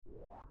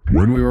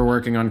when we were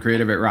working on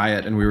creative at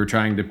Riot and we were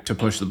trying to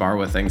push the bar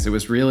with things, it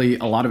was really,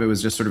 a lot of it was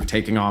just sort of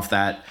taking off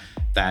that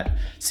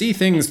see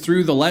things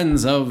through the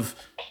lens of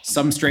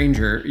some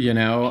stranger,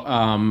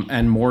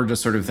 and more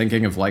just sort of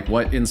thinking of like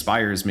what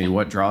inspires me,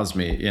 what draws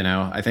me,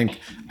 I think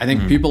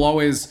people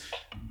always,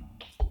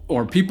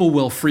 or people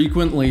will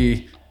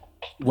frequently,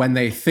 when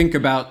they think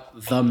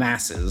about the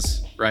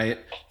masses, right,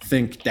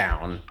 think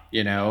down,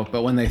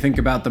 but when they think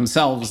about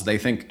themselves, they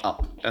think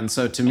up. And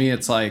so to me,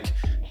 it's like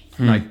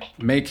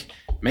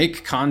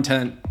make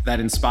content that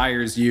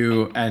inspires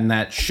you and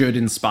that should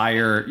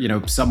inspire,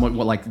 someone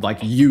like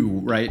you,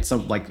 right? So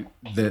like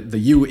the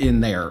you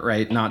in there,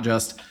 right? Not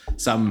just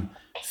some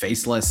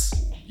faceless,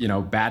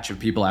 batch of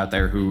people out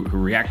there who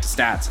react to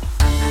stats.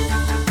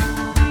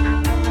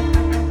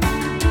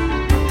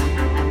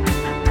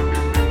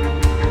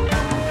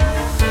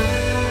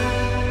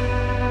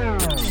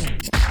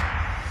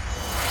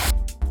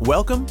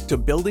 Welcome to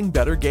Building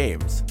Better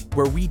Games,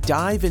 where we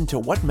dive into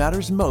what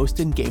matters most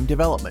in game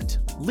development,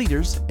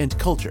 leaders, and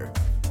culture.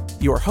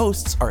 Your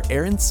hosts are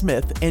Aaron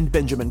Smith and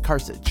Benjamin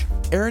Karsich.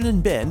 Aaron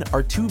and Ben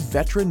are two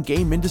veteran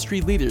game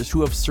industry leaders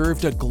who have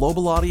served a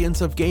global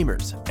audience of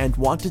gamers and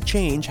want to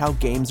change how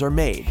games are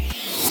made.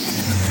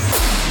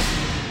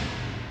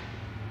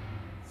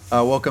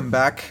 Welcome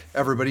back,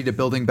 everybody, to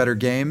Building Better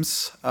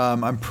Games.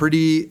 I'm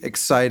pretty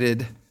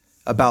excited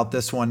about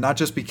this one, not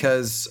just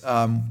because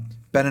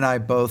Ben and I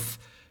both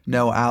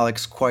know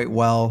Alex quite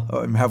well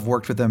and have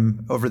worked with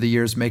him over the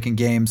years making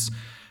games,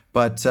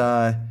 but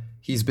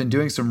he's been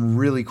doing some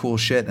really cool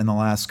shit in the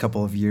last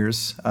couple of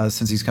years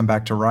since he's come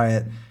back to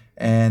Riot.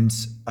 And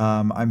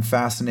I'm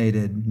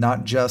fascinated,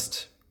 not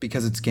just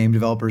because it's game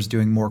developers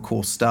doing more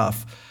cool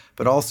stuff,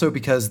 but also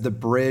because the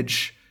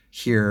bridge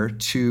here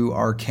to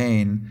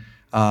Arcane,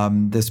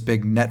 this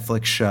big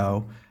Netflix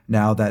show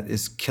now that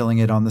is killing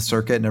it on the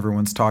circuit and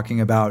everyone's talking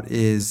about,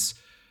 is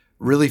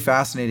really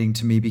fascinating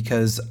to me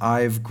because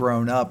I've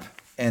grown up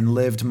and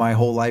lived my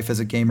whole life as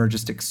a gamer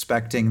just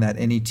expecting that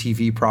any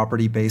TV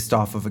property based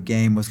off of a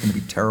game was going to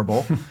be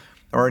terrible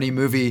or any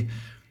movie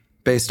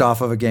based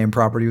off of a game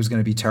property was going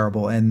to be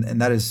terrible.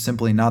 And that is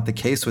simply not the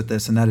case with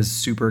this. And that is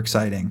super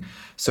exciting.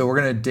 So we're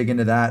going to dig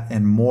into that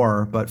and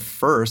more. But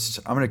first,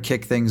 I'm going to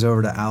kick things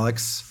over to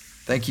Alex.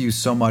 Thank you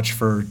so much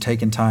for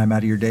taking time out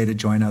of your day to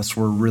join us.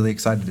 We're really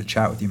excited to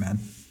chat with you, man.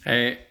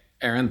 Hey,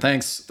 Aaron,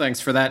 thanks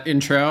for that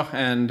intro.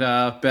 And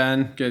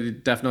Ben,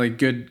 definitely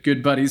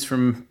good buddies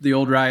from the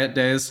old Riot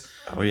days.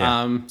 Oh,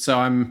 yeah. So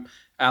I'm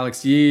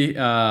Alex Yee.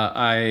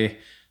 I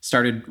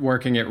started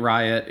working at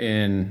Riot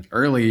in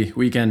early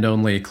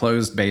weekend-only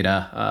closed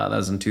beta. That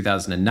was in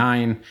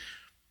 2009.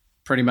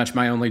 Pretty much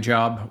my only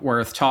job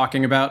worth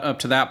talking about up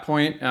to that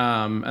point.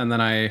 And then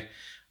I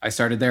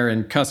started there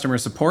in customer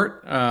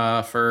support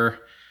for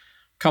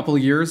couple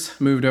of years,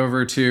 moved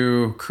over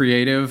to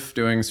creative,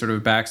 doing sort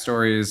of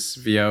backstories,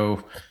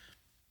 VO,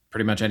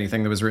 pretty much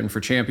anything that was written for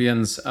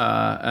Champions.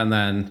 And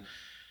then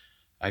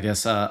I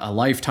guess a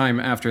lifetime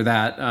after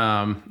that,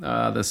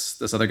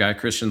 this other guy,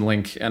 Christian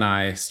Link, and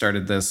I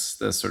started this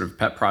sort of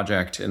pet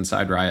project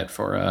inside Riot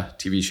for a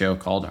TV show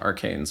called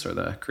Arcane, so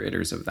the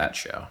creators of that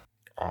show.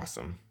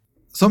 Awesome.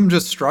 Something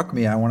just struck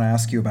me I want to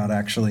ask you about,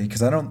 actually,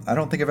 because I don't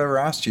think I've ever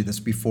asked you this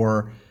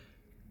before.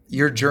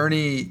 Your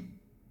journey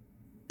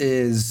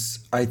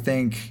is, I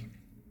think,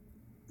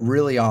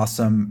 really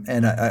awesome.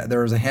 And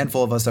there was a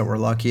handful of us that were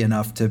lucky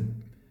enough to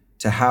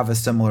have a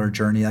similar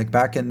journey. Like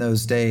back in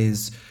those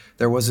days,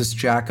 there was this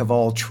jack of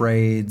all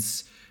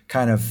trades,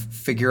 kind of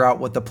figure out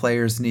what the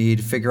players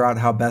need, figure out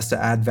how best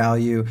to add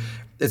value.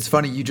 It's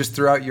funny, you just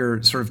threw out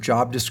your sort of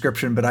job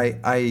description, but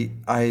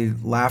I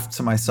laughed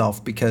to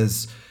myself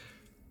because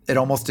it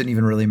almost didn't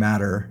even really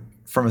matter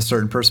from a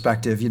certain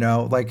perspective,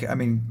 like, I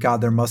mean,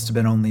 God, there must have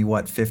been only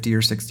 50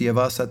 or 60 of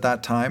us at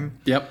that time.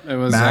 Yep. It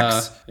was,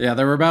 max.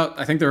 There were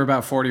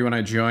about 40 when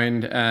I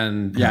joined.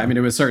 And yeah, I mean,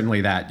 it was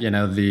certainly that,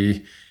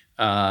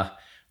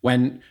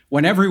 when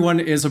everyone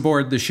is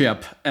aboard the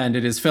ship and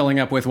it is filling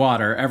up with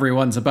water,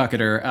 everyone's a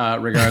bucketer,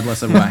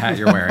 regardless of what hat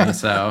you're wearing.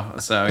 So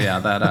yeah,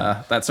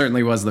 that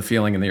certainly was the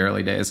feeling in the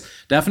early days.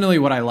 Definitely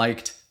what I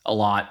liked a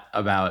lot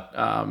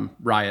about,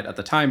 Riot at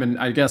the time. And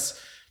I guess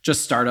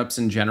just startups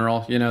in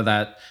general,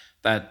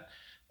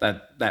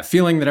 that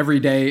feeling that every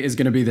day is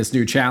going to be this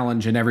new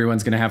challenge and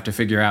everyone's going to have to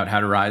figure out how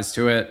to rise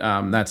to it.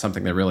 That's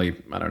something that really,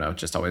 I don't know,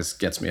 just always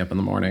gets me up in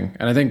the morning.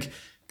 And I think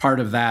part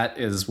of that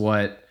is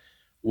what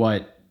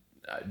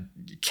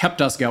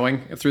kept us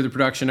going through the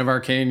production of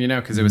Arcane,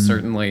 because it was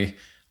certainly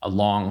a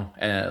long,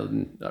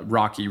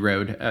 rocky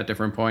road at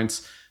different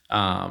points.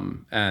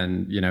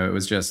 And it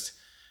was just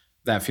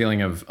that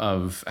feeling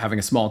of having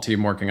a small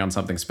team working on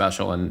something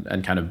special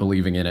and kind of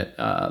believing in it,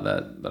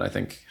 that I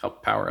think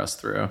helped power us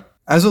through.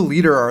 As a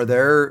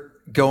leader,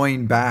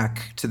 going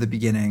back to the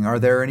beginning, are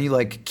there any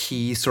like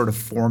key sort of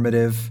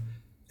formative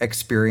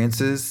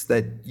experiences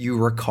that you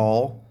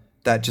recall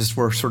that just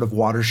were sort of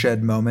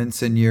watershed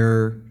moments in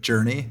your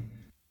journey?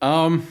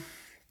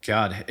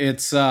 God,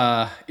 it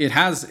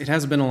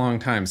has been a long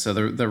time. So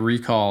the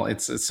recall,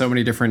 it's so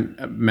many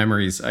different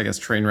memories, I guess,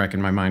 train wreck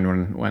in my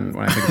mind when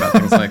I think about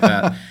things like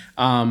that.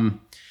 I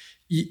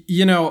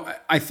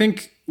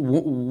think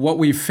what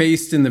we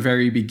faced in the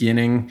very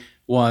beginning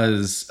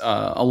was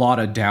a lot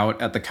of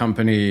doubt at the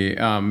company,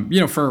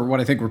 for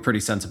what I think were pretty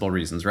sensible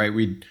reasons, right?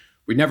 We'd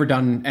never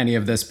done any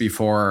of this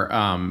before.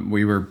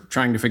 We were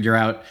trying to figure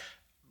out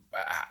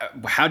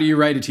how do you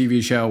write a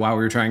TV show while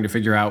we were trying to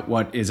figure out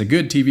what is a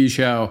good TV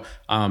show,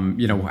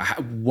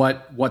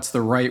 what's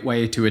the right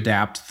way to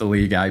adapt the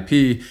League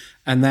IP,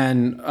 and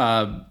then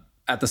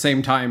at the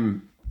same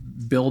time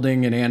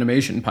building an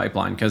animation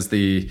pipeline, because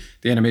the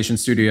animation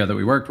studio that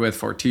we worked with,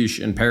 Fortiche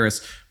in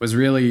Paris, was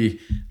really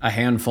a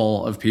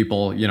handful of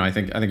people. I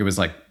think it was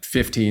like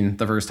 15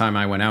 the first time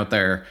I went out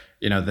there.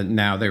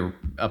 Now they're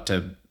up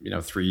to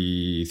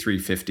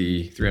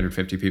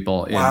 350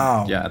 people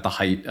wow. At the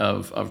height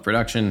of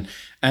production,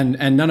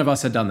 and none of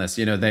us had done this.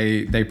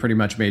 They pretty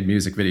much made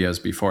music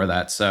videos before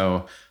that,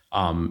 so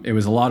it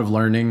was a lot of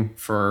learning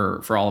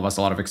for all of us,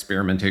 a lot of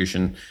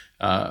experimentation,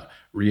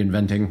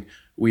 reinventing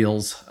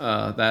wheels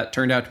that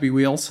turned out to be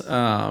wheels,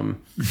 and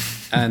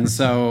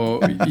so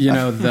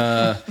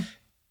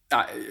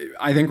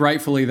I think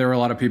rightfully there were a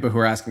lot of people who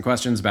were asking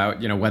questions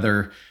about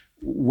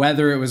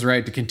whether it was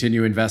right to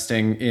continue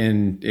investing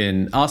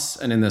in us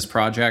and in this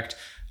project,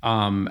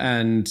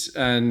 and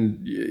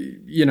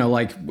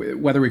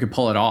whether we could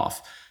pull it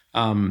off.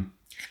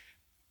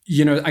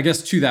 I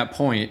guess to that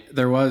point,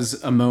 there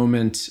was a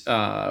moment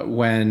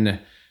when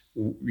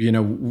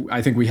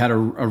I think we had a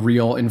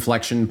real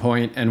inflection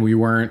point, and we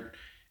weren't.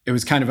 It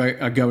was kind of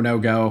a go no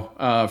go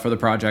for the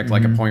project,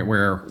 like a point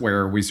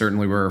where we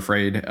certainly were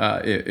afraid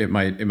it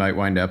might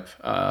wind up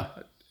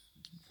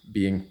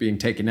being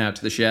taken out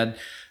to the shed.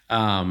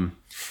 And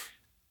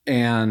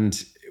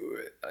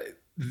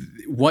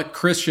what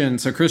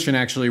Christian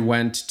actually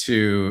went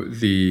to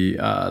the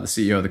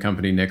CEO of the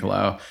company,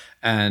 Niccolo,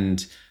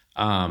 and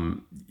a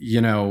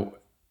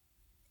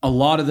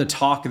lot of the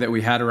talk that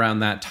we had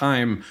around that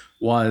time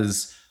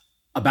was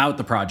about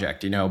the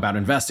project, about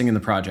investing in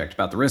the project,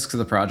 about the risks of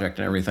the project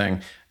and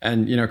everything.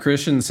 And,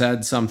 Christian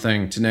said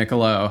something to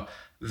Niccolo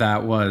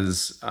that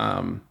was,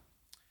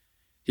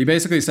 he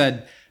basically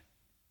said,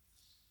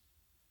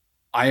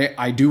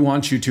 I do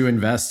want you to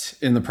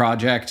invest in the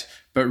project,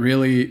 but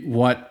really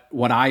what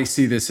I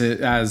see this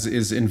as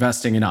is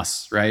investing in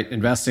us, right?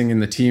 Investing in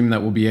the team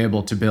that will be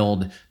able to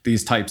build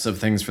these types of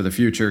things for the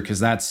future,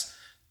 because that's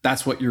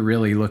what you're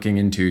really looking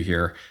into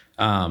here.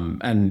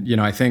 And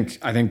I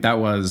think that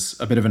was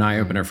a bit of an eye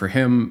opener for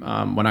him.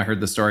 When I heard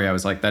the story, I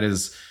was like,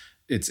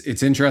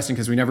 it's interesting,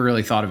 because we never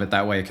really thought of it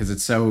that way, because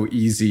it's so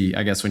easy,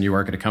 I guess, when you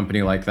work at a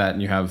company like that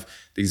and you have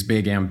these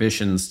big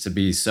ambitions to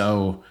be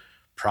so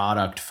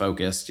product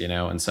focused,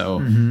 and so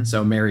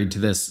married to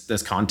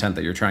this content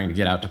that you're trying to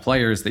get out to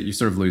players, that you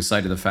sort of lose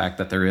sight of the fact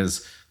that there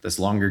is this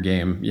longer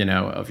game,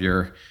 of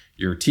your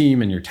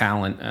team and your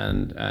talent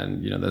and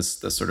this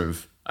sort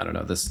of, I don't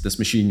know, this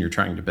machine you're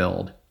trying to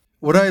build.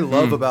 What I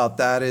love about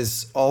that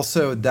is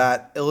also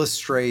that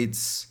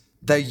illustrates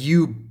that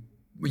you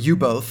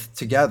both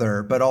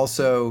together, but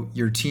also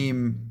your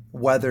team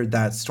weathered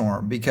that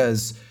storm,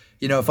 because,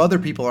 if other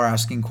people are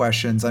asking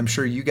questions, I'm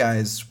sure you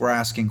guys were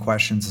asking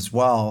questions as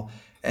well.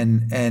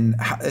 And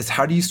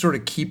how do you sort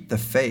of keep the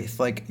faith?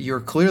 Like, you're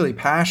clearly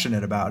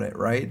passionate about it,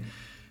 right?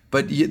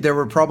 But there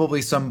were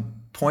probably some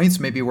points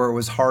maybe where it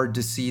was hard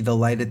to see the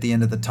light at the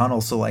end of the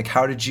tunnel. So like,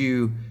 how did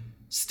you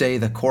stay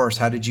the course?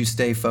 How did you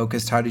stay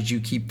focused? How did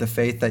you keep the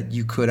faith that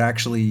you could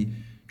actually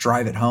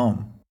drive it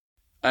home?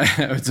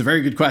 It's a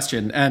very good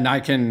question. And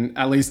I can,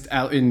 at least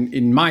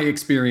in my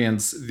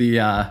experience,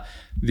 the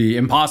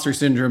imposter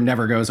syndrome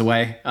never goes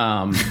away.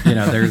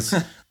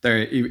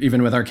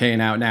 Even with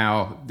Arcane out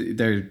now,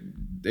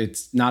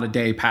 it's not a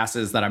day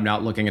passes that I'm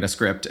not looking at a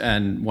script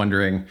and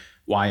wondering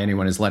why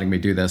anyone is letting me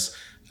do this.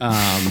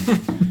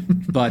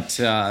 But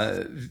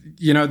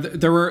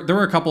there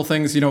were a couple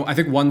things. I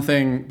think one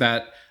thing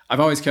that I've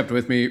always kept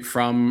with me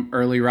from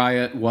early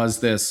Riot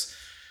was this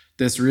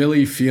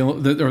really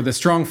the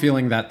strong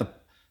feeling that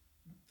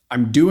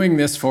I'm doing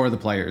this for the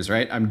players,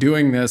 right? I'm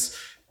doing this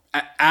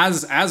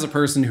as a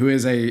person who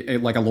is a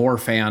lore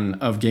fan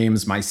of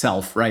games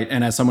myself, right?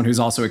 And as someone who's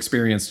also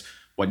experienced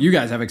what you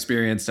guys have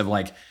experienced of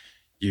like,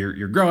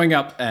 you're growing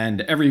up and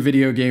every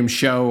video game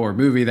show or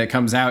movie that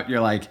comes out,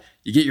 you're like,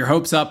 you get your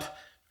hopes up,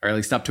 or at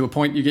least up to a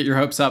point you get your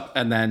hopes up,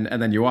 and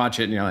then you watch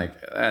it and you're like,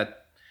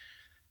 that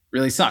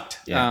really sucked.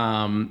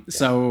 Yeah.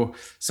 So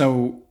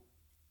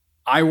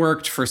I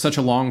worked for such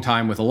a long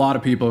time with a lot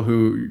of people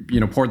who,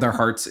 poured their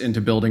hearts into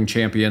building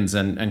champions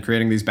and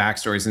creating these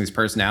backstories and these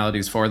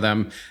personalities for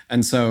them.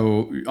 And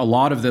so a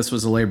lot of this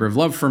was a labor of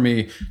love for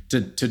me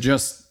to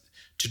just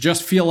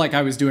feel like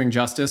I was doing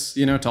justice,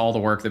 to all the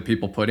work that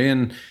people put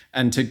in,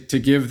 and to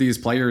give these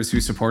players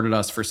who supported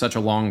us for such a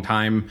long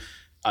time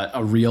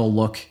a real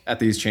look at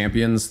these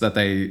champions that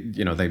they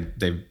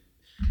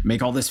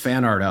make all this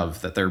fan art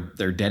of, that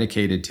they're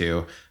dedicated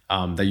to,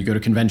 that you go to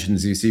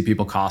conventions, you see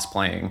people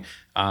cosplaying.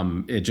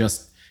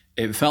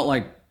 It felt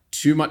like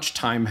too much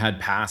time had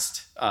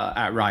passed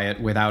at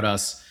Riot without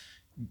us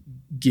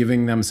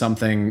giving them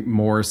something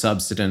more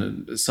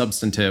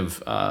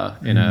substantive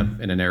in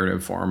a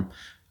narrative form.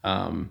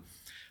 And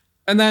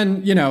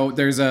then,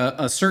 there's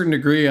a certain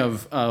degree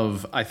of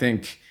I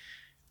think,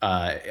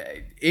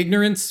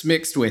 ignorance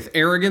mixed with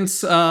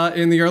arrogance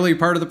in the early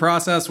part of the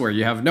process, where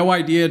you have no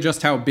idea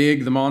just how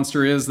big the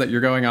monster is that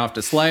you're going off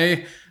to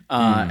slay.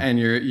 And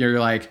you're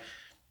like,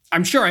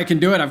 I'm sure I can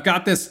do it. I've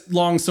got this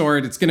long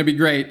sword. It's going to be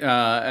great.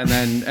 And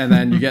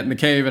then you get in the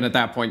cave, and at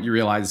that point you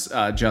realize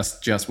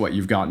just what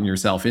you've gotten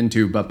yourself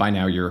into. But by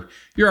now you're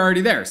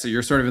already there, so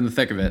you're sort of in the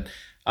thick of it.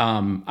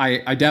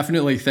 I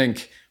definitely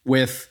think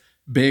with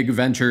big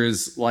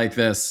ventures like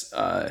this,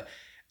 at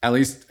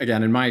least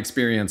again in my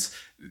experience,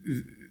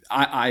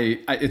 I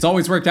it's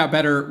always worked out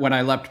better when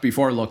I leapt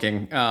before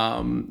looking,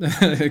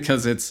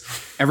 because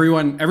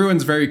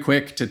everyone's very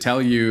quick to tell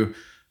you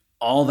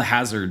all the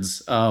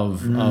hazards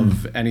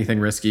of anything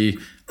risky,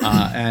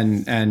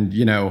 and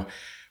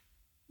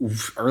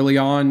early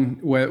on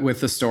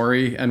with the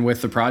story and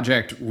with the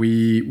project,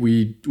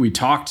 we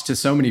talked to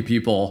so many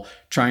people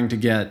trying to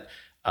get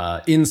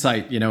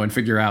insight, and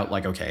figure out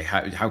like, okay,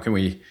 how can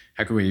we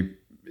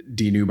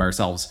denoob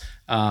ourselves,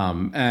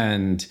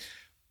 and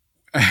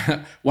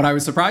what I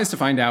was surprised to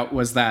find out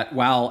was that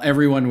while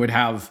everyone would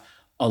have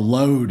a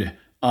load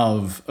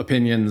of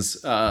opinions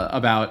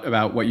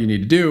about what you need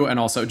to do, and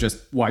also just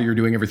why you're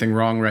doing everything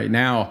wrong right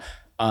now,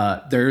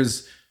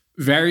 there's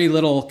very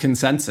little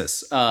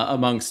consensus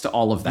amongst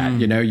all of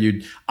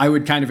that. I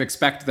would kind of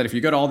expect that if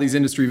you go to all these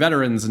industry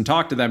veterans and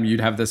talk to them,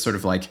 you'd have this sort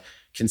of like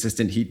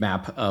consistent heat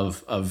map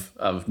of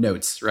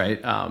notes, right?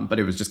 But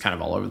it was just kind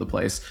of all over the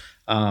place.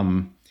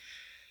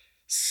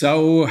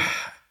 So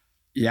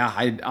yeah,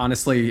 I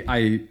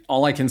honestly,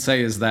 all I can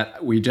say is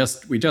that we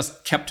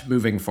just kept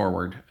moving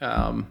forward.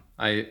 I'm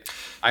a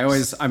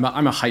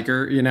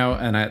hiker,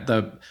 and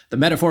the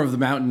metaphor of the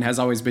mountain has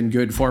always been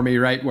good for me,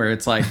 right? Where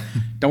it's like,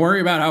 don't worry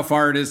about how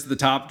far it is to the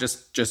top,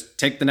 just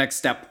take the next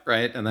step,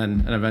 right? And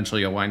eventually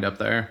you'll wind up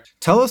there.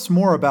 Tell us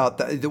more about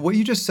that. What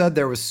you just said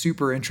there was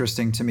super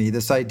interesting to me.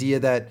 This idea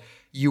that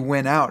you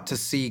went out to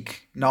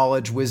seek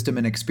knowledge, wisdom,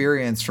 and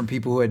experience from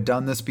people who had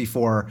done this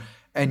before,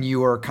 and you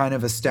were kind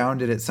of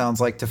astounded, it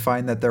sounds like, to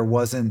find that there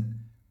wasn't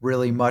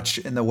really much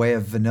in the way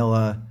of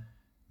vanilla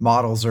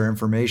models or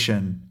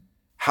information.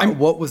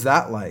 What was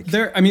that like?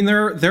 There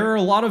are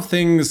a lot of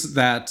things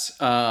that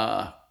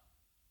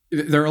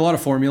there are a lot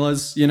of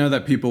formulas,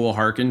 that people will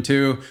hearken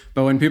to,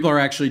 but when people are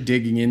actually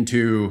digging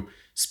into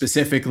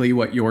specifically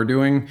what you're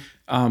doing,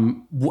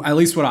 at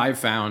least what I've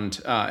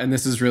found, and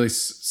this is really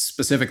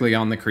specifically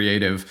on the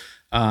creative,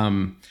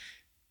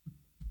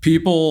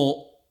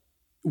 people.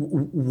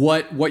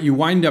 What you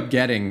wind up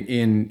getting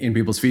in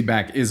people's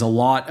feedback is a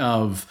lot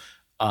of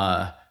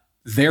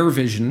their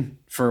vision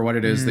for what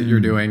it is that you're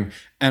doing,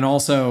 and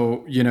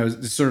also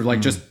sort of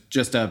like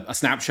just a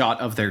snapshot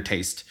of their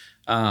taste,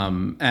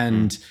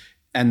 and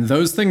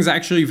those things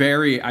actually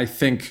vary, I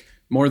think,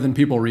 more than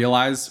people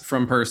realize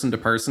from person to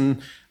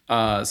person.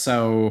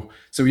 So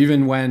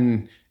even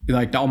when,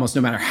 like, almost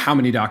no matter how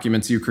many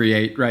documents you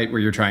create, right,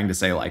 where you're trying to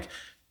say like,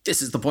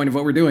 this is the point of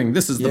what we're doing,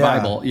 this is the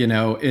Bible,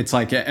 it's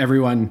like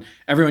everyone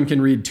can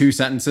read 2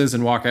 sentences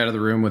and walk out of the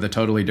room with a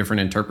totally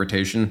different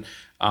interpretation.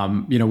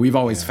 We've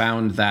always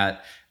found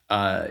that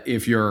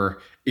if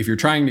you're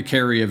trying to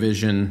carry a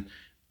vision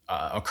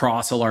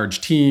across a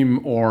large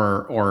team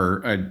or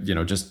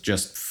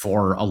just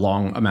for a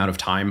long amount of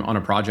time on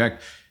a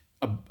project,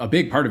 a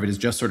big part of it is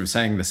just sort of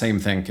saying the same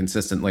thing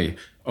consistently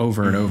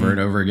over and over and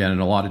over again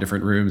in a lot of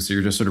different rooms. So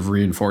you're just sort of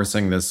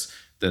reinforcing this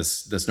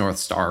North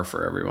Star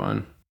for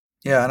everyone.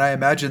 Yeah, and I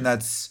imagine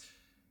that's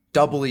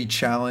doubly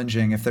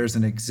challenging if there's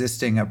a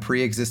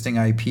pre-existing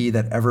IP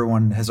that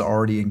everyone has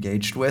already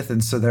engaged with,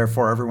 and so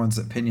therefore everyone's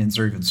opinions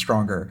are even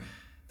stronger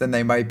than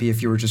they might be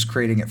if you were just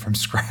creating it from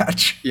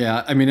scratch.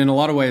 Yeah, in a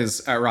lot of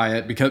ways at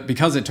Riot,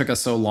 because it took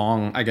us so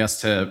long, I guess,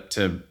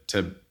 to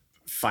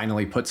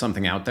finally put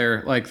something out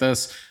there like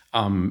this,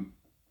 a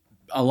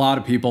lot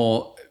of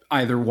people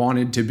either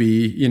wanted to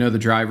be, the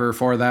driver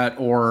for that,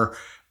 or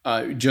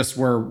just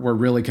were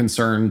really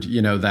concerned,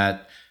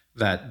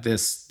 that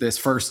this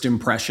first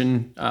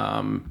impression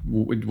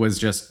was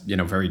just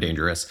very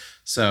dangerous.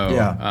 So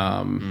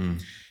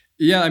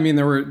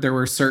there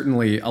were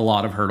certainly a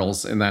lot of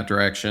hurdles in that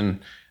direction.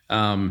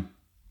 At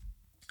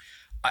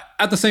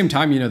the same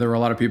time, there were a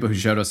lot of people who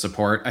showed us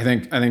support. I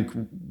think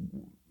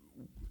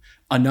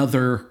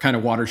another kind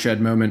of watershed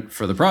moment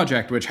for the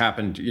project, which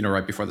happened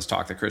right before this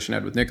talk that Christian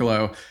had with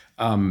Nicolo,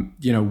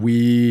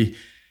 we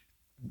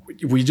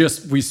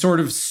sort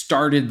of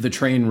started the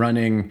train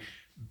running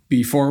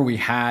before we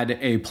had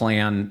a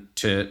plan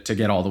to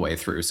get all the way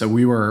through. So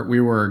we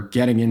were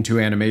getting into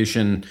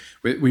animation.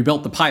 We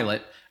built the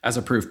pilot as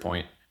a proof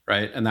point,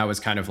 right? And that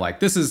was kind of like,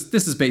 this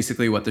is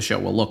basically what the show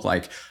will look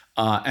like.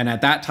 And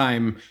at that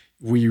time,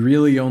 we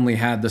really only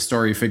had the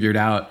story figured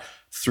out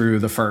through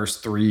the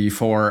first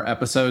 3-4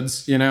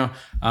 episodes,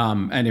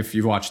 and if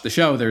you've watched the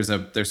show, there's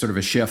sort of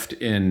a shift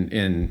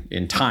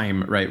in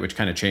time, right, which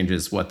kind of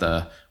changes what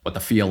the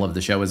feel of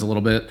the show is a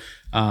little bit.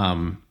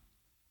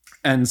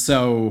 And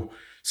so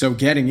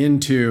getting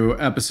into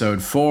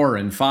episode 4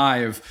 and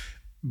 5,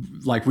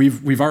 like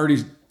we've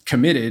already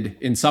committed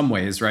in some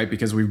ways, right?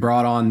 Because we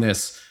brought on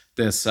this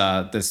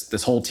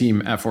whole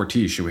team at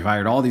Fortiche. We've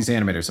hired all these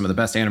animators, some of the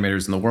best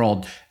animators in the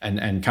world,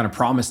 and kind of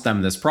promised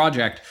them this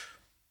project,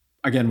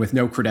 again, with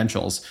no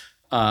credentials.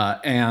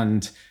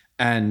 And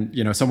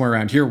somewhere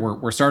around here,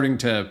 we're starting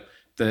to,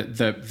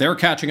 they're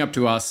catching up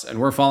to us and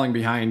we're falling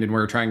behind, and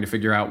we're trying to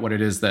figure out what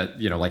it is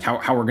that, like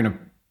how we're going to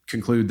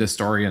conclude this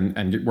story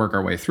and work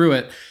our way through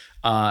it.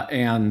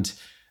 And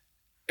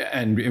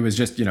it was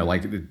just,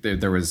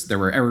 there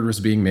were errors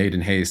being made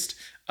in haste.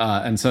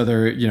 And so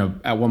there,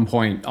 at one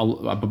point,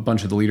 a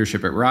bunch of the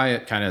leadership at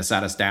Riot kind of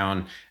sat us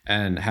down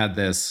and had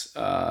this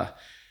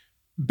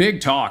big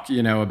talk,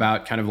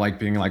 about kind of like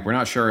being like, we're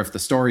not sure if the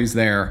story's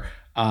there.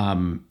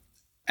 And,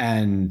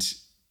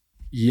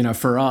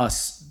 for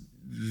us,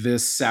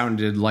 this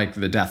sounded like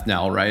the death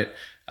knell, right?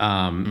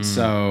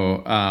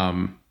 So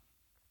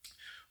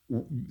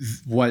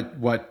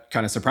what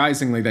kind of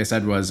surprisingly they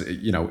said was,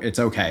 it's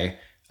okay.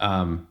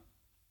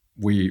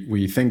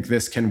 We think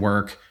this can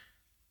work.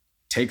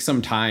 Take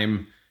some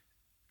time,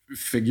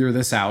 figure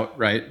this out,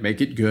 right? Make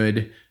it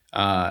good,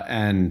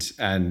 and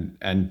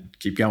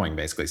keep going.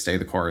 Basically, stay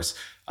the course.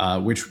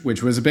 Which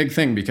was a big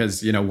thing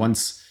because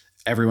once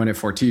everyone at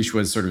Fortiche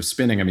was sort of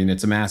spinning, I mean,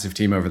 it's a massive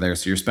team over there,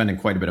 so you're spending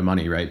quite a bit of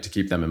money, right, to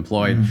keep them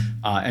employed.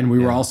 And we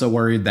were also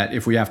worried that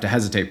if we have to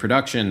hesitate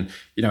production,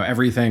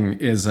 everything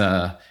is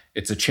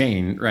it's a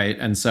chain, right?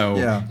 And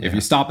so if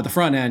you stop at the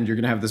front end, you're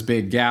going to have this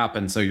big gap,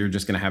 and so you're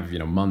just going to have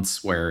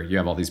months where you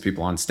have all these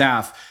people on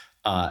staff.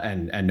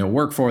 And no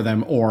work for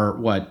them, or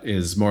what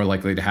is more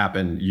likely to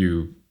happen,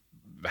 you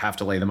have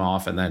to lay them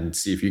off and then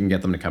see if you can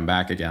get them to come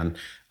back again.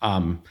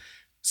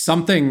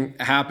 Something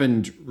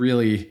happened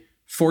really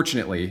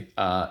fortunately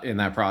in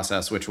that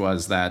process, which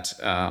was that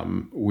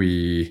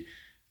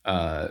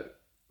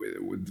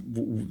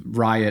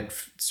Riot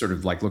sort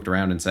of like looked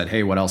around and said,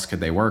 hey, what else could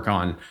they work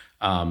on?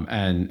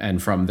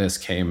 And from this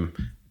came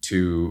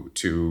to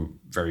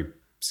very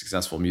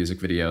successful music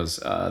videos,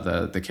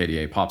 the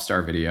KDA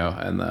Popstar video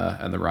and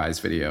the Rise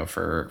video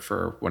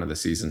for one of the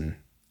season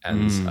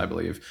ends, I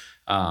believe.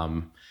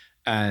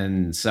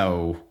 And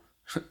so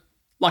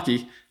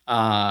lucky,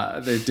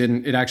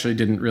 it actually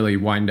didn't really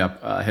wind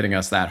up hitting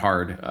us that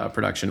hard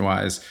production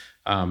wise.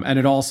 And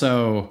it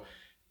also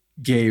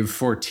gave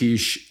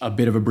Fortiche a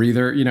bit of a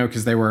breather,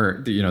 because they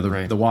were,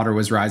 the water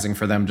was rising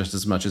for them just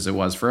as much as it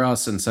was for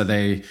us. And so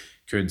they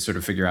could sort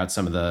of figure out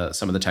some of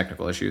the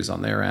technical issues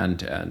on their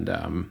end.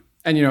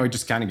 And it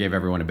just kind of gave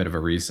everyone a bit of a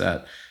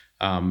reset.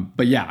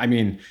 But yeah, I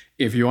mean,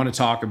 if you want to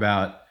talk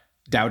about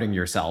doubting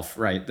yourself,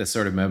 right? This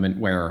sort of moment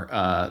where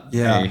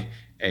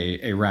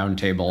a round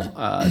table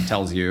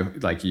tells you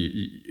like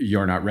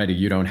you're not ready,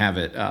 you don't have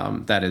it.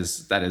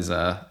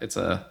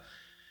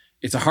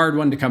 It's a hard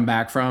one to come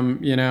back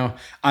from.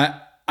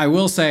 I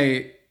will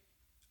say,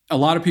 a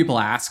lot of people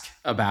ask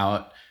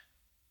about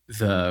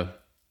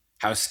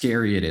how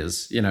scary it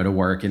is, to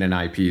work in an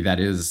IP that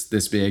is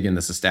this big and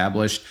this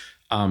established.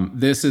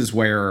 This is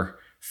where,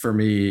 for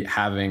me,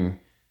 having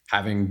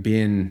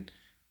been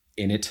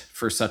in it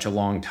for such a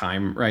long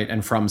time, right,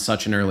 and from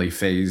such an early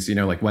phase,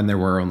 like when there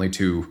were only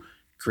two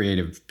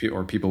creative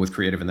or people with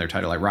creative in their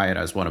title, like Riot,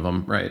 I was one of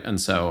them, right, and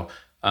so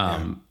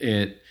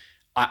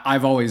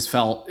I've always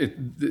felt it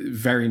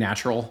very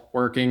natural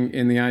working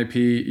in the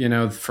IP,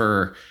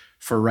 for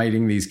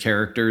writing these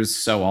characters.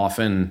 So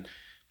often,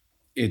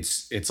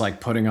 it's like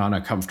putting on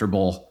a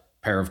comfortable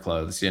pair of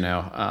clothes,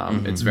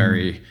 it's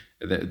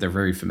they're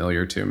very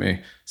familiar to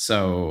me.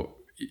 So,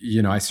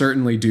 I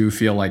certainly do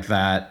feel like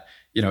that,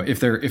 if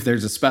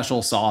there's a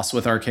special sauce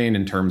with Arcane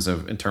in terms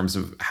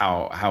of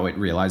how it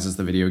realizes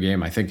the video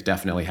game, I think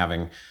definitely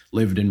having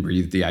lived and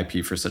breathed the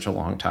IP for such a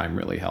long time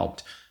really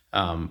helped.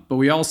 But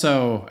we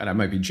also, and I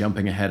might be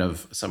jumping ahead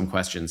of some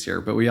questions here,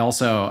 but we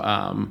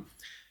also,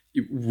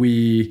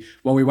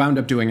 what we wound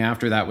up doing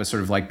after that was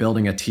sort of like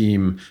building a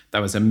team that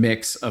was a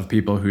mix of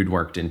people who'd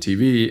worked in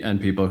TV and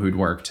people who'd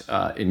worked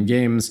in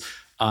games.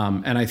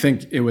 And I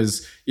think it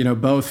was,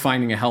 both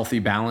finding a healthy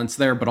balance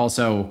there, but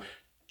also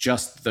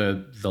just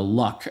the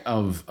luck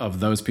of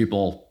those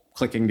people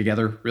clicking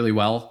together really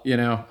well.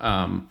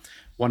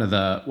 One of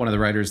the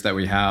writers that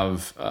we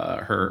have,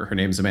 her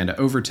name's Amanda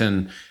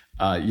Overton.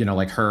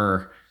 Like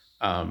her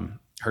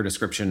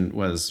description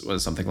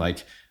was something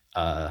like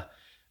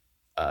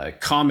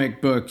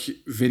comic book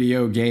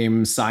video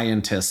game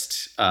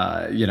scientist,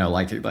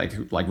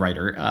 like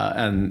writer.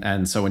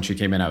 And so when she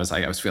came in, I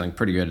was feeling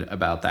pretty good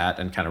about that,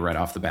 and kind of right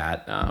off the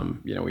bat,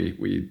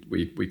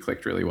 we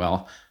clicked really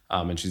well.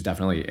 And she's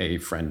definitely a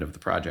friend of the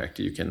project.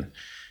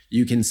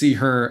 You can see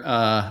her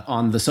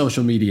on the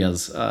social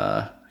medias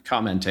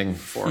commenting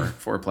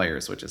for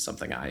players, which is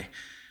something I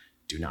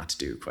do not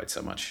do quite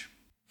so much.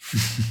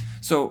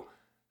 So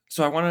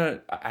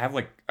I have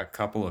like a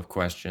couple of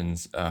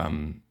questions.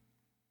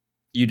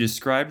 You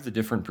described the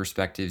different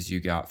perspectives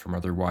you got from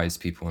other wise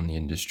people in the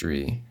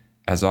industry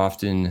as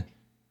often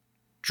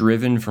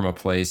driven from a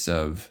place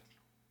of,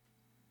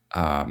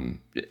 and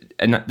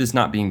this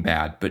not being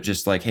bad, but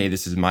just like, hey,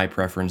 this is my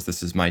preference,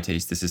 this is my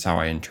taste, this is how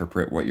I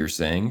interpret what you're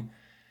saying.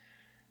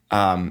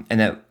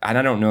 and I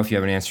don't know if you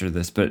have an answer to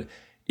this, but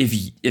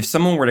if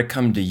someone were to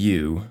come to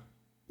you,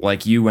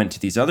 like you went to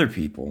these other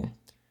people,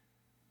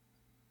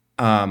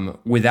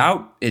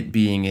 without it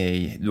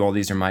being well,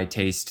 these are my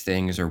taste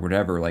things or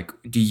whatever, like,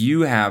 do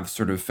you have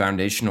sort of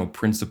foundational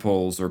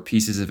principles or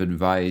pieces of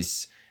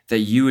advice that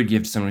you would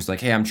give to someone who's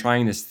like, hey, I'm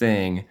trying this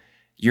thing.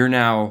 They're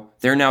now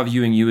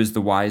viewing you as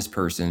the wise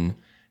person,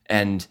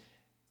 and,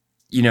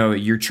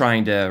 you're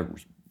trying to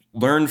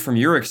learn from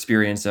your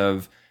experience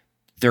of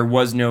there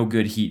was no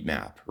good heat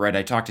map, right?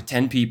 I talked to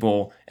 10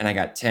 people and I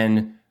got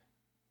 10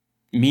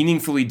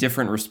 meaningfully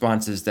different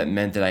responses that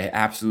meant that I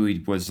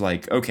absolutely was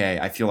like, okay,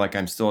 I feel like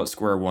I'm still at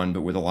square one,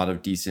 but with a lot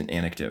of decent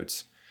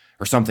anecdotes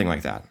or something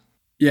like that.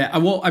 Yeah.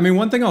 Well, I mean,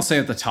 one thing I'll say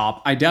at the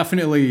top, I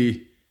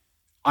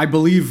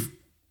believe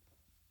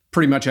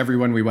pretty much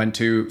everyone we went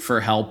to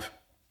for help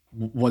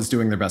was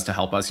doing their best to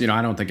help us.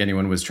 I don't think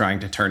anyone was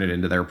trying to turn it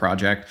into their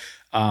project.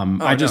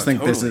 I just think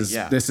totally.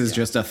 This is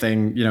just a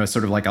thing,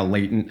 sort of like a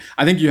latent,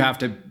 I think you have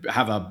to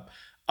have a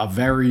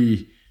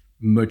very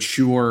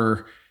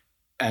mature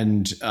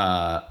and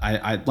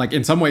I like,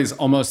 in some ways,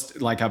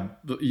 almost like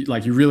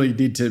you really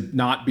need to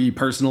not be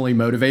personally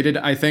motivated,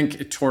 I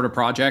think, toward a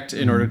project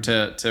in order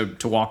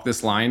to walk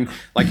this line.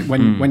 Like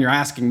when you're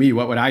asking me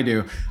what would I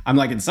do, I'm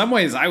like, in some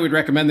ways I would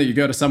recommend that you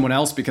go to someone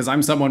else, because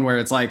I'm someone where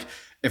it's like,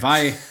 if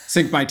I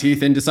sink my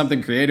teeth into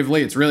something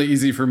creatively, it's really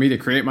easy for me to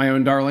create my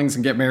own darlings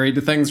and get married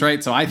to things,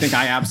 right? So I think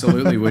I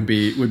absolutely would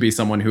be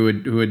someone who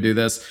would do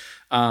this.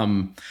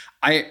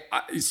 I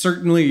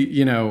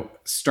certainly,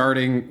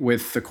 starting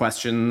with the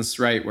questions,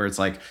 right, where it's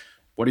like,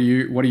 what are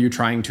you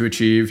trying to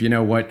achieve?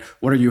 What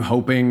are you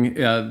hoping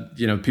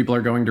people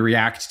are going to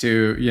react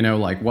to?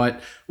 Like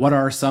what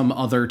are some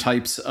other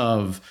types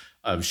of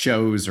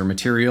shows or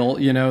material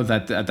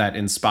that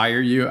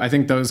inspire you? I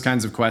think those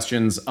kinds of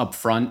questions up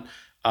front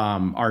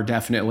are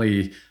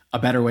definitely a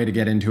better way to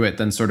get into it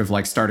than sort of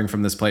like starting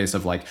from this place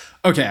of like,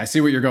 okay, I see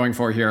what you're going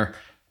for here.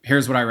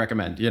 Here's what I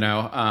recommend.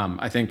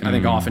 I think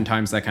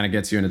oftentimes that kind of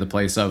gets you into the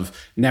place of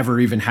never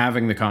even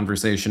having the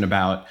conversation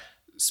about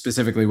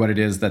specifically what it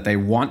is that they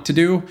want to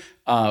do,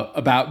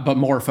 but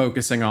more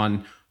focusing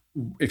on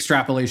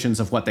extrapolations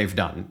of what they've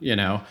done.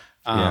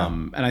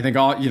 And I think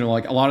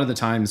like a lot of the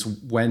times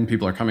when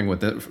people are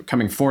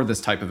coming for this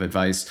type of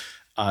advice,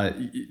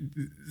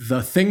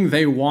 the thing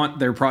they want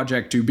their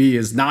project to be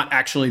is not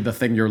actually the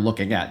thing you're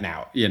looking at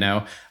now,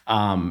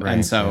 right,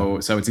 and so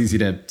it's easy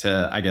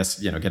to I guess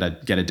get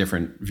a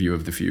different view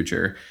of the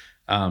future.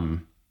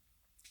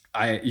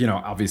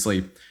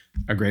 Obviously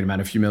a great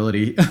amount of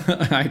humility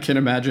I can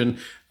imagine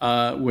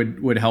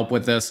would help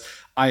with this.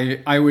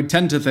 I would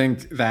tend to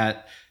think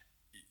that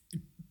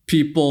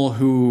people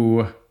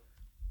who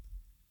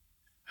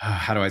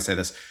how do I say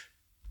this?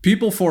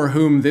 People for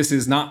whom this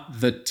is not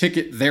the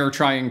ticket they're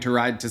trying to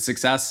ride to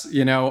success,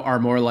 are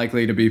more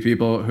likely to be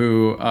people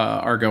who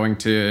are going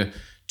to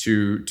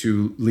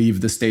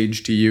leave the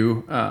stage to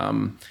you.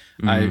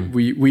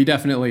 We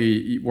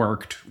definitely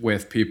worked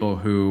with people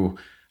who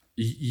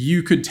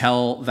you could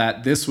tell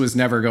that this was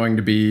never going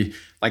to be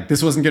like,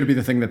 this wasn't going to be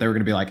the thing that they were going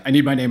to be like, I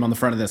need my name on the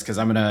front of this because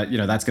I'm going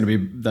to, that's going to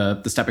be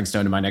the stepping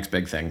stone to my next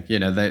big thing.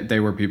 They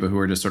were people who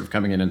were just sort of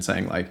coming in and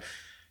saying like,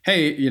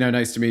 hey,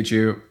 nice to meet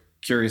you.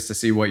 Curious to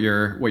see what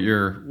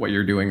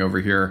you're doing over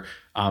here,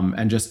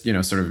 and just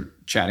sort of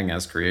chatting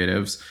as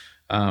creatives.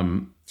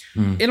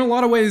 In a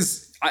lot of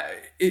ways,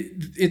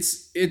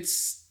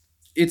 it's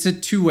a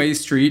two-way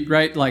street,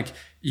 right? Like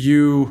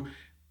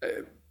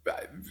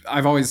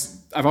I've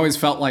always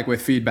felt like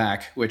with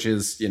feedback, which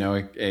is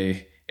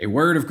a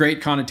word of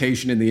great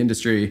connotation in the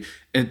industry,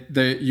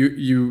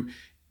 you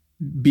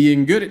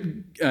being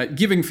good at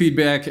giving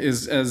feedback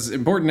is as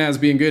important as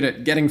being good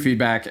at getting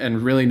feedback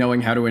and really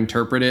knowing how to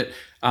interpret it.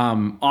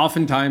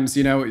 Oftentimes,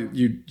 it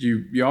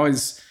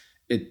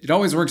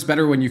always works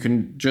better when you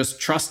can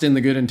just trust in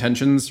the good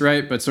intentions,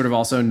 right? But sort of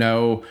also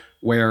know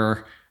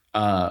where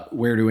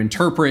to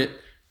interpret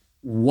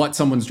what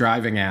someone's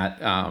driving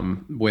at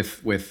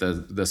with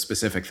the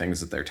specific things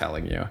that they're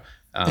telling you.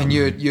 And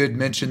you had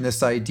mentioned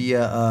this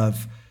idea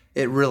of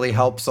it really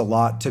helps a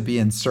lot to be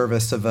in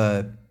service of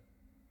a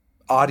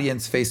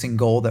audience-facing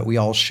goal that we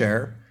all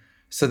share,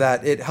 so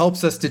that it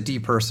helps us to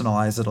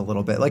depersonalize it a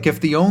little bit. Like if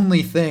the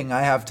only thing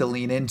I have to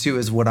lean into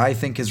is what I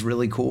think is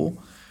really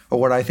cool or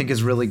what I think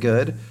is really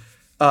good,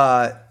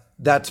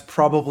 that's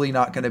probably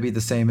not going to be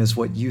the same as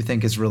what you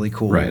think is really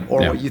cool, right,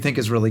 or what you think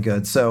is really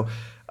good. So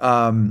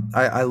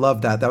I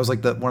love that. That was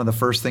like one of the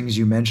first things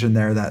you mentioned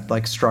there that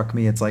like struck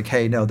me. It's like,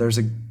 hey, no, there's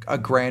a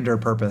grander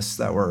purpose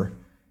that we're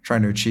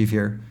trying to achieve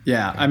here.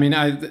 Yeah. I mean,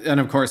 and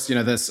of course,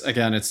 this,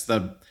 again, it's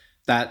the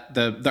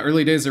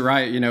early days of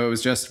Riot, it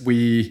was just,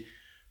 we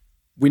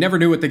never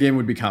knew what the game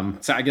would become.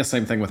 So I guess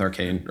same thing with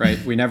Arcane,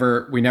 right? We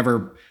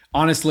never,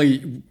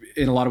 honestly,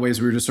 in a lot of ways,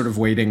 we were just sort of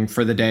waiting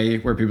for the day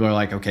where people are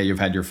like, okay, you've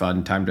had your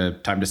fun, time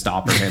to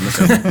stop and hand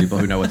this over to people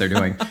who know what they're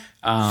doing.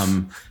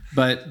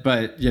 But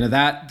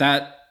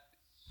that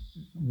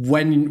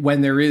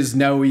when there is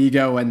no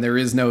ego and there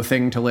is no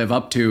thing to live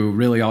up to,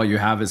 really all you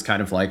have is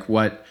kind of like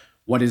what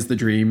what is the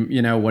dream,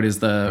 what is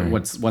the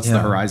what's the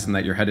horizon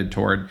that you're headed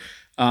toward.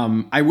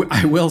 I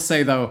will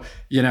say though,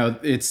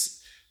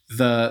 it's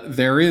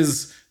there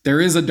is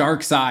a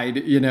dark side,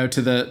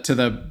 to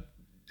the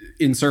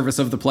in service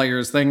of the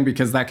players thing,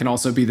 because that can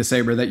also be the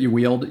saber that you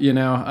wield,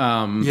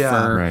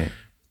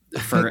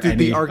 for any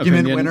the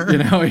argument opinion,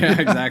 winner. Yeah,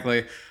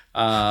 exactly.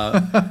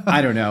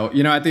 I don't know.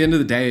 At the end of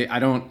the day,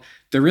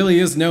 there really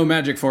is no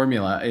magic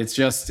formula.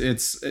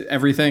 It's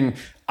everything.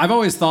 I've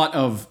always thought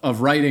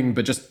of writing,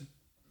 but just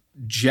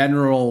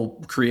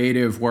general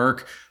creative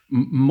work,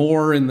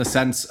 more in the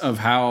sense of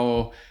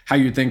how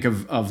you think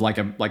of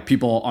like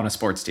people on a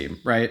sports team,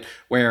 right?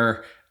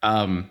 Where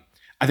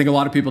I think a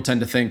lot of people tend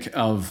to think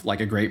of like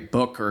a great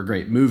book or a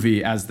great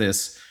movie as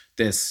this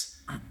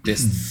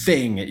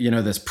thing,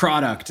 this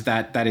product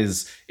that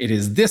is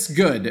this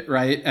good,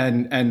 right?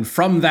 And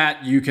from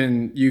that you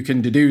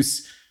can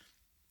deduce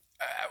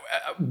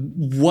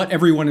what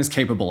everyone is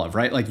capable of,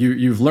 right? Like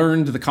you've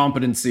learned the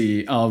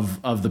competency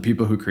of the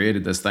people who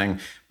created this thing.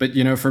 But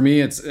for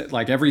me, it's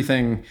like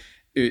everything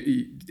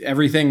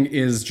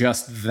is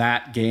just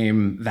that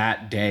game,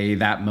 that day,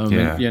 that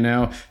moment.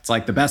 It's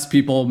like the best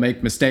people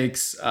make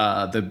mistakes.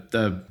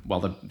 The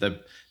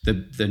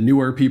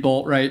newer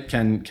people, right,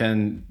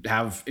 can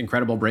have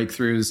incredible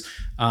breakthroughs.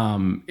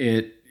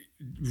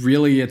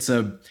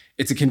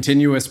 It's a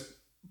continuous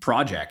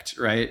project,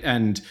 right?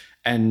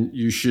 And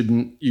you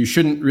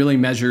shouldn't really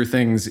measure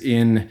things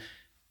in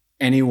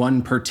any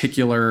one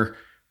particular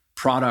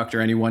product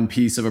or any one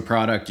piece of a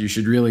product. You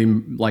should really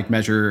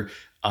measure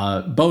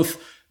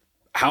both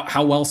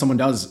how well someone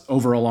does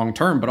over a long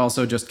term, but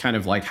also just kind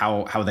of like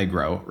how they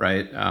grow,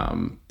 right?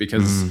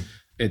 Because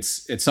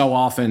it's so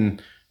often,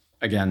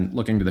 again,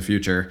 looking to the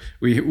future.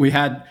 We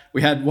had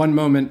one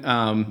moment.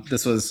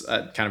 This was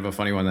kind of a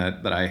funny one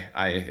that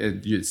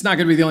it's not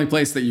going to be the only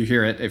place that you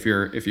hear it if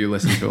you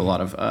listen to a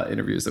lot of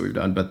interviews that we've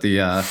done. But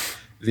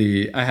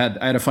I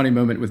had a funny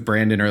moment with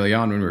Brandon early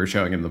on when we were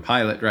showing him the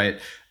pilot, right?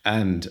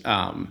 And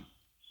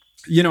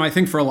I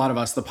think for a lot of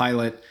us, the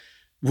pilot,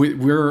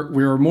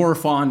 we're more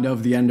fond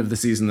of the end of the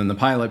season than the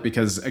pilot,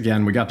 because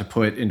again, we got to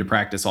put into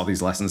practice all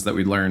these lessons that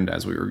we learned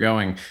as we were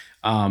going.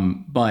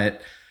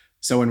 But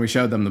so when we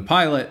showed them the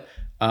pilot,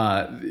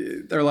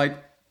 they're like,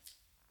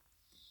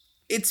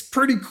 it's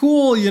pretty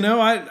cool,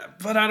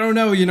 but I don't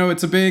know,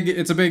 it's a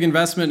big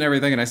investment and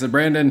everything. And I said,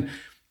 Brandon,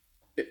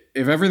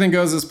 if everything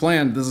goes as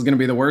planned, this is going to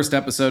be the worst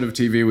episode of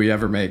TV we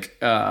ever make,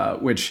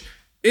 which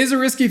is a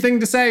risky thing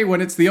to say when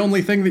it's the only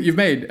thing that you've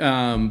made.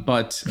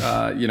 But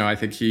I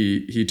think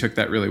he took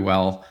that really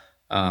well,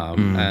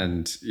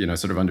 and,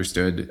 sort of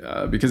understood,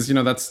 because,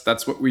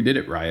 that's what we did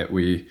at Riot.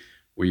 We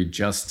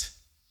just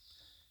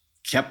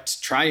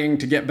kept trying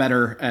to get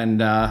better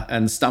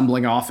and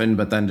stumbling often,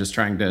 but then just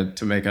trying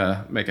to make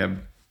a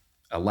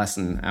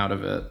lesson out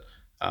of it.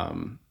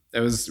 It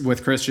was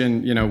with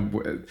Christian,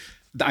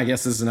 I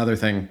guess this is another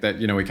thing that,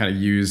 we kind of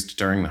used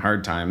during the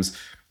hard times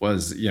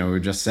was, we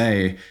would just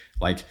say,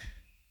 like,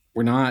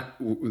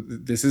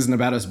 this isn't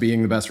about us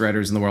being the best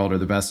writers in the world or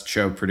the best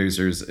show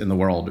producers in the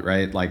world,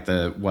 right? Like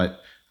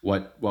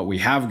what we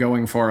have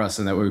going for us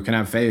and that we can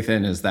have faith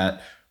in is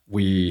that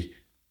we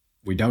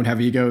don't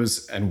have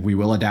egos and we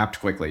will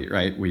adapt quickly,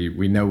 right?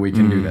 We know we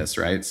can do this,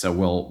 right? So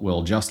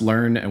we'll just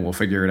learn and we'll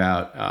figure it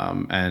out,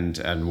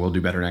 and we'll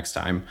do better next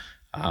time.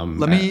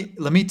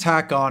 Let me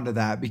tack on to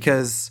that,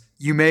 because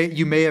you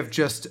may have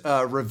just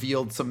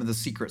revealed some of the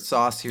secret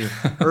sauce here.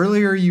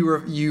 Earlier,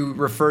 you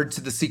referred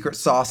to the secret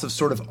sauce of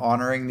sort of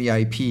honoring the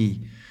IP,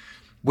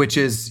 which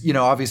is,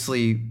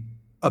 obviously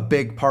a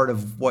big part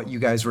of what you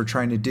guys were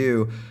trying to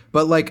do.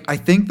 But I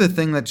think the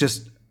thing that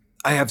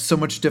I have so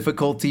much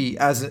difficulty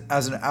as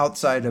an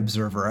outside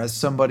observer, as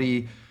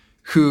somebody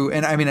who,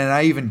 and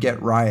I even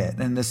get Riot,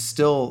 and this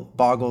still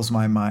boggles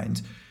my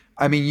mind.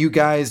 You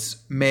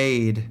guys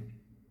made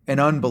an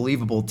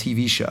unbelievable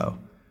TV show.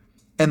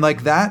 And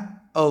that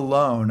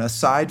alone,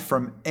 aside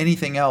from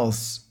anything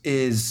else,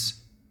 is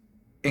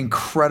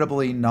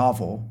incredibly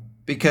novel,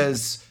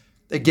 because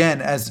again,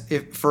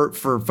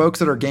 for folks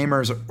that are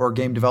gamers or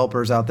game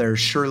developers out there,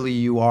 surely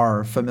you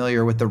are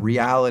familiar with the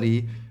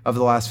reality of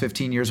the last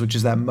 15 years, which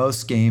is that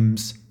most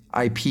games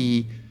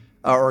IP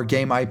or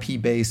game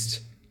IP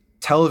based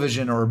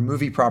television or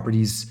movie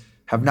properties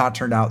have not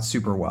turned out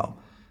super well.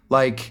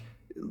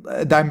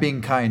 I'm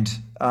being kind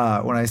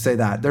when I say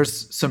that.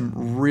 There's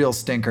some real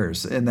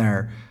stinkers in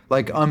there,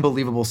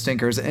 unbelievable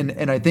stinkers.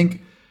 And I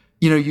think,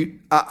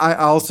 I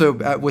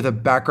also, with a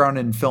background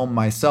in film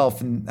myself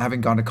and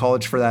having gone to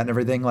college for that and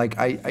everything,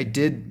 I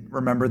did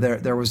remember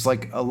there was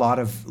a lot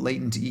of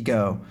latent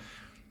ego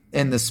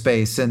in the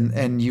space.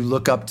 And you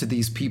look up to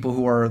these people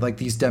who are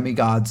these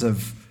demigods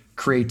of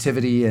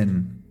creativity,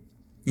 and,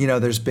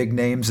 there's big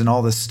names and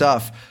all this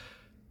stuff.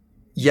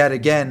 Yet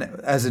again,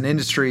 as an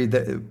industry,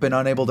 that been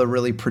unable to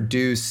really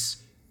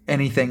produce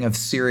anything of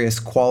serious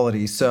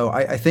quality. So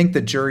I think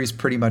the jury's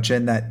pretty much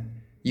in that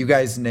you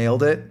guys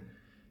nailed it.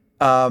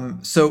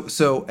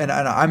 And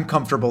I'm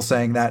comfortable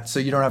saying that, so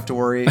you don't have to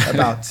worry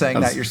about saying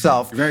that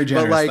yourself. Very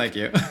generous, but thank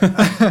you.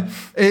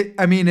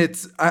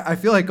 I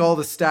feel like all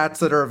the stats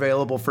that are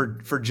available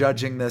for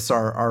judging this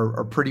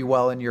are pretty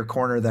well in your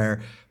corner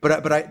there.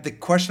 But the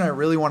question I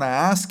really want to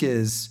ask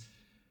is,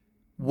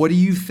 what do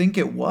you think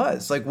it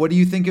was? Like, what do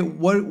you think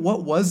what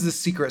was the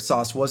secret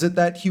sauce? Was it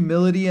that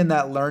humility and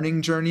that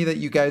learning journey that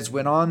you guys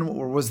went on,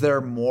 or was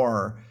there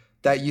more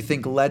that you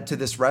think led to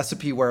this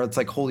recipe where it's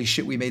like, holy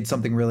shit, we made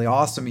something really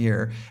awesome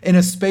here in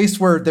a space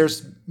where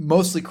there's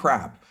mostly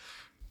crap?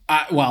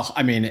 Well,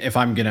 I mean, if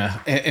I'm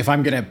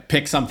gonna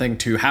pick something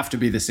to have to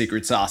be the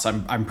secret sauce,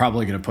 I'm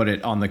probably gonna put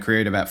it on the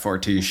creative at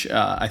Fortiche.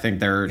 I think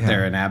they're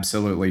an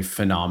absolutely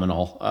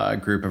phenomenal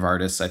group of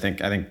artists. I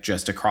think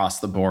just across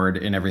the board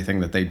in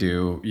everything that they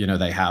do,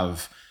 they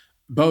have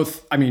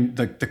both. I mean,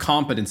 the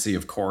competency,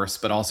 of course,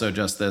 but also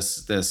just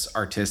this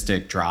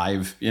artistic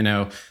drive.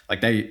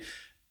 Like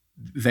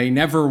they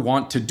never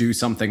want to do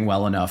something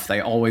well enough.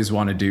 They always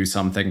want to do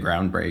something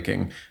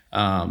groundbreaking.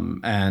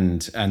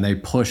 And they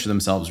push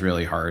themselves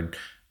really hard.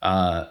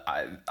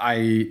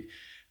 I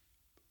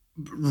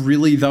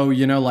really, though,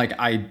 like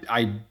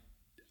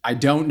I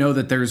don't know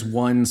that there's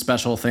one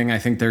special thing. I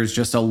think there's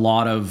just a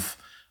lot of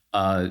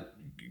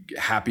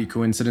happy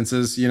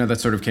coincidences, that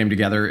sort of came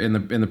together in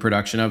the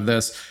production of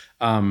this.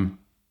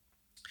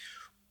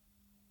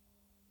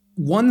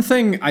 One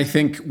thing I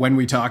think when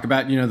we talk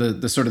about,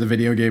 the sort of the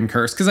video game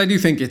curse, because I do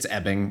think it's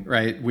ebbing,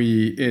 right?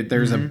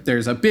 There's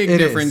a big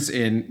difference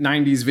in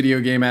 90s video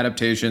game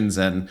adaptations,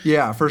 and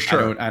yeah, for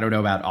sure. I don't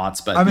know about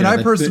aughts, but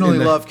I personally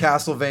love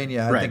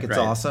Castlevania. I think it's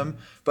awesome.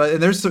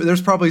 But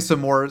there's probably some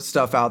more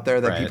stuff out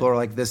there that people are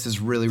like, this is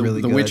really,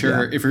 really good. The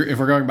Witcher, if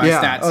we're going by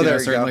stats,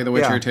 certainly The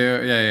Witcher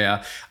too.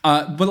 Yeah.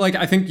 But like,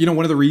 I think,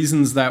 one of the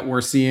reasons that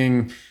we're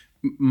seeing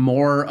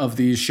more of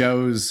these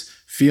shows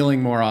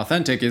feeling more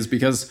authentic is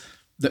because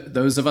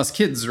those of us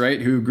kids, right,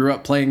 who grew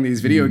up playing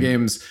these video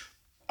games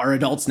are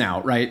adults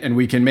now, right? And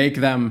we can make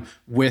them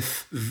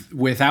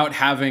without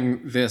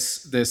having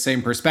this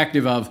same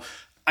perspective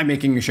of, I'm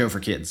making a show for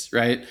kids,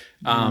 right?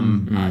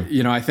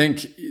 I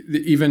think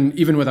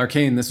even with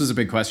Arcane, this was a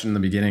big question in the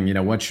beginning.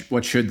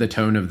 What should the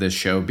tone of this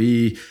show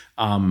be?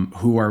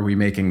 Who are we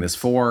making this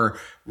for?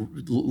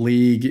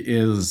 League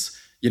is,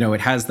 it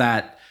has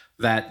that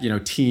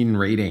teen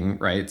rating,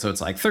 right? So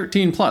it's like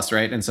 13 plus,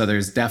 right? And so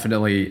there's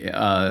definitely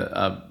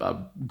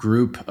a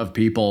group of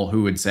people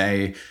who would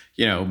say,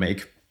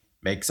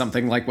 make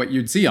something like what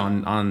you'd see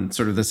on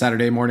sort of the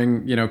Saturday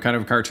morning, kind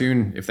of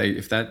cartoon, if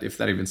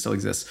that even still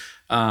exists.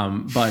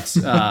 But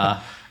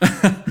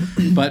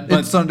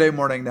it's Sunday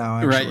morning now,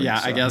 actually, right?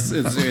 Yeah, so. I guess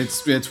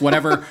it's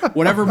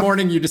whatever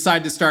morning you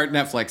decide to start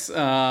Netflix.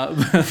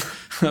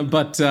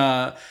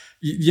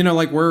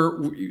 Like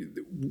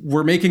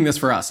we're making this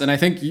for us. And I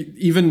think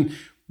even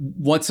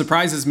what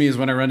surprises me is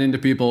when I run into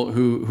people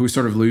who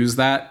sort of lose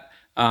that,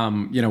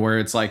 where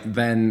it's like,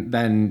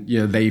 then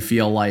they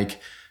feel like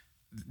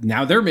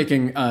now they're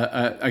making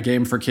a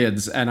game for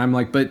kids. And I'm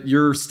like, but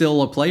you're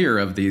still a player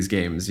of these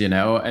games,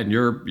 and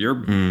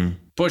you're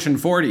pushing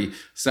 40.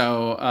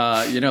 So,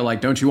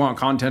 like, don't you want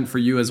content for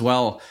you as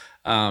well?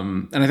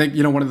 And I think,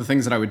 one of the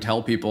things that I would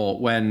tell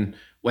people when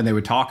they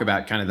would talk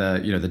about kind of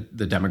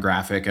the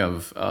demographic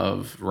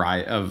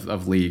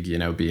of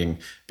League,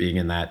 being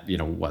in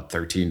that,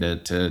 13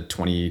 to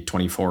 20,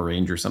 24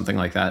 range or something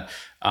like that.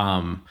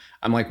 I'm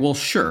like, well,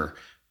 sure.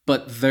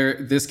 But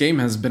this game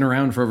has been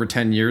around for over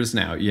 10 years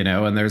now,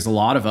 and there's a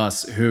lot of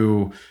us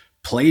who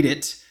played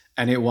it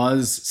and it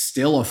was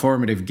still a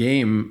formative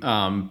game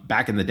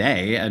back in the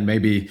day. And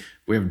maybe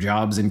we have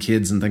jobs and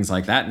kids and things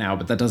like that now,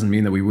 but that doesn't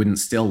mean that we wouldn't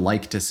still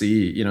like to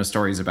see,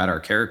 stories about our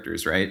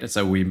characters, right? And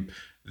so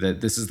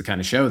this is the kind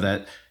of show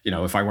that,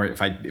 if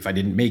I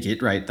didn't make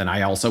it, right, then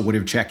I also would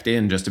have checked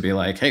in just to be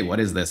like, hey, what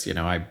is this?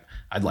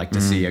 I'd like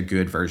to see a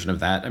good version of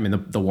that. I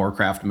mean, the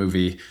Warcraft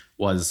movie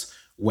was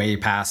way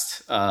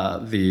past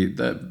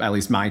the at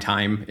least my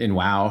time in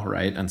WoW,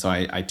 right? And so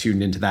I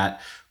tuned into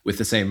that with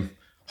the same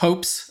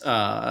hopes.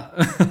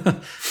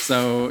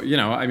 So,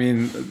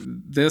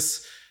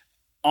 this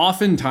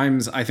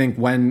oftentimes, I think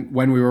when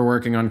we were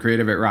working on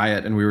creative at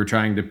Riot and we were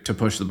trying to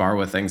push the bar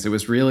with things, it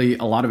was really,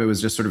 a lot of it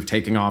was just sort of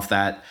taking off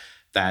that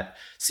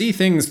see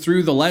things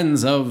through the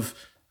lens of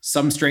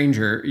some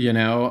stranger,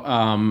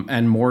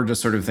 and more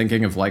just sort of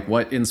thinking of like,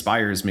 what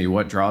inspires me,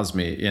 what draws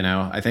me,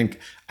 I think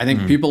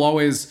people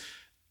always,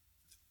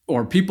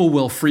 or people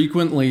will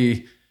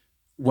frequently,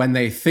 when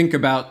they think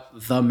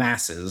about the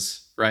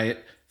masses, right,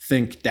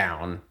 think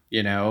down,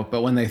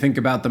 but when they think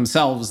about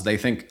themselves, they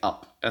think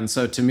up. And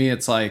so to me,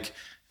 it's like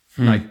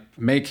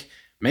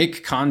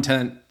make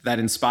content that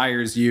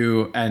inspires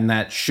you and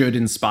that should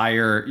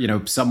inspire,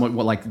 someone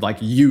like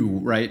you,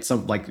 right? So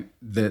like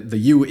the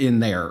you in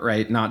there,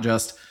 right? Not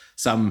just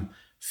some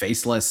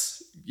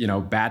faceless,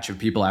 batch of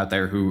people out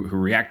there who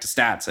react to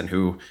stats and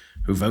who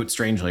vote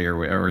strangely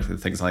or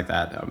things like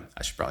that.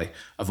 I should probably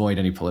avoid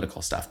any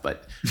political stuff,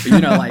 but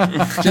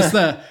like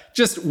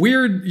just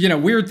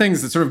weird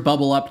things that sort of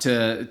bubble up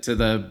to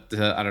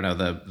the I don't know,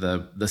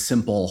 the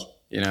simple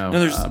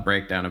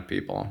breakdown of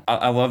people.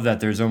 I love that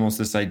there's almost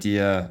this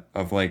idea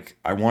of like,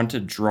 I want to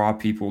draw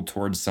people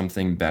towards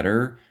something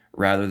better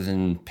rather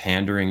than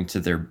pandering to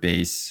their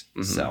base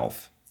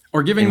self.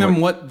 Or giving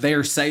them what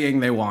they're saying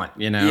they want,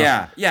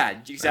 Yeah,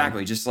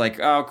 exactly. Just like,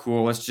 oh,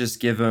 cool, let's just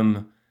give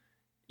them,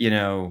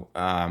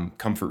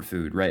 comfort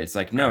food, right? It's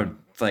like, no,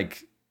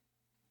 like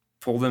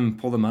pull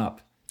them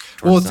up.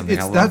 Well,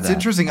 that's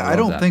interesting. I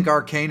don't think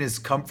Arcane is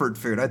comfort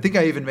food. I think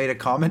I even made a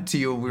comment to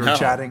you when we were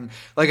chatting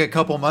like a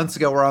couple months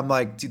ago where I'm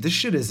like, dude, this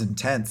shit is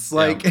intense.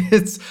 Like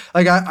it's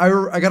like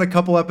I got a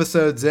couple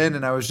episodes in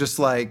and I was just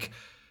like,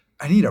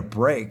 I need a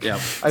break. Yeah.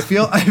 I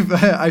feel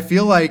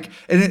like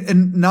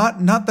and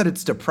not that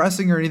it's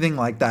depressing or anything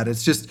like that.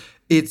 It's meaty.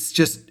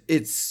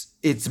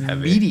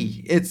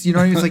 It's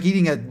it's like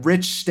eating a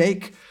rich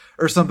steak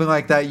or something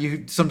like that.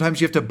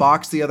 Sometimes you have to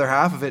box the other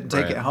half of it and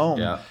take it home.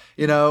 Yeah.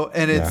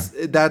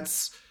 And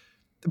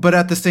but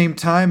at the same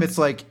time, it's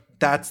like,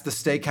 that's the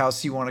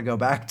steakhouse you want to go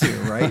back to,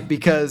 right?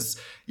 Because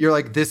you're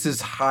like, this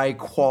is high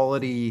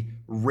quality,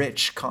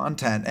 rich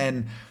content.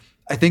 And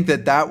I think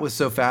that was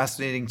so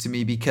fascinating to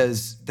me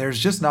because there's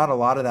just not a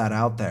lot of that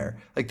out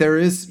there. Like there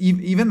is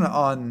even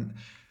on,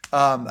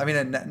 on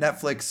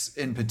Netflix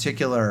in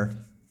particular,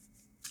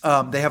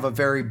 they have a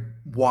very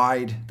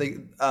wide,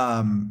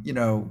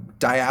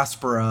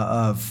 diaspora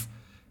of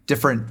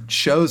different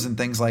shows and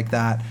things like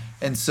that.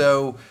 And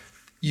so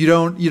you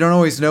don't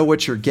always know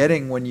what you're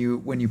getting when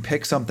you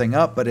pick something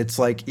up, but it's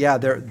like,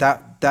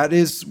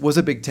 was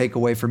a big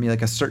takeaway for me,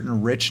 like a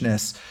certain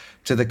richness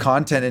to the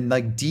content and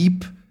like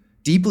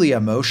deeply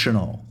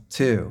emotional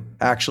too,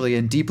 actually,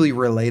 and deeply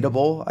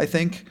relatable, I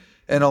think,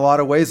 in a lot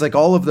of ways. Like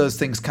all of those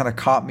things kind of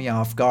caught me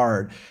off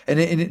guard.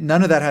 And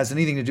none of that has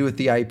anything to do with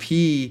the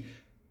IP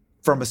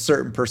from a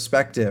certain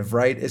perspective,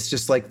 right? It's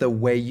just like the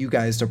way you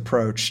guys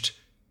approached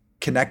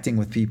connecting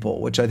with people,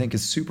 which I think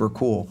is super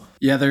cool.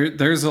 Yeah,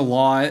 there's a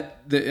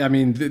lot.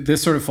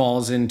 This sort of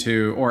falls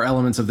into, or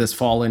elements of this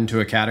fall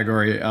into a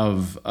category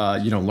of,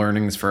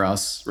 learnings for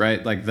us,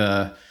 right? Like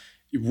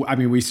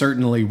we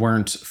certainly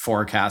weren't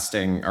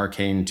forecasting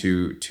Arcane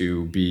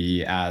to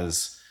be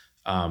as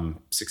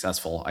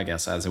successful, I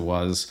guess, as it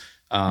was.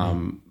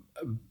 We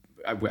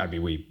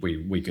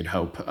could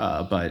hope,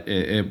 but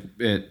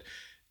it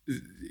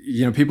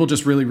people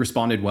just really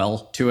responded well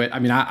to it.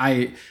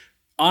 I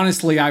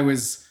honestly, I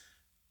was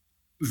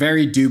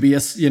very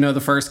dubious,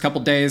 the first couple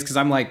days, because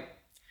I'm like,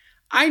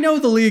 I know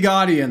the League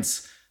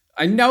audience.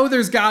 I know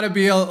there's got to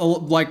be a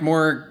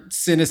more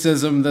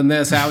cynicism than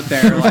this out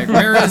there. Like,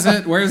 where is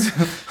it? Where's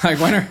like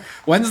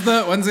when's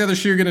the other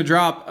shoe gonna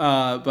drop?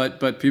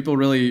 But people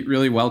really,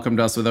 really welcomed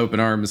us with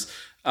open arms.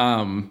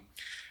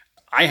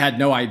 I had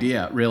no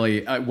idea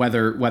really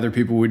whether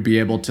people would be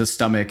able to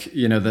stomach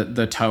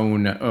the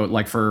tone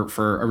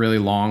for a really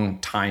long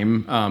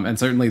time. And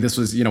certainly this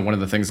was one of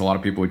the things a lot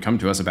of people would come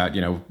to us about,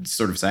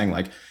 sort of saying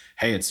like,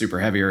 hey, it's super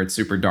heavy or it's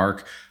super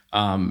dark.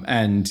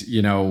 And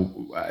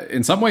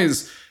in some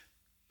ways,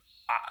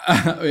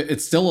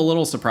 it's still a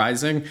little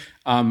surprising.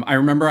 I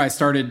remember I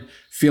started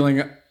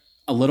feeling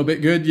a little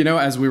bit good,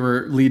 as we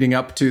were leading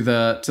up to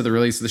the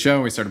release of the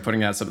show. We started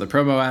putting out some of the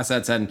promo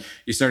assets, and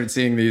you started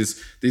seeing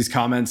these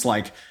comments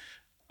like,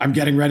 "I'm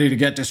getting ready to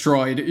get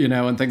destroyed,"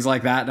 and things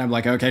like that. And I'm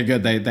like, okay,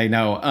 good, they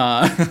know,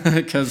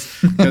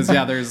 because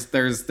yeah,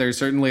 there's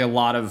certainly a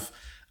lot of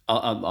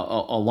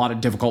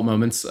difficult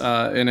moments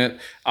in it.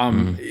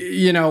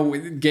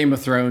 Game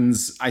of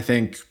Thrones, I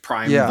think,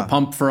 primed the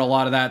pump for a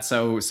lot of that.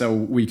 So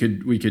we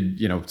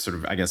could sort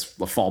of, I guess,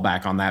 fall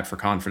back on that for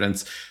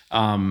confidence.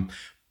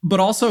 But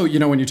also,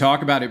 when you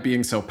talk about it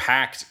being so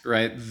packed,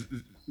 right?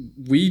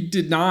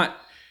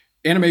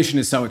 Animation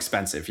is so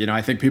expensive.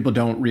 I think people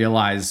don't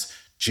realize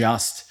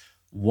just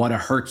what a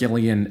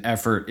Herculean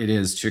effort it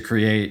is to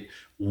create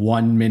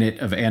 1 minute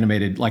of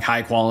animated, like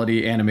high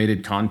quality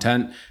animated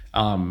content.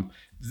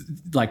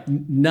 Like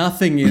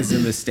nothing is a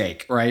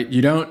mistake, right?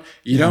 You don't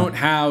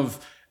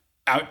have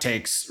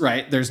outtakes,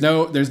 right? There's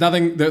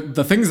nothing.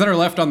 The things that are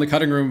left on the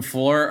cutting room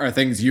floor are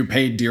things you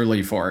paid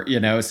dearly for,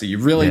 so you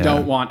really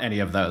don't want any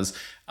of those.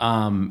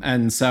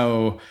 And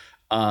so,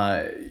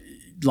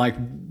 like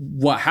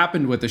what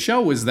happened with the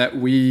show was that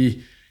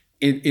we,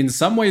 in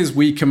some ways,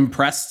 we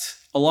compressed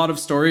a lot of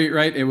story,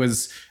 right? It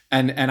was,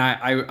 and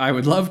I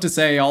would love to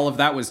say all of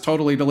that was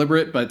totally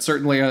deliberate, but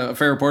certainly a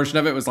fair portion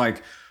of it was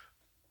like,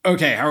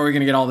 okay, how are we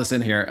going to get all this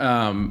in here?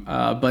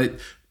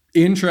 But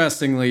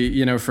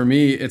interestingly, for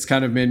me, it's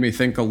kind of made me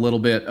think a little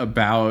bit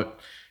about,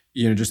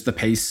 just the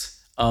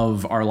pace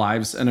of our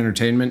lives and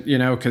entertainment,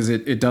 because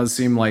it does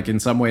seem like in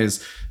some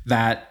ways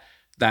that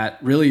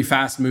really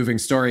fast moving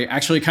story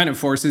actually kind of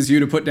forces you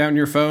to put down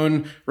your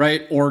phone,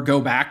 right? Or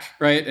go back,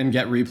 right? And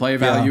get replay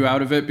value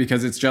out of it,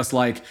 because it's just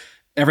like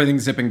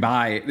everything's zipping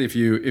by. If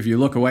you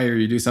look away or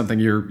you do something,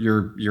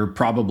 you're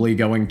probably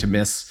going to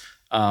miss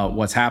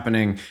what's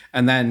happening.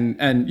 And then,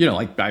 I'm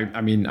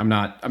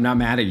not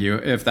mad at you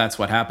if that's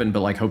what happened, but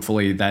like,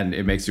 hopefully then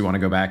it makes you want to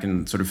go back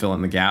and sort of fill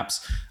in the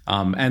gaps.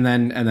 And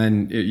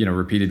then,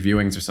 repeated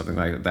viewings or something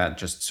like that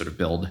just sort of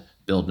build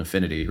build an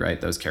affinity,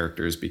 right? Those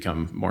characters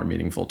become more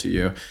meaningful to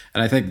you.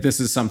 And I think this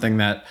is something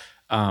that,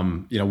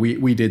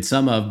 we did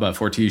some of, but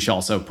Fortiche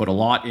also put a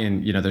lot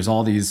in. There's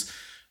all these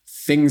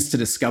things to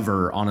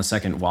discover on a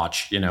second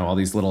watch, all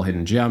these little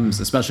hidden gems,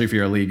 especially if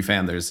you're a League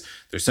fan. There's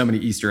so many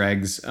Easter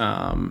eggs.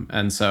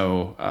 And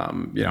so,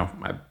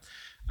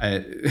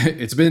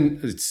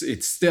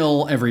 it's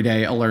still every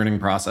day a learning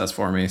process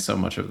for me, so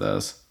much of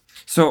this.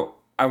 So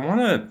I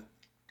want to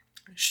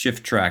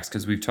shift tracks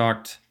because we've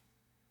talked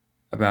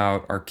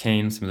about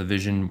Arcane, some of the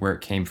vision, where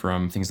it came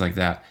from, things like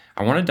that.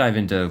 I want to dive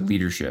into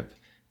leadership.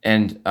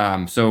 And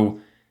so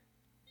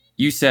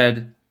you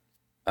said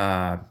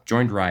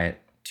joined Riot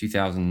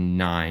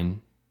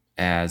 2009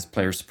 as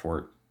player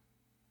support.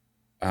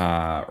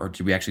 Or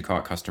did we actually call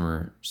it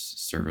customer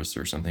service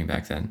or something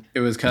back then?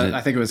 It was,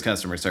 I think it was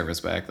customer service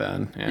back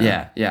then.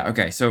 Yeah.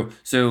 Okay. So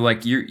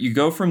like you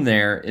go from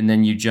there and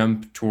then you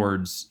jump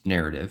towards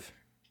narrative.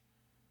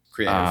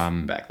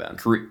 Creative back then.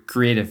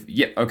 Creative.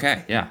 Yeah.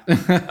 Okay. Yeah.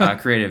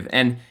 Creative.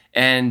 And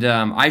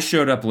I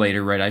showed up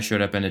later, right? I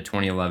showed up in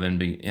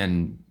 2011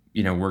 and,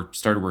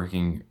 started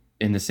working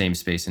in the same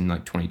space in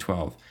like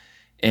 2012.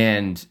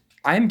 And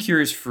I'm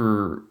curious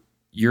for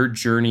your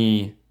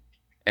journey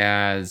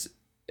as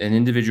an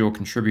individual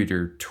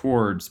contributor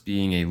towards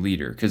being a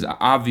leader, because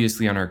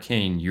obviously on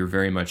Arcane you're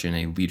very much in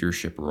a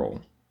leadership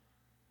role.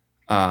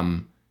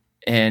 And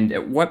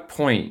at what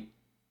point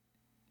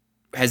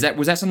was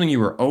that something you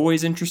were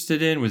always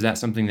interested in? Was that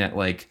something that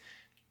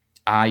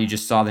you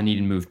just saw the need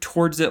and moved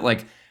towards it?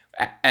 Like,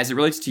 as it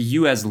relates to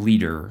you as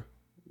leader,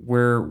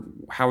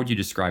 how would you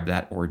describe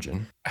that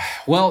origin?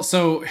 Well,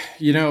 so,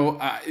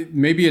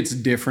 maybe it's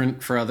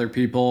different for other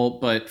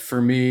people, but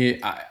for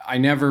me, I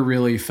never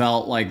really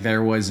felt like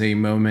there was a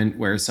moment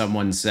where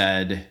someone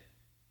said,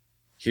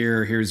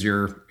 here's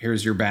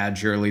your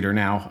badge, you're a leader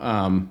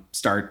now,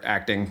 start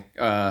acting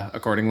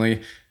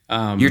accordingly.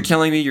 You're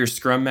telling me your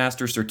Scrum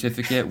Master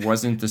certificate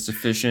wasn't the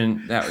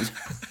sufficient, that was...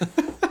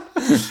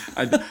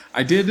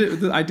 I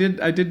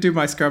did do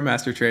my Scrum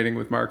Master training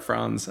with Mark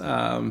Franz.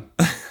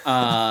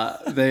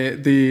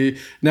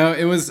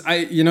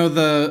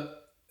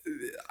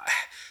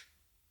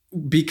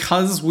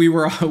 Because we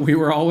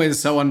were always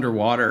so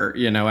underwater,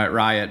 at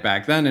Riot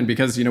back then, and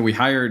because we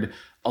hired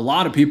a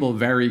lot of people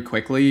very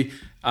quickly.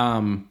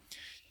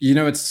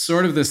 It's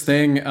sort of this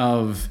thing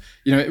of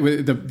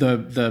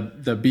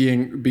the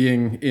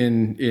being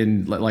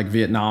in like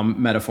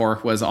Vietnam metaphor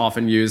was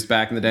often used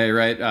back in the day,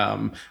 right?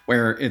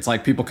 Where it's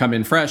like people come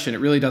in fresh and it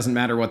really doesn't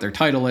matter what their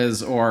title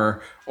is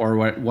or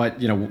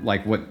what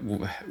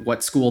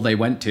school they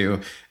went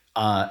to.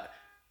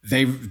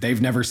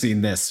 They've never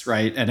seen this,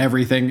 right? And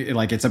everything,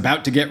 like, it's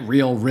about to get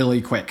real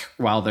really quick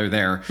while they're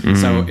there. Mm-hmm.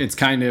 So it's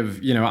kind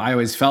of, I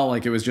always felt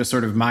like it was just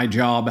sort of my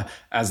job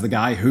as the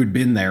guy who'd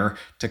been there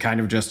to kind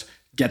of just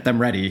get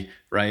them ready,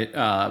 right?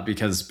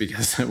 Because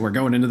we're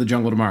going into the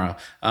jungle tomorrow.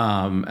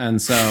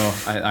 And so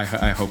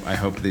I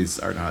hope these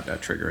are not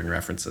triggering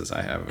references.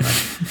 I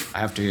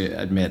have to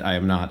admit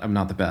I'm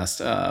not the best.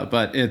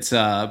 But it's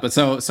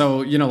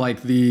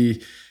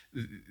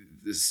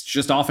it's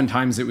just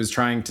oftentimes it was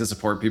trying to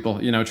support people,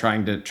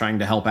 trying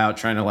to help out,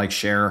 trying to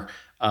share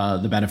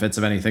the benefits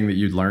of anything that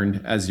you'd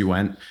learned as you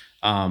went.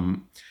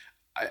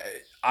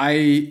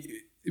 I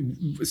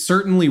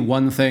certainly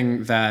one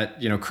thing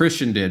that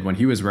Christian did when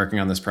he was working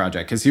on this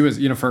project, because he was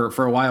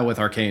for a while with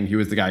Arcane, he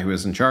was the guy who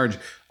was in charge.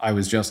 I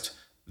was just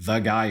the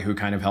guy who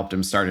kind of helped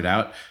him start it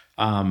out.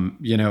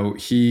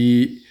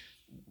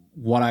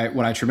 What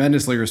I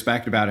tremendously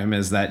respect about him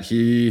is that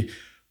he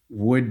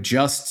would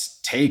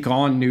just take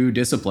on new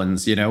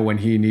disciplines, when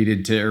he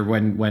needed to, or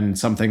when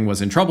something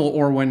was in trouble,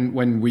 or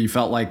when we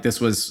felt like this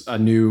was a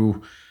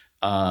new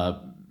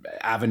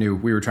avenue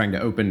we were trying to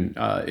open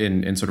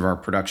in sort of our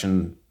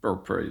production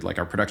or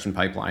our production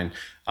pipeline.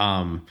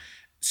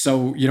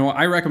 So,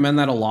 I recommend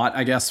that a lot,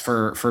 I guess,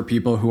 for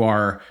people who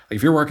are,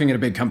 if you're working at a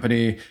big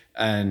company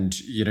and,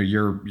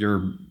 you're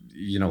the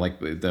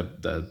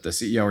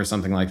CEO or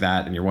something like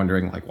that, and you're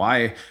wondering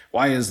why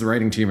is the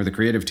writing team or the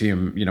creative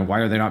team, why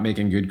are they not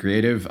making good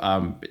creative?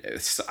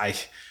 It's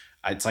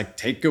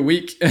take a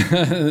week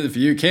if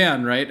you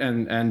can, right?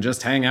 And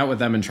just hang out with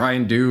them and try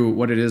and do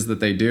what it is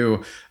that they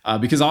do.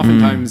 Because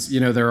oftentimes,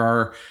 there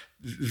are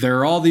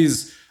all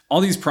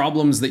these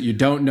problems that you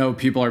don't know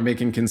people are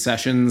making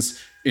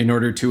concessions in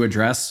order to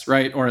address,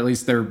 right? Or at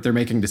least they're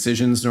making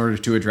decisions in order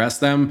to address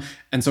them.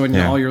 And so when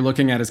all you're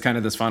looking at is kind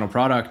of this final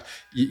product,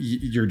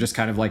 you're just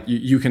kind of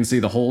you can see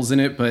the holes in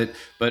it, but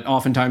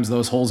oftentimes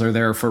those holes are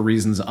there for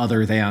reasons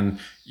other than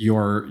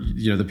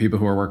the people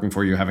who are working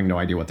for you having no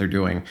idea what they're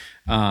doing.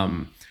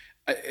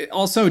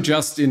 Also,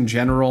 just in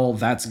general,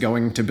 that's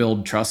going to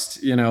build trust.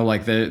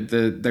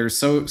 There's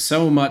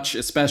so much,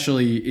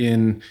 especially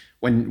in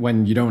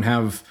when you don't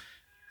have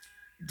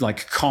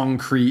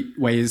concrete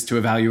ways to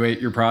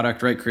evaluate your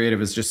product, right?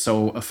 Creative is just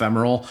so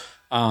ephemeral.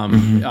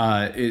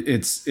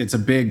 It's a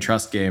big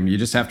trust game. You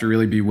just have to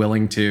really be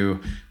willing to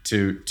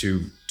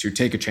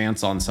take a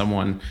chance on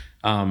someone.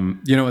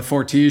 With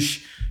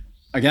Fortiche,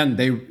 again,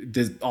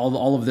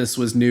 all of this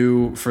was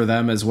new for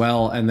them as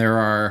well, and there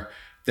are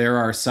there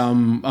are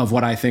some of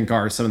what I think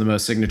are some of the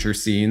most signature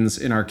scenes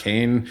in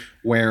Arcane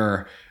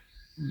where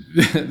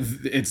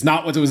it's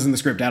not what was in the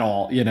script at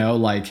all,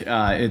 like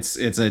it's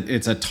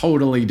a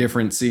totally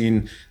different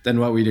scene than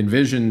what we'd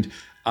envisioned.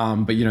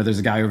 But there's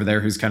a guy over there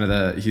who's kind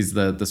of he's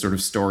the sort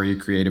of story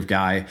creative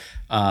guy,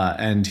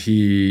 and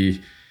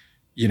he,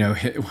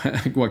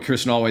 what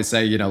Christian always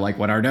say, like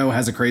when Arnaud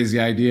has a crazy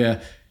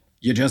idea,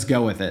 you just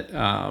go with it,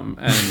 and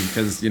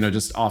because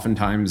just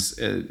oftentimes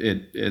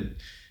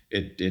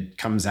it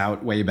comes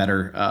out way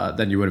better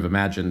than you would have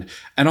imagined.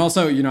 And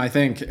also, I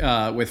think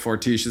with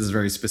Fortiche, this is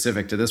very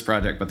specific to this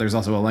project, but there's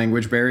also a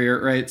language barrier,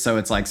 right? So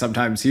it's like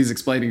sometimes he's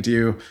explaining to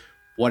you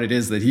what it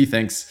is that he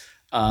thinks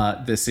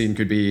this scene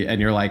could be, and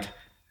you're like,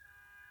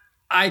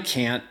 I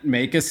can't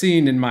make a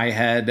scene in my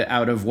head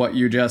out of what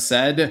you just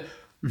said,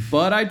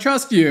 but I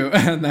trust you.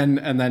 And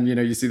then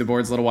you see the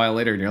boards a little while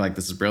later, and you're like,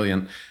 this is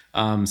brilliant.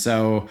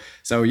 So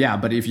yeah.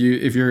 But if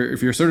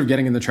you're sort of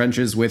getting in the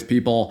trenches with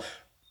people,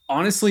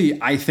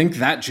 honestly, I think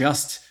that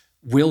just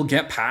will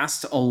get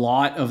past a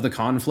lot of the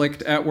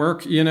conflict at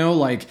work.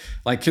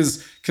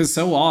 Because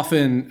so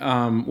often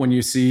when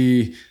you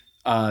see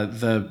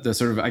the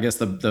sort of, I guess,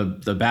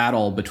 the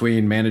battle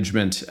between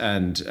management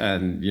and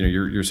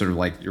you're sort of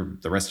like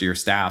the rest of your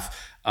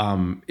staff,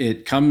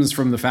 it comes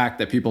from the fact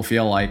that people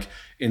feel like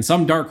in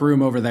some dark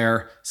room over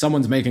there,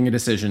 someone's making a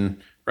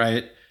decision,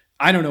 right?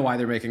 I don't know why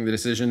they're making the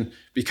decision.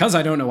 Because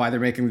I don't know why they're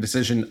making the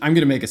decision, I'm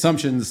going to make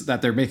assumptions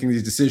that they're making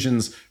these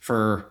decisions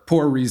for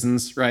poor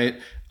reasons, right?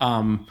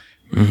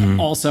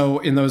 Also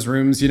in those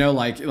rooms,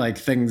 like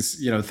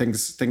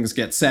things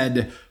get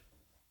said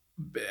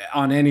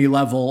on any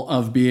level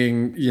of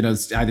being,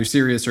 either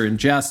serious or in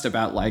jest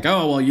about like,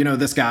 oh, well,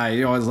 this guy,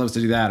 he always loves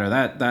to do that, or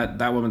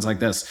that woman's like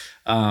this.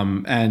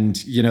 And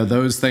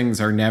those things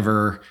are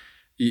never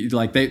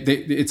like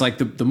it's like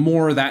the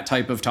more that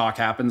type of talk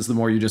happens, the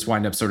more you just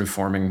wind up sort of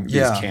forming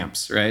these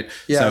camps, right?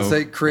 Yeah. So, it's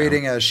like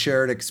creating a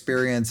shared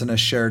experience and a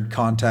shared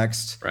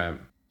context, right?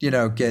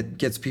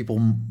 Gets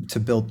people to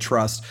build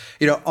trust.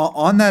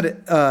 On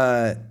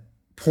that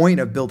point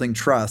of building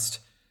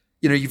trust,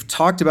 you've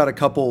talked about a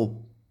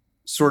couple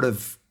sort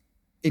of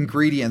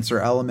ingredients or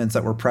elements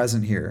that were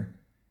present here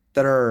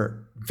that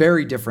are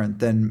very different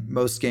than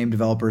most game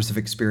developers have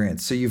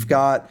experienced. So you've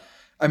got,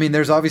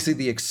 there's obviously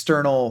the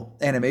external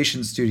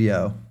animation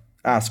studio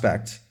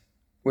aspect,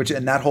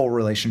 and that whole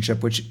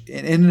relationship, which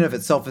in and of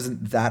itself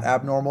isn't that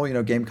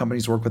abnormal. Game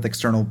companies work with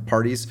external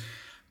parties,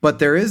 but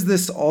there is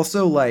this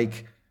also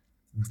like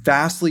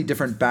vastly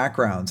different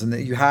backgrounds, and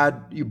that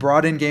you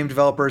brought in game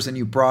developers and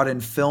you brought in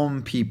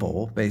film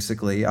people,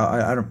 basically.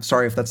 I don't,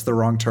 sorry if that's the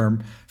wrong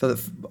term.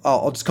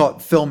 I'll just call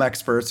it film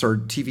experts or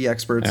TV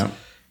experts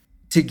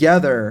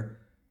together.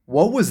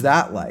 What was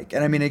that like?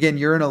 And again,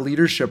 you're in a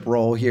leadership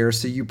role here,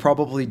 so you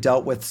probably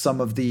dealt with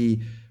some of the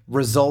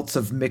results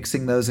of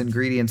mixing those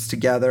ingredients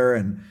together.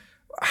 And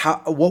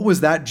what was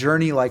that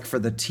journey like for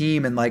the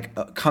team, and like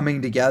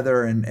coming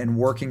together and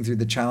working through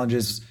the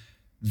challenges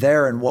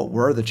there? And what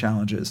were the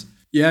challenges?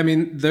 Yeah,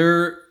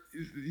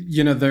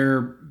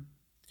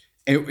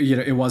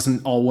 it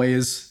wasn't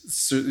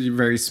always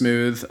very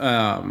smooth.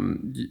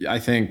 I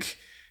think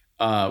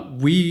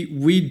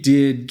we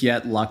did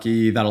get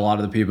lucky that a lot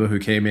of the people who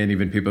came in,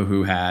 even people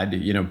who had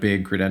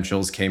big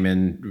credentials, came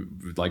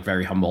in like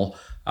very humble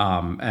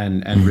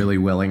and really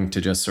willing to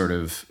just sort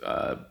of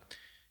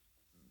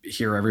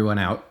hear everyone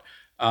out.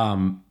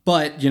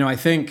 But I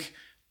think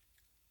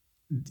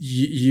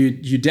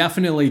you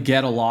definitely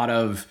get a lot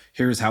of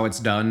here's how it's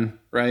done,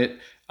 right?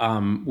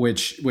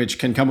 Which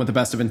can come with the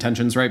best of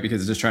intentions, right?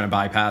 Because it's just trying to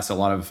bypass a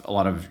lot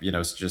of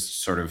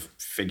just sort of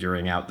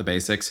figuring out the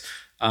basics.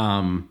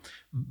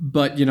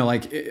 But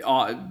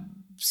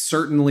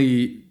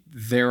certainly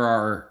there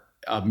are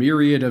a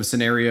myriad of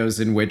scenarios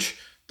in which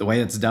the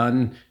way it's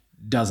done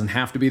doesn't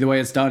have to be the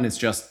way it's done. It's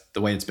just the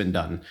way it's been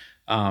done.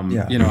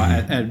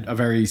 A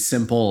very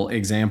simple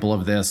example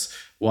of this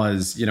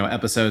was,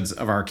 episodes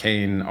of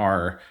Arcane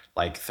are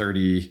like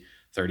 30,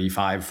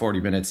 35,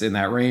 40 minutes in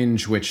that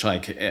range, which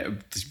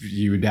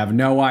you would have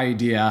no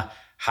idea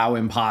how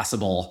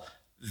impossible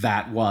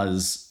that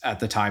was at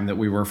the time that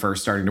we were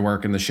first starting to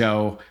work in the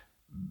show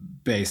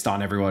based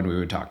on everyone we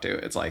would talk to.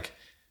 It's like,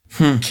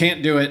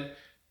 can't do it.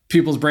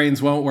 People's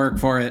brains won't work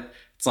for it.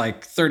 It's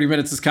like 30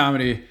 minutes is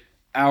comedy,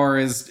 hour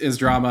is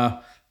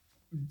drama.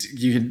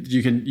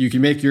 You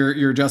can make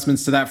your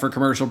adjustments to that for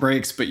commercial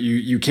breaks, but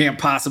you can't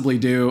possibly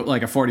do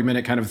like a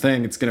 40-minute kind of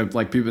thing. It's gonna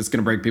break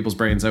people's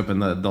brains open.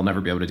 They'll never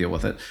be able to deal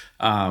with it.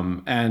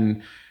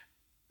 And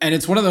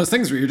it's one of those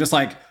things where you're just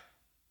like,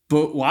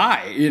 but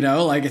why?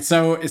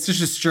 It's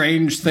just a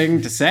strange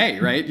thing to say,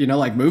 right?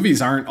 Like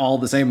movies aren't all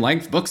the same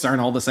length, books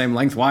aren't all the same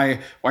length. Why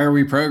are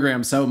we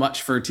programmed so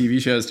much for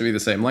TV shows to be the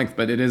same length?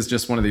 But it is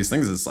just one of these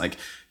things. It's like,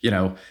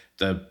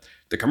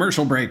 the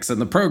commercial breaks and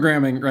the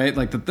programming, right?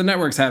 Like the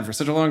networks had for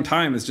such a long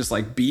time is just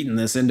like beating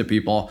this into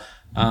people.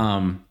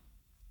 Let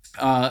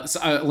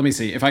me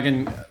see if I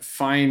can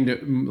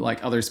find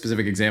like other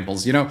specific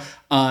examples.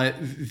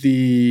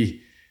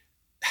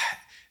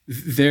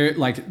 there,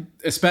 like,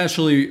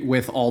 especially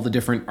with all the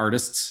different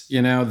artists,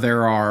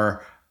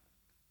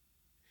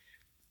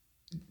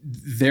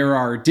 there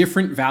are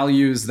different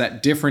values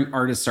that different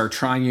artists are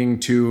trying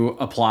to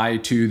apply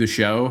to the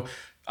show.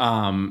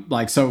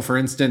 Like, so for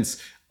instance,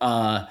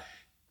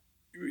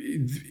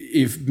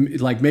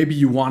 if like maybe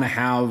you want to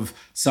have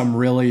some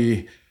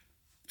really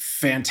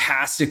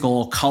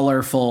fantastical,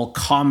 colorful,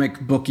 comic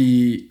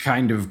booky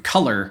kind of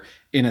color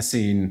in a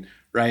scene,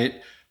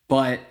 right?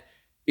 But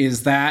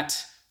is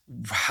that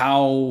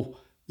how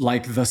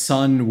like the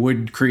sun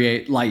would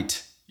create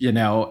light, in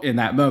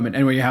that moment?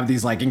 And when you have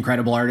these like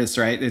incredible artists,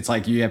 right, it's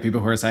like you have people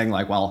who are saying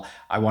like, well,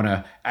 I want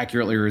to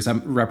accurately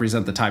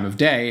represent the time of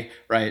day,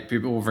 right?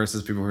 People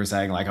versus people who are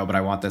saying like, oh, but I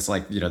want this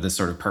like, this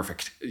sort of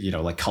perfect,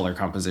 like color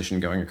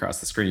composition going across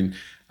the screen.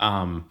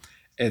 In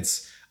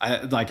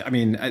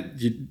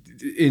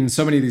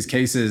so many of these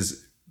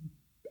cases,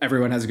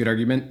 everyone has a good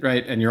argument,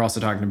 right? And you're also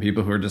talking to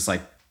people who are just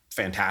like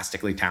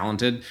fantastically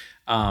talented.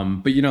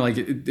 But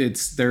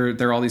there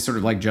are all these sort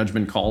of like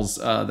judgment calls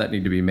that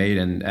need to be made,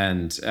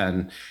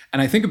 and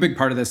I think a big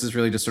part of this is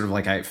really just sort of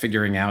like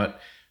figuring out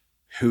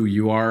who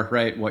you are,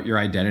 right? What your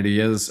identity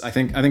is. I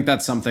think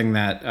that's something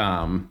that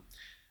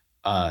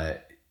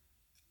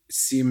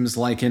seems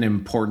like an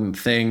important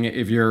thing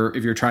if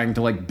you're trying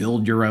to like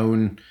build your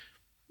own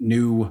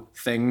new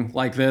thing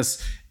like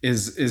this,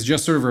 is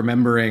just sort of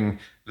remembering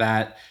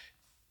that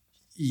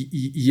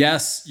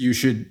yes, you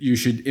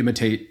should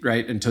imitate,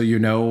 right, until you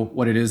know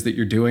what it is that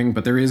you're doing,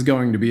 but there is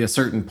going to be a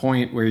certain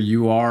point where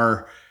you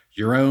are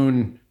your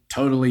own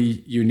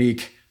totally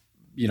unique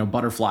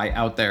butterfly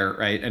out there,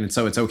 right? And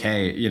so it's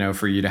okay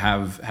for you to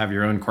have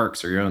your own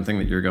quirks or your own thing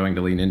that you're going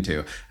to lean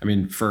into. I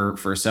mean,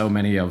 for so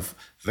many of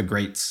the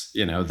greats,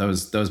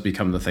 those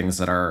become the things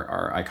that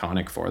are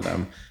iconic for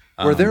them.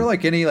 Were there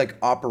like any like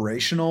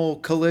operational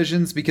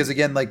collisions? Because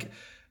again, like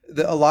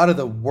a lot of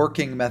the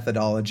working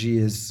methodology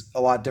is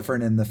a lot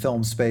different in the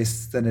film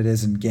space than it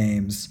is in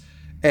games.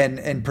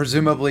 And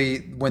presumably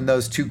when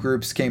those two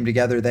groups came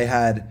together, they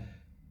had,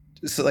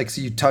 so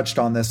you touched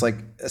on this, like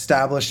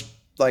established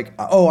like,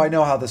 oh, I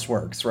know how this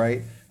works,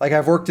 right? Like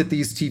I've worked at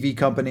these TV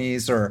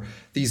companies or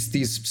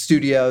these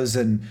studios,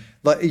 and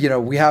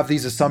we have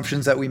these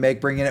assumptions that we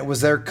make bringing it.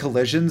 Was there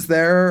collisions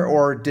there,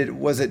 or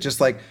was it just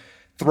like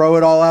throw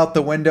it all out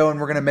the window and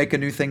we're going to make a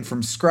new thing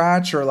from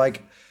scratch? Or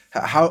like,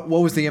 what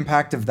was the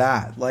impact of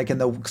that, like in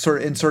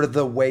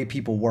the way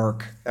people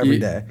work every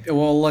day?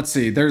 Well, let's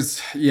see.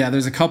 There's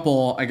a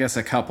couple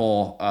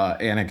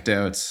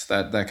anecdotes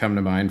that come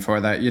to mind for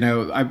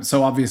that.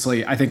 So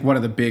obviously, I think one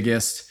of the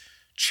biggest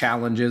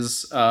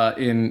challenges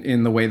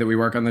in the way that we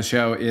work on the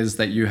show is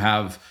that you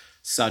have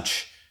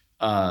such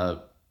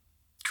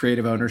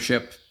creative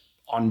ownership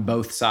on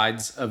both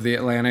sides of the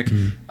Atlantic.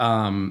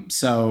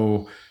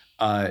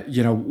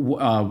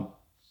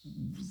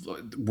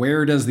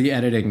 Where does the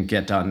editing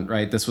get done,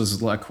 right? This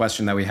was a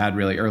question that we had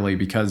really early,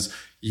 because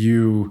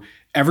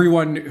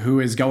everyone who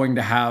is going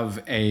to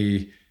have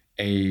a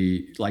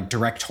like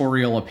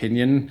directorial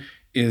opinion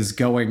is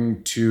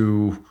going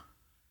to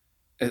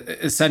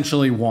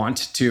essentially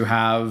want to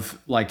have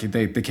like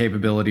the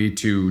capability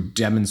to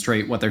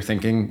demonstrate what they're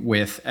thinking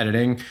with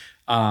editing.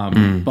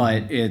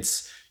 But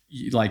it's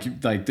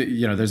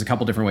there's a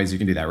couple different ways you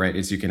can do that, right?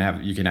 You can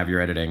have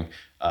your editing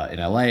in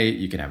LA,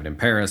 you can have it in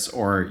Paris,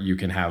 or you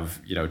can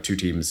have two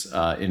teams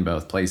in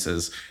both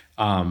places.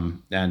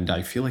 And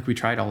I feel like we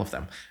tried all of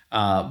them.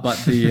 But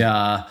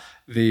the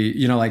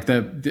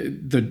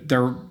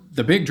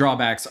big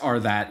drawbacks are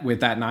that with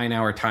that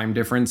 9-hour time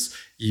difference,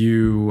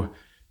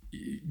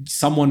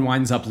 someone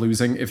winds up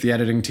losing if the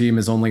editing team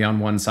is only on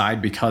one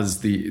side, because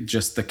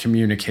the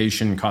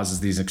communication causes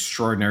these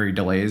extraordinary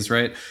delays,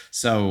 right?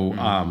 So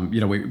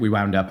we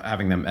wound up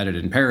having them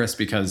edited in Paris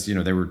because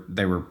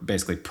they were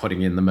basically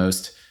putting in the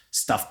most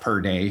stuff per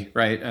day,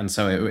 right? And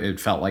so it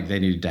felt like they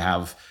needed to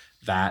have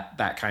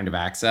that kind of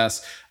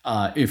access.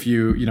 If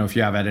you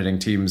have editing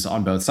teams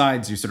on both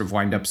sides, you sort of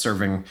wind up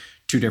serving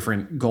two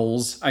different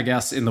goals, I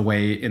guess, in the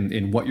way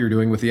in what you're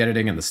doing with the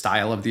editing and the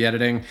style of the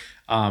editing.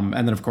 And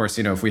then of course,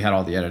 if we had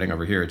all the editing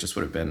over here, it just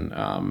would have been,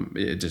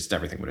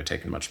 everything would have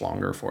taken much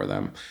longer for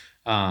them.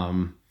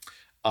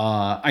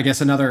 I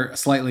guess another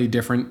slightly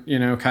different,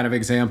 kind of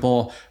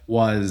example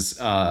was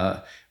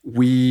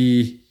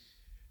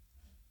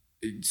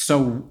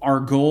so our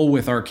goal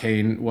with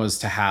Arcane was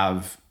to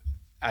have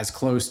as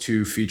close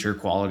to feature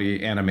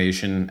quality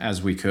animation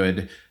as we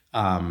could,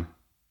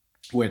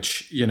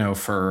 which,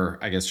 for,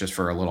 I guess, just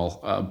for a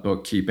little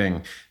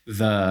bookkeeping,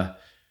 in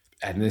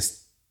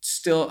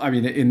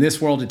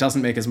this world, it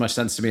doesn't make as much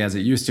sense to me as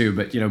it used to,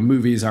 but,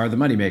 movies are the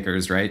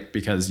moneymakers, right?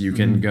 Because you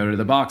can go to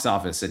the box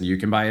office and you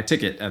can buy a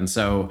ticket. And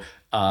so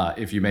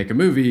if you make a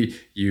movie,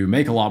 you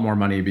make a lot more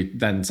money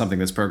than something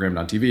that's programmed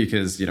on TV,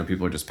 because,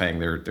 people are just paying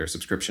their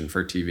subscription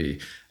for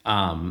TV.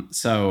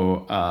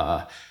 So,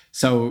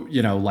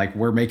 like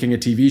we're making a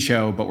TV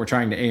show, but we're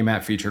trying to aim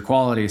at feature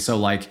quality. So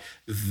like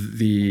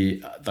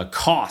the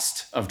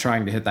cost of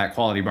trying to hit that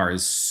quality bar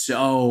is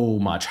so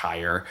much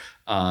higher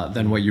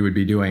than what you would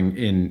be doing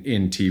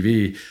in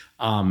TV.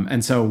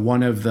 And so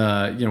one of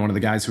the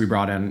guys who we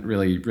brought in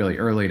really, really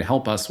early to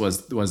help us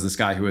was this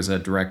guy who was a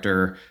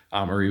director,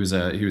 or he was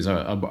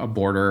a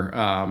boarder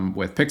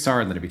with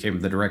Pixar, and then he became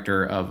the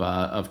director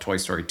of Toy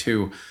Story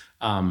 2.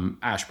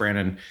 Ash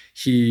Brannon,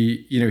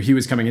 he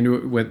was coming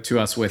to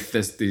us with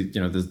this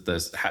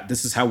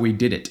is how we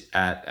did it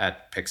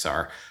at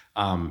Pixar.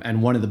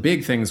 And one of the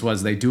big things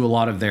was they do a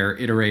lot of their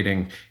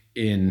iterating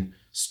in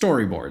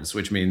storyboards,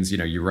 which means,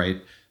 you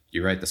write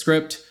the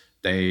script,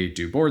 they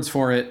do boards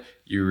for it,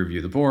 you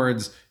review the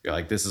boards, you're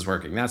like, this is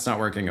working, that's not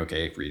working,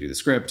 okay, redo the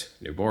script,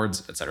 new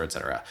boards, et cetera, et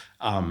cetera.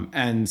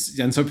 And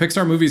so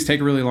Pixar movies take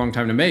a really long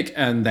time to make,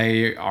 and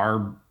they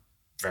are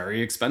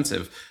very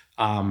expensive.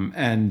 We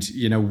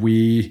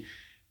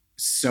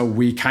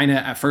kind of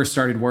at first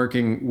started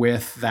working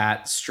with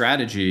that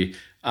strategy,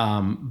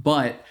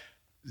 but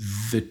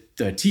the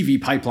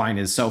TV pipeline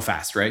is so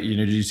fast, right?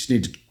 You just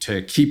need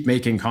to keep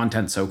making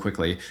content so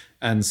quickly.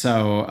 And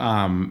so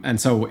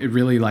it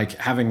really, like,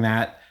 having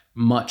that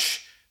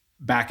much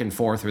back and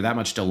forth or that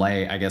much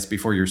delay, I guess,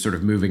 before you're sort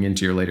of moving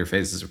into your later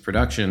phases of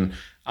production,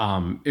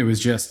 it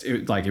was just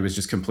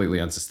completely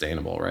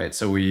unsustainable, right?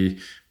 So we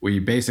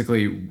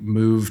basically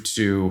moved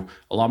to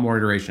a lot more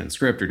iteration in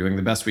script, or doing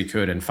the best we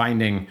could and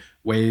finding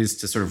ways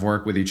to sort of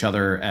work with each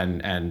other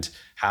and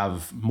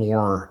have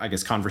more, I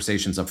guess,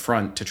 conversations up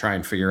front to try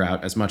and figure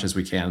out as much as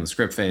we can in the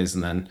script phase.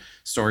 And then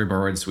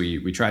storyboards,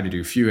 we try to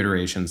do a few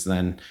iterations,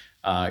 then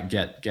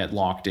get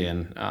locked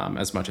in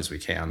as much as we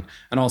can.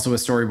 And also with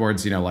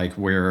storyboards, like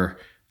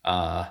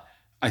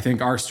I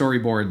think our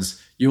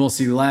storyboards, you will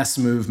see less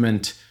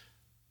movement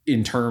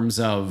in terms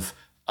of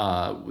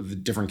the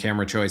different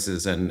camera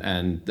choices and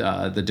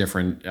the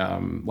different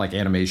like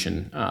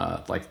animation,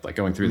 like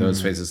going through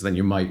those phases than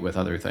you might with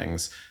other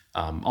things.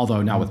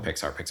 Although now with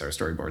Pixar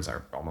storyboards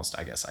are almost,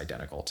 I guess,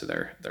 identical to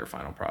their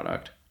final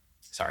product.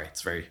 Sorry,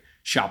 it's very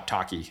shop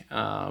talky.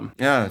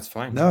 Yeah, it's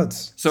fine. No,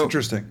 it's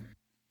interesting.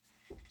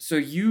 So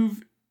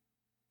and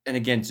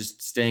again,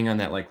 just staying on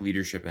that, like,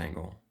 leadership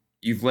angle,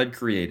 you've led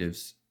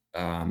creatives.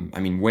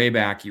 Way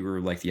back, you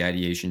were like the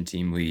ideation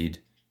team lead.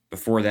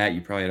 Before that, you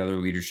probably had other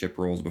leadership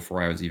roles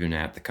before I was even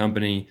at the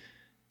company.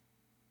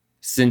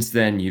 Since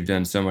then, you've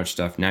done so much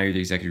stuff. Now you're the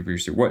executive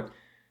producer.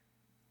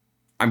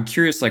 I'm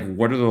curious, like,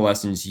 what are the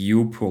lessons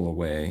you pull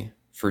away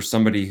for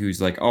somebody who's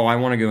like, oh, I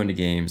want to go into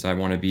games. I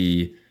want to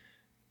be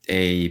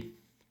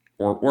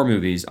or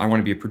movies. I want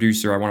to be a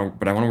producer.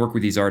 But I want to work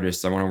with these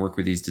artists. I want to work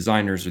with these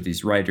designers or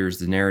these writers,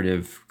 the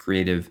narrative,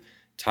 creative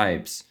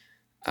types.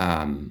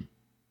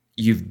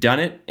 You've done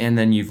it, and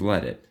then you've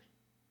led it.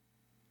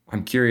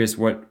 I'm curious,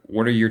 what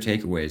are your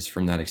takeaways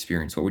from that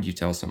experience? What would you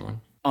tell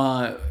someone?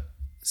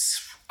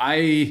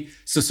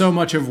 So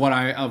much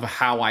of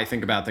how I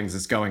think about things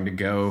is going to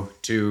go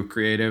to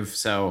creative.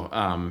 So,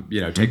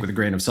 take with a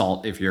grain of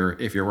salt if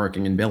you're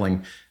working in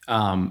billing.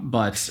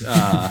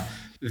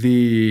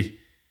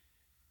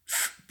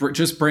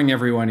 Just bring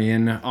everyone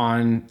in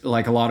on,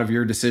 like, a lot of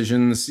your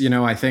decisions.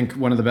 I think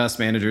one of the best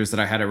managers that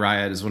I had at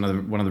Riot is one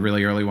of the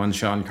really early ones,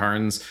 Sean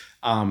Carnes.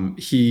 When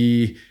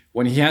he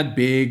had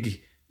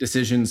big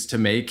decisions to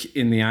make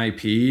in the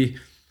IP,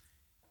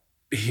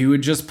 he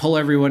would just pull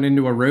everyone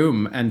into a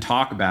room and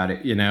talk about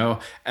it,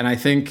 And I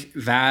think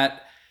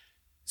that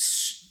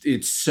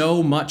it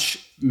so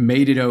much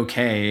made it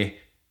okay,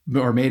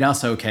 or made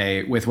us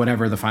okay with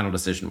whatever the final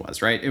decision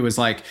was, right? It was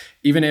like,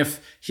 even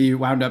if he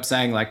wound up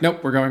saying, like,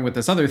 nope, we're going with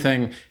this other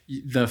thing,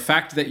 the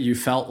fact that you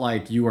felt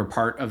like you were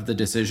part of the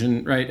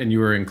decision, right, and you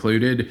were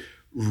included,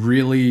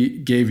 really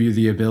gave you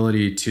the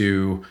ability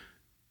to,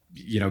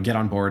 get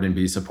on board and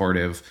be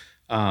supportive.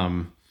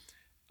 I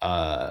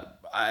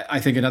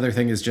think another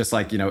thing is just,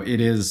 like,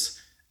 it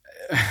is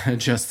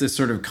just this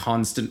sort of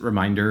constant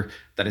reminder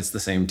that it's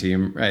the same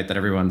team, right? That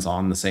everyone's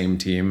on the same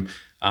team.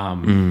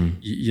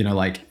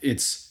 Like,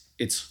 it's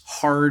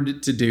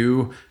hard to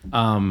do.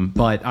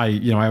 But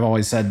I've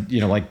always said,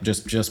 like,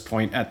 just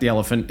point at the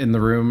elephant in the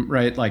room,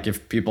 right? Like,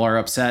 if people are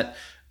upset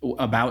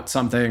about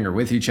something or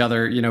with each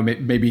other,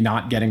 maybe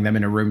not getting them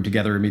in a room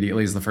together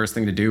immediately is the first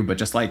thing to do, but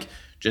just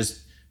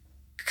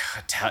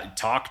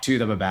talk to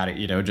them about it,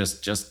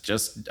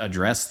 just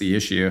address the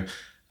issue.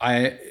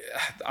 I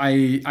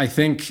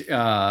think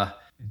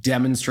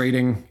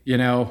demonstrating,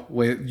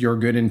 with your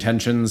good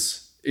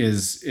intentions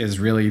is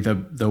really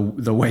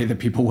the way that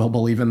people will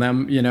believe in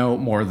them,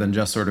 more than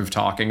just sort of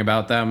talking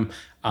about them.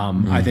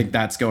 I think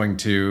that's going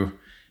to,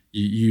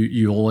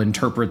 you'll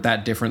interpret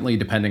that differently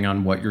depending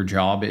on what your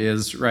job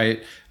is,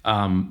 right?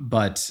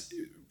 But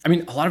a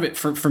lot of it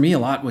for me, a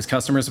lot was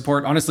customer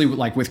support. Honestly,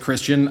 like with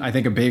Christian, I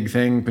think a big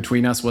thing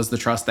between us was the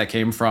trust that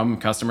came from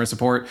customer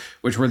support,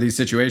 which were these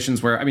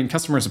situations where,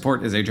 customer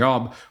support is a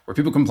job where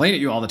people complain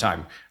at you all the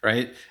time,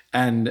 right?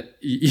 And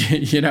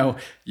you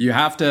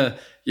have to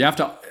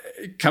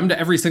come to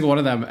every single one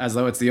of them as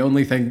though it's the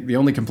only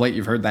complaint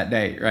you've heard that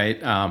day,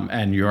 right?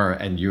 And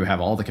you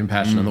have all the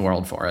compassion in the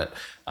world for it.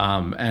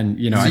 I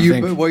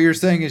think what you're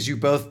saying is you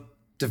both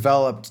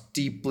developed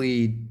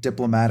deeply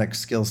diplomatic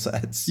skill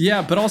sets.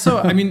 Yeah, but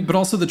also, but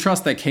also the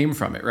trust that came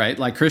from it, right?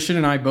 Like Christian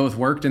and I both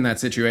worked in that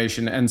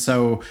situation. And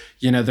so,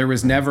 there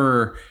was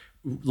never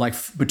like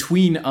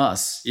between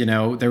us,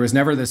 there was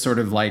never this sort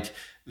of like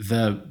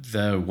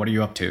the what are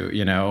you up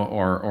to,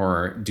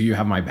 or do you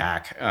have my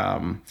back?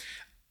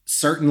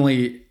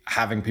 Certainly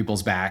having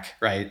people's back,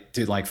 right?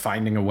 To like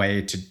finding a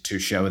way to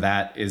show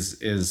that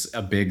is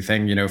a big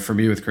thing, for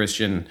me with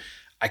Christian.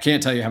 I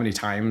can't tell you how many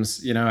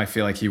times, I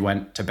feel like he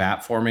went to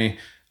bat for me.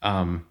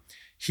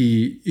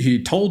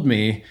 He told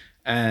me,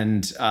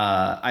 and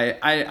I've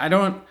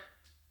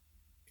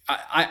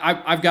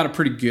got a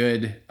pretty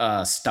good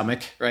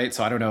stomach, right?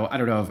 So I don't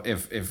know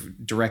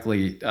if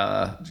directly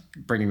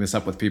bringing this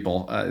up with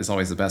people is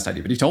always the best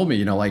idea. But he told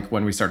me, like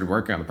when we started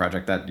working on the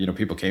project, that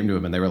people came to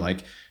him and they were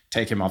like,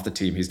 "Take him off the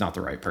team. He's not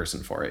the right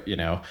person for it,"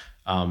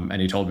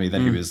 And he told me that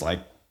he was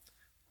like,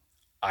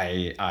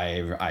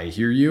 I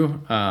hear you.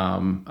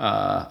 But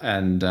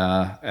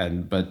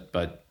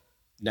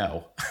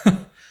no,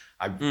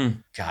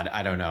 God,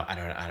 I don't know. I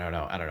don't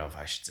know if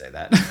I should say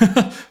that,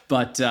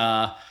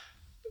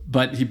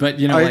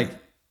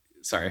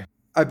 sorry.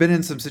 I've been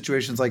in some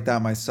situations like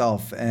that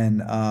myself.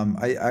 And,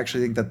 I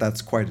actually think that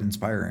that's quite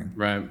inspiring,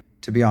 right?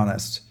 To be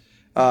honest.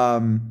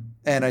 And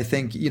I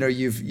think,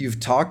 you've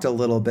talked a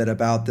little bit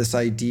about this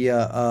idea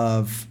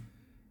of,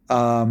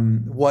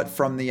 what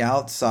from the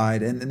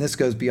outside, and this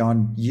goes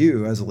beyond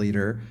you as a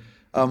leader,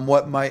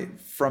 what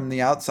might from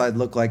the outside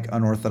look like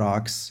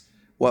unorthodox,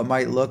 what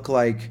might look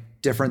like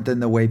different than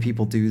the way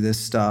people do this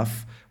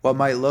stuff, what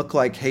might look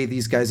like, hey,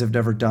 these guys have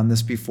never done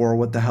this before,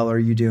 what the hell are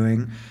you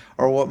doing?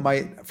 Or what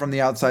might from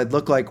the outside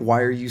look like,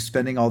 why are you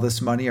spending all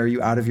this money? Are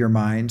you out of your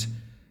mind?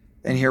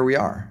 And here we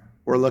are.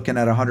 We're looking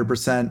at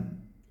 100%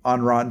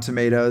 on Rotten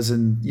Tomatoes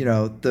and,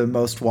 the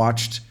most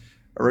watched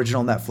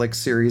original Netflix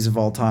series of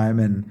all time.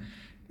 And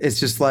it's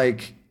just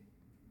like,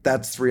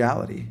 that's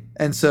reality.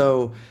 And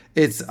so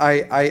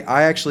I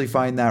actually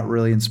find that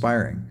really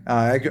inspiring.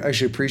 I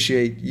actually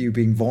appreciate you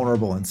being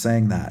vulnerable and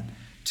saying that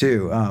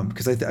too.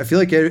 Because I feel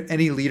like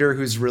any leader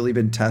who's really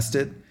been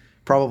tested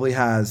probably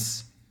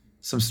has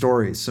some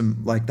stories,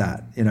 some like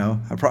that,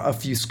 a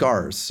few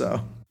scars.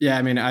 So, yeah,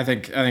 I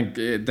think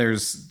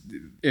there's,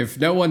 if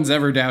no one's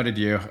ever doubted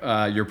you,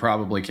 you're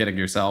probably kidding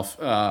yourself.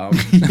 There's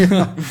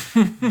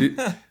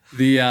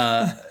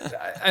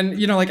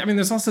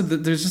also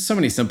there's just so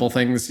many simple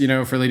things,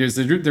 for leaders.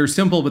 They're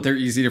simple, but they're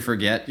easy to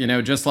forget.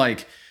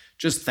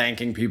 Just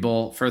thanking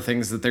people for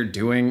things that they're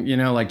doing.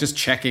 Like just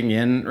checking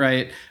in,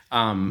 right?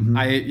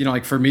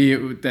 For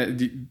me,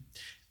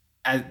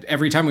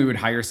 every time we would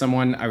hire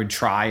someone, I would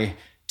try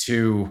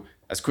to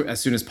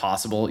as soon as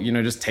possible,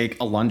 just take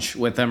a lunch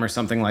with them or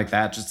something like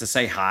that, just to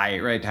say hi,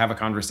 right? To have a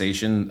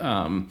conversation.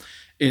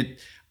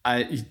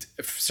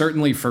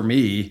 Certainly for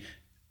me,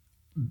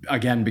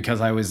 again, because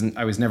I was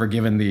never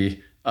given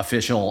the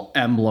official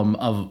emblem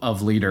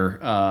of leader.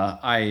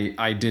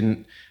 I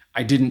didn't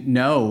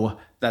know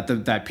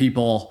that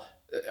people.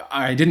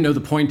 I didn't know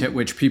the point at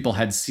which people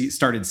had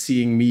started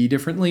seeing me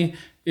differently,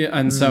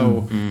 and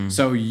so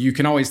you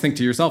can always think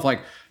to yourself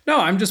like, no,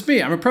 I'm just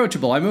me. I'm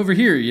approachable. I'm over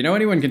here.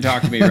 Anyone can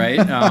talk to me, right?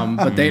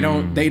 But they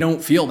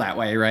don't feel that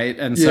way, right?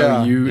 And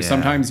so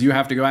sometimes you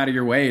have to go out of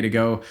your way to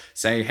go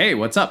say, hey,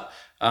 what's up?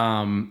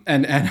 And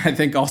I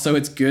think also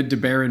it's good to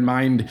bear in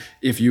mind,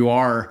 if you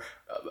are,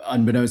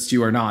 unbeknownst to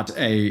you or not,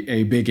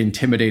 a big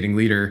intimidating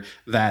leader,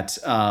 that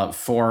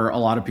for a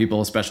lot of people,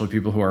 especially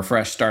people who are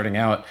fresh starting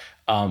out,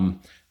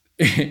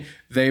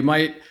 they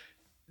might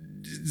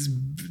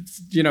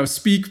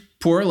speak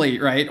poorly,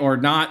 right? Or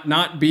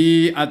not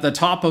be at the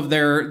top of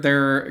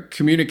their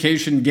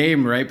communication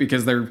game, right?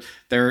 Because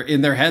they're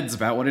in their heads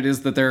about what it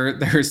is that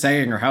they're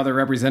saying or how they're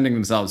representing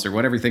themselves or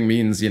what everything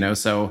means,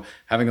 so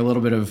having a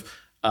little bit of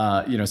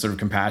sort of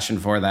compassion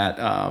for that,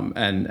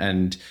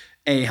 and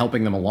A,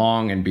 helping them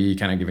along, and B,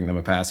 kind of giving them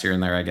a pass here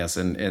and there, I guess,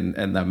 and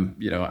them,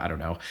 I don't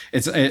know.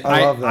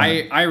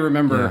 I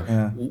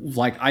remember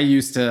like I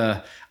used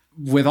to,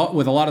 with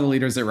a lot of the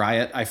leaders at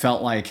Riot, I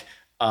felt like,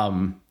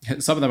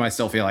 some of them I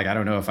still feel like I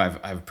don't know if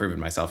I've proven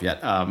myself yet.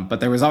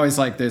 But there was always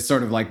like this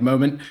sort of like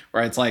moment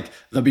where it's like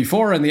the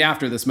before and the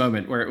after this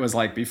moment, where it was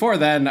like before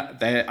then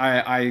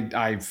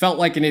I felt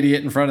like an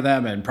idiot in front of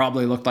them and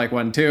probably looked like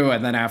one too.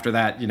 And then after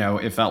that,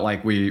 it felt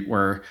like we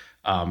were,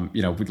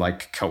 we'd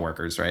like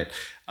coworkers. Right.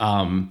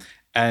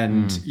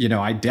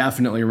 I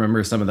definitely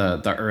remember some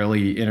of the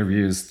early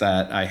interviews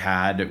that I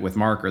had with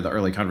Mark, or the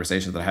early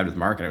conversations that I had with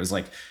Mark. And I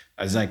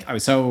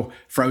was so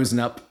frozen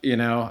up,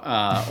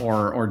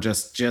 or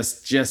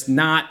just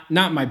not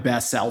my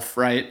best self,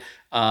 right?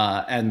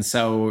 And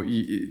so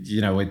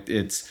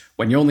it's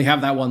when you only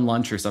have that one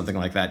lunch or something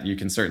like that, you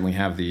can certainly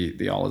have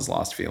the all is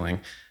lost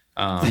feeling.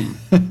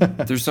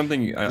 There's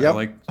something I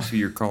like, so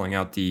you're calling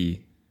out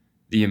the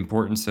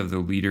importance of the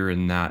leader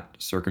in that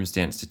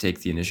circumstance to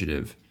take the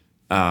initiative,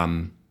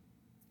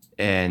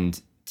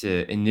 and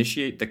to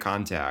initiate the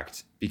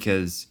contact,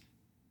 because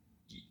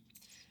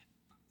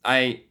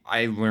I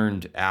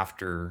learned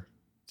after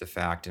the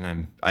fact,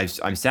 and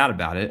I'm sad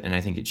about it, and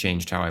I think it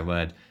changed how I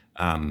led.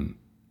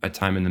 a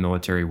time in the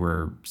military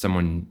where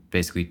someone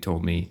basically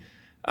told me,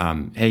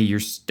 hey, your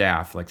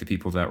staff, like the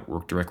people that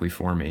work directly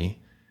for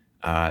me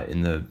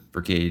in the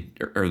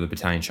brigade or the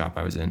battalion shop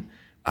I was in,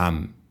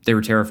 they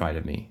were terrified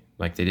of me.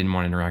 Like they didn't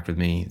want to interact with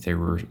me. They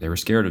were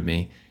scared of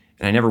me.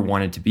 And I never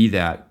wanted to be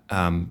that.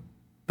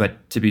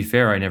 But to be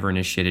fair, I never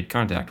initiated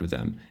contact with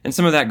them. And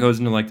some of that goes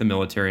into like the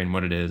military and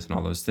what it is and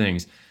all those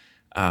things.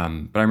 But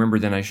I remember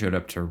then I showed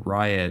up to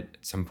Riot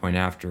at some point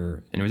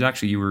after, and it was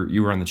actually you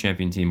were on the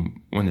champion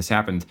team when this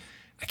happened.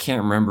 I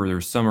can't remember. There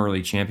was some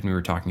early champion we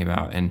were talking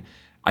about, and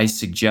I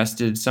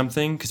suggested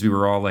something because we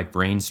were all like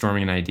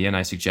brainstorming an idea, and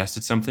I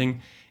suggested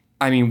something.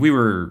 I mean,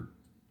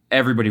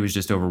 everybody was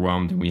just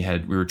overwhelmed, and we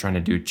were trying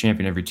to do a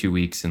champion every 2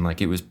 weeks, and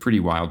like it was pretty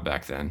wild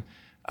back then.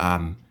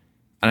 And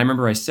I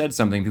remember I said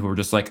something. People were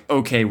just like,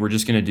 "Okay, we're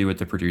just gonna do what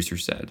the producer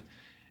said."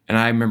 And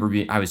I remember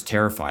I was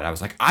terrified. I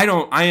was like, I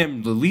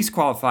am the least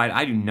qualified.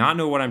 I do not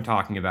know what I'm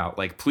talking about.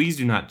 Like, please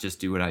do not just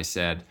do what I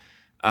said.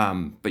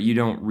 But you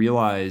don't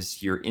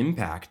realize your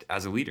impact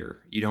as a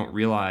leader. You don't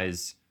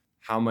realize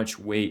how much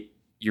weight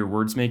your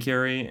words may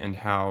carry and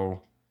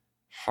how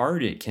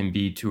hard it can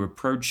be to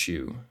approach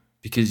you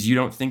because you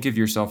don't think of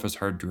yourself as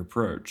hard to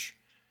approach.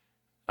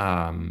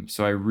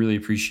 So I really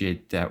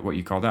appreciate that, what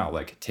you called out,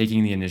 like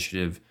taking the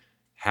initiative,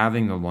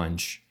 having the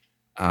lunch,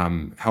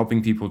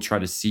 helping people try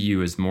to see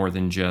you as more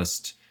than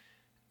just,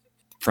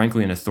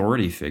 frankly, an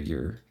authority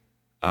figure,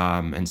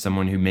 and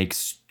someone who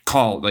makes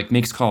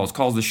calls,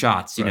 calls the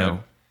shots, you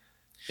know?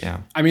 Yeah.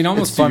 I mean,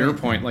 almost to your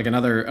point, like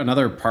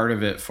another part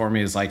of it for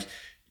me is like,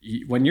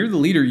 when you're the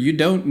leader, you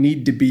don't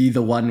need to be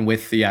the one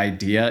with the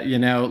idea, you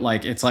know,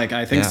 like, it's like,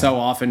 I think so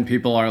often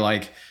people are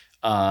like,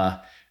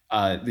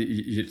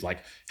 like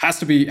has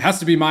to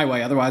be my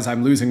way. Otherwise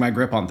I'm losing my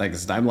grip on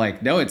things. And I'm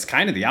like, no, it's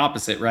kind of the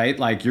opposite, right?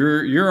 Like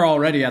you're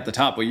already at the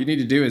top. What you need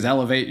to do is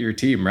elevate your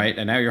team, right?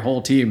 And now your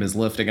whole team is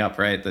lifting up,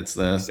 right? That's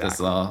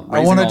the I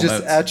want to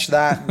just etch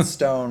that in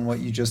stone, what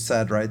you just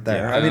said right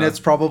there. Yeah. I mean, it's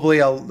probably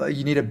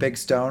you need a big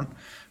stone,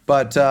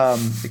 but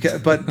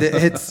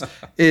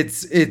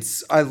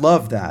it's I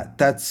love that.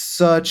 That's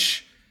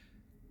such,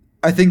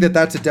 I think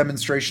that's a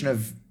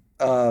demonstration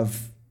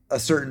of a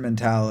certain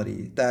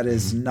mentality that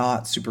is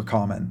not super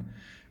common.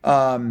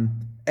 And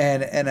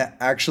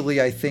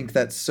actually, I think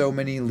that so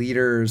many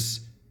leaders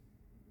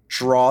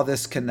draw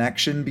this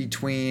connection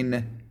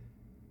between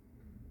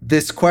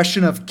this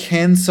question of,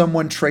 can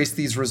someone trace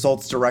these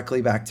results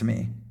directly back to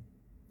me?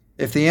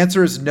 If the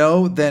answer is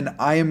no, then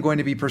I am going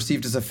to be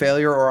perceived as a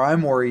failure, or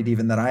I'm worried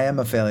even that I am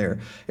a failure.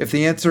 If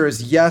the answer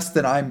is yes,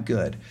 then I'm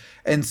good.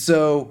 And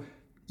so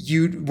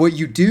what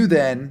you do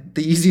then,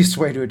 the easiest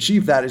way to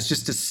achieve that is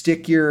just to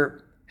stick your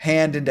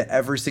hand into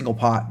every single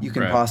pot you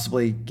can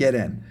possibly get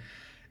in,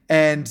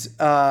 and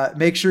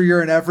make sure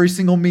you're in every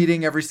single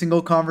meeting, every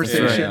single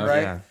conversation,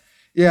 right?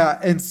 Yeah.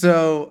 And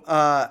so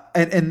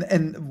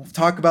and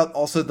talk about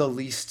also the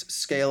least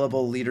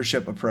scalable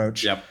leadership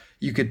approach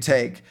you could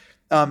take.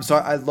 So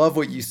I love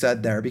what you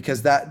said there,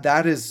 because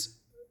that is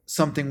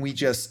something we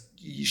just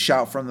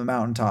shout from the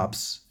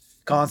mountaintops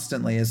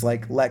constantly, is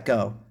like, let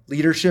go.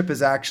 Leadership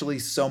is actually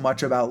so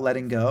much about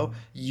letting go.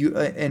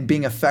 And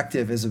being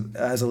effective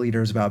as a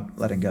leader is about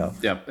letting go.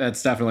 Yep,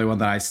 that's definitely one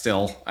that I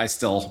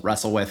still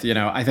wrestle with. You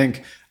know, I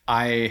think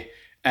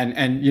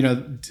and you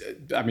know,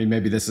 I mean,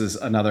 maybe this is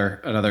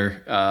another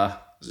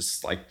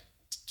just like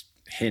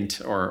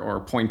hint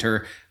or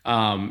pointer.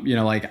 You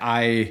know, like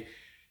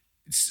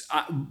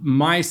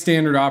my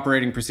standard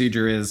operating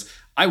procedure is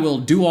I will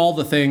do all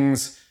the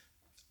things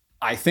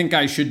I think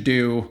I should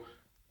do,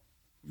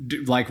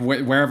 like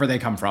wherever they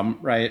come from,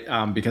 right?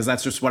 Because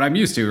that's just what I'm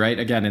used to, right?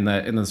 Again, in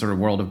the sort of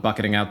world of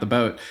bucketing out the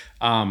boat.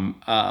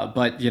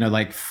 But you know,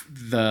 like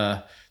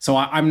so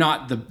I'm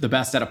not the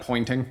best at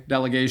appointing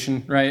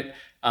delegation, right?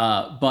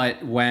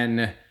 But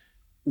when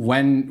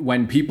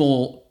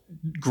people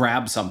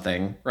grab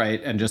something,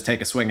 right, and just take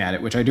a swing at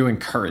it, which I do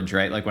encourage,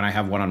 right? Like when I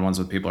have one-on-ones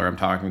with people or I'm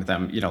talking to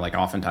them, you know, like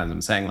oftentimes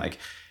I'm saying like,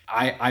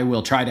 I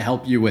will try to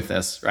help you with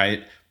this,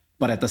 right?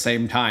 But at the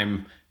same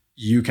time,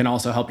 you can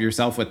also help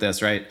yourself with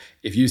this, right?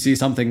 If you see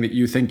something that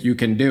you think you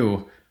can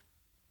do,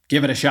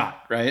 give it a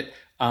shot, right?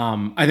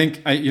 I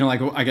think, you know,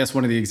 like, I guess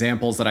one of the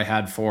examples that I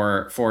had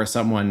for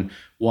someone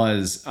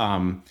was,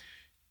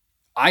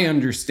 I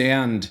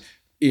understand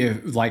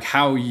if like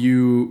how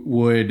you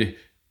would,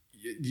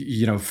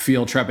 you know,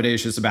 feel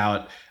trepidatious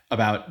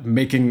about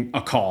making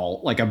a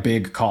call, like a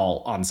big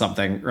call on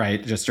something,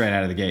 right? Just straight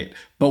out of the gate.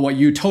 But what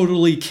you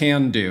totally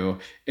can do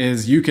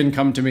is you can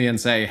come to me and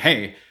say,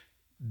 hey,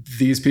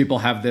 these people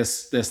have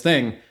this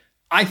thing.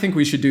 I think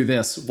we should do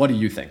this. What do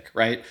you think?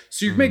 Right?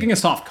 So you're making a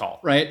soft call,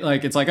 right?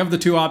 Like, it's like, of the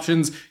two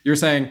options, you're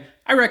saying,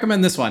 I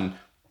recommend this one,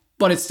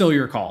 but it's still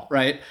your call,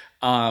 right?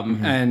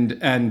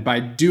 And by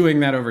doing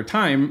that over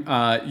time,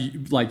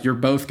 you're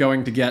both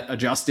going to get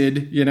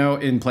adjusted, you know,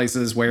 in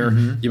places where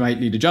you might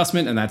need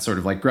adjustment, and that's sort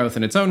of like growth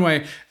in its own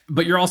way.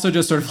 But you're also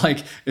just sort of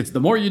like, it's the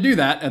more you do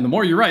that and the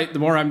more you're right, the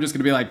more I'm just going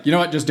to be like, you know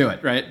what, just do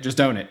it, right?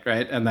 Just own it,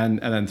 right? And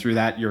then through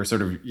that, you're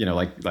sort of, you know,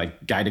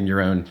 like guiding your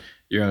own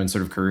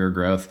sort of career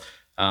growth.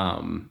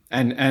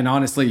 And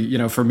honestly, you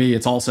know, for me,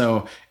 it's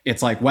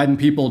like when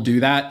people do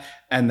that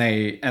and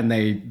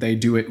they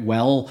do it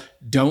well,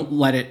 don't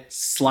let it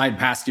slide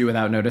past you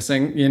without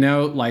noticing, you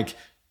know, like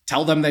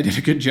tell them they did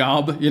a good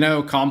job, you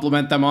know,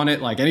 compliment them on it.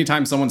 Like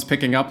anytime someone's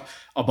picking up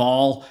a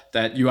ball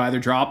that you either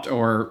dropped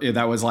or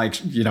that was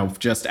like, you know,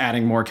 just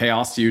adding more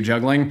chaos to you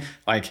juggling,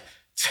 like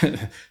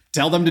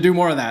tell them to do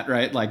more of that,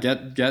 right? Like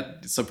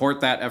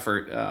support that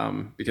effort,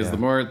 because the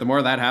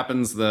more that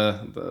happens,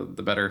 the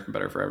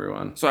better for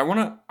everyone. So I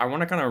want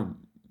to kind of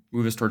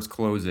move us towards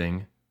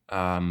closing.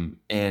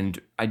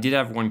 And I did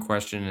have one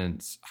question,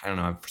 and I don't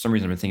know, for some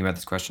reason I've been thinking about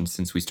this question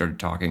since we started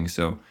talking,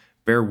 so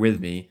bear with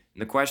me.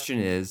 And the question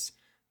is,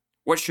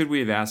 what should we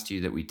have asked you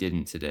that we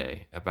didn't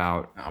today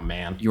about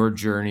your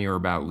journey or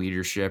about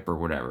leadership or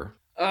whatever?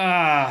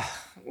 Well,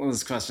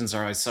 those questions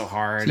are always so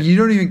hard. So you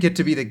don't even get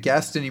to be the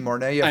guest anymore.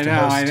 Now you have to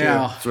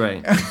host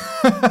too.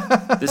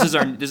 That's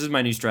right. This is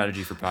my new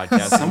strategy for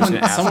podcasts.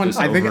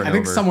 I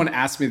think someone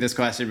asked me this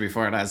question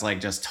before, and I was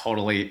like just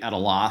totally at a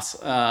loss.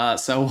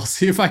 So we'll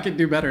see if I can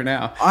do better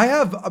now.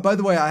 By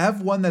the way, I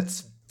have one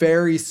that's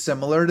very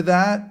similar to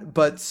that,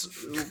 but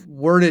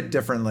worded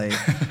differently.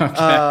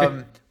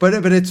 Okay.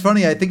 But it's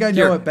funny. I think I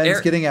know what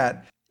Ben's getting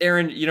at.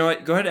 Aaron, you know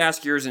what? Go ahead and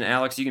ask yours, and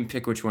Alex, you can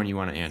pick which one you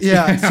want to answer.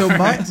 Yeah. So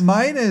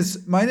mine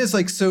is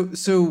like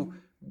so.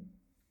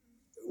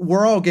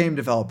 We're all game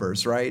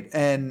developers, right?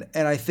 And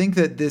I think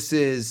that this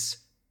is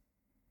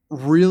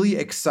really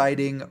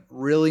exciting,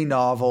 really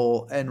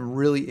novel, and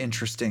really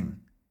interesting.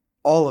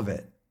 All of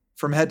it,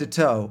 from head to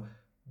toe.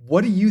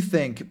 What do you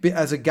think,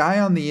 as a guy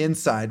on the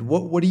inside?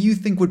 What do you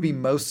think would be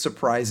most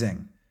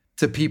surprising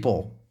to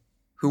people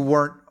who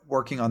weren't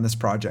working on this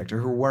project or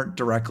who weren't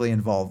directly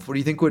involved? What do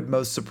you think would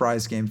most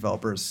surprise game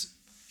developers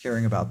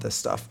hearing about this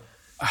stuff?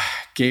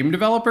 Game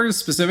developers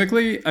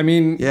specifically? I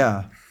mean,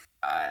 yeah.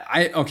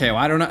 I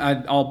don't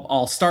know.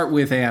 I'll start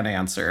with an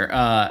answer,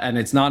 and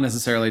it's not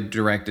necessarily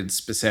directed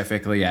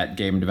specifically at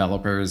game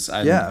developers.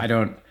 I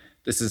don't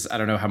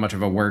know how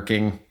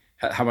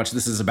much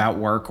this is about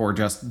work or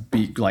just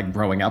be like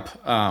growing up.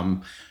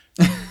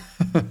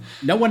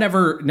 No one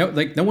ever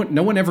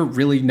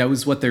really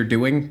knows what they're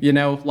doing, you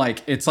know?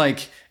 Like it's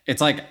like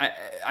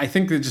I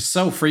think that just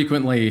so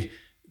frequently,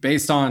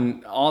 based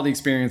on all the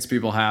experience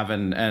people have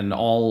and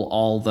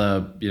all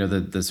the, you know,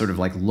 the sort of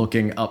like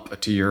looking up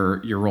to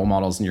your role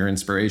models and your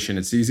inspiration,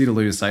 it's easy to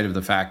lose sight of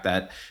the fact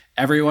that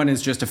everyone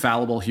is just a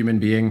fallible human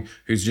being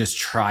who's just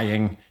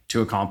trying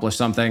to accomplish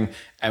something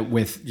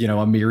with, you know,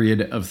 a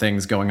myriad of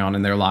things going on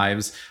in their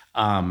lives.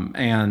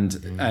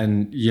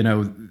 And, you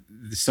know,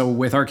 so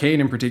with Arcane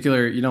in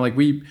particular, you know, like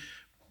we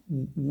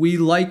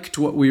liked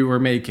what we were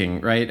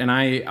making, right? And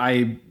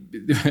I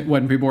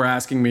when people were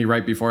asking me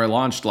right before I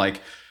launched, like,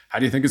 how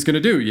do you think it's going to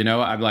do? You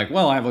know, I'm like,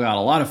 well, I've got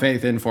a lot of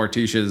faith in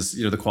Fortitia's,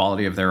 you know, the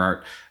quality of their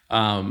art.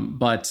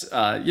 But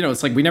you know,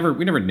 it's like we never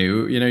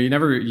knew, you know, you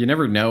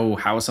never know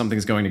how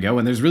something's going to go.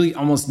 And there's really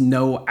almost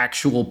no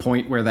actual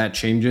point where that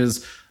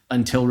changes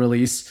until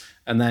release.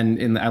 And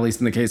then at least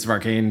in the case of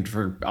Arcane,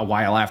 for a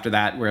while after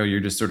that, where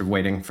you're just sort of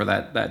waiting for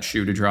that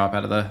shoe to drop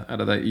out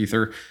of the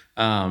ether.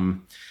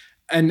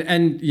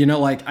 And you know,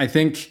 like, I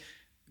think,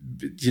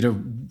 you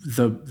know,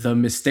 the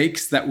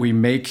mistakes that we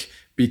make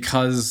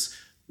because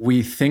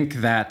we think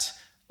that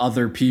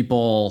other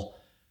people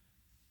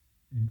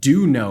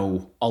do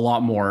know a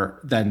lot more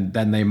than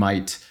they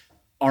might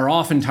are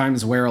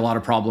oftentimes where a lot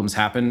of problems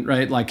happen,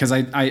 right? Like, because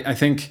I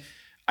think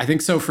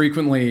so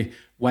frequently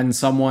when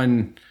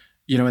someone,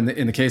 you know, in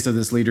the case of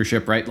this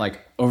leadership, right,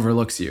 like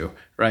overlooks you,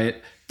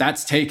 right,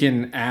 that's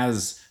taken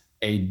as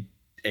a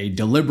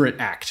deliberate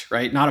act,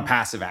 right, not a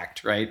passive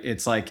act, right?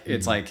 It's like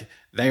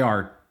they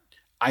are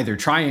either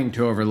trying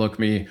to overlook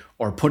me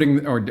or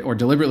putting or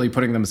deliberately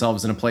putting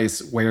themselves in a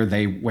place where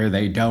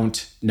they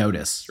don't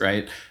notice,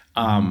 right?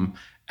 And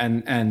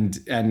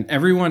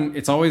everyone,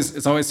 it's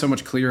always so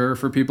much clearer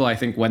for people, I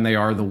think, when they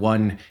are the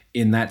one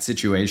in that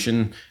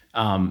situation,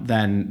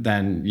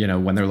 than you know,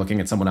 when they're looking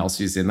at someone else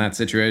who's in that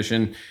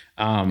situation.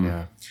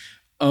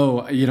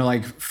 Oh, you know,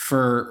 like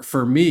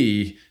for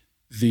me,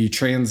 the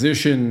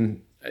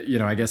transition, you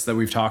know, I guess that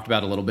we've talked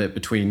about a little bit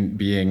between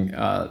being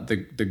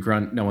the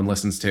grunt no one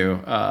listens to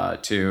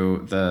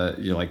the,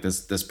 you know, like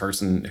this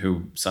person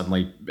who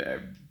suddenly,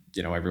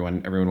 you know,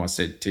 everyone wants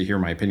to hear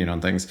my opinion on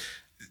things.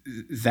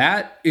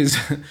 That is,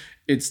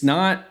 it's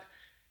not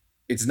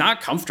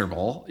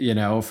comfortable, you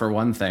know, for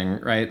one thing,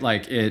 right?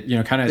 Like it, you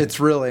know, kind of, it's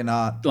really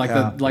not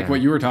like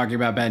what you were talking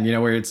about, Ben, you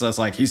know, where it's just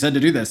like, he said to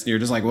do this and you're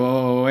just like,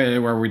 whoa, wait,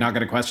 were we not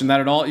going to question that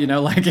at all? You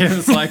know, like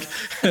it's like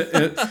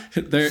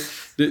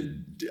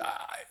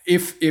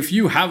if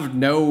you have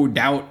no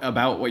doubt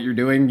about what you're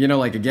doing, you know,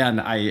 like, again,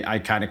 I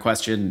kind of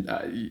question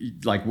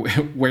like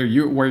where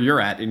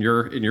you're at in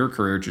your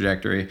career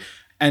trajectory.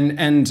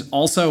 And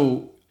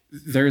also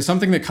there is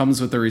something that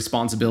comes with the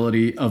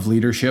responsibility of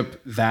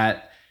leadership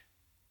that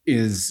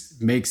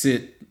makes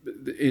it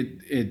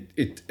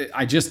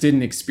I just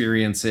didn't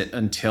experience it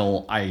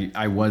until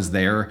I was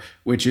there,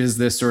 which is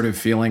this sort of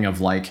feeling of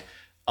like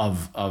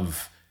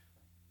of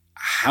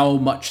how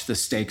much the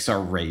stakes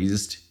are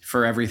raised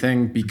for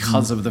everything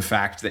because of the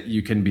fact that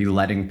you can be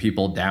letting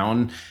people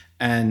down.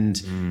 And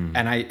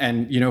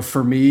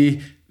for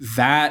me,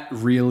 that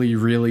really,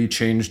 really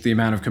changed the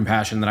amount of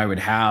compassion that I would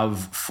have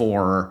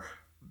for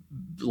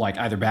like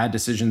either bad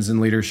decisions in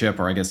leadership,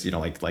 or I guess,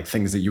 like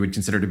things that you would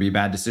consider to be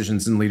bad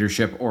decisions in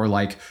leadership, or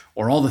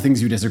all the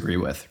things you disagree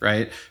with,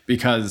 right?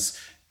 Because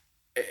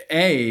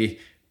it's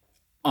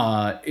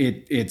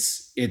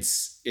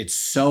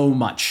so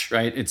much,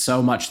 right? It's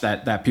so much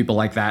that people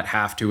like that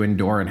have to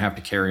endure and have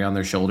to carry on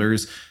their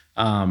shoulders.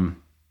 And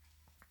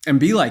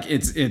be like,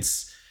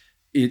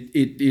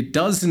 it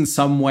does in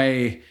some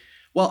way.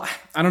 Well,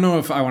 I don't know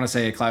if I want to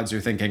say it clouds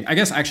your thinking. I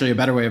guess actually a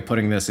better way of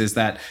putting this is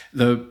that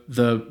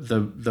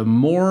the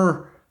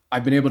more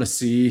I've been able to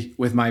see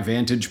with my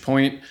vantage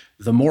point,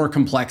 the more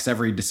complex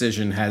every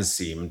decision has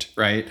seemed,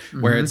 right?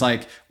 Mm-hmm. Where it's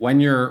like when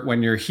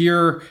you're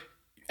here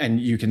and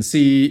you can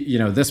see,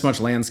 this much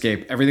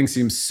landscape, everything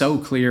seems so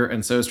clear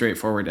and so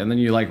straightforward. And then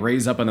you like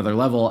raise up another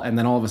level, and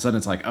then all of a sudden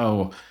it's like,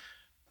 oh,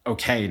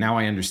 okay, now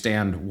I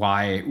understand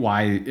why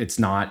it's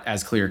not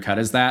as clear cut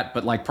as that.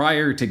 But like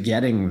prior to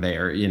getting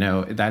there,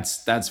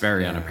 that's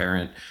very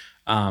unapparent.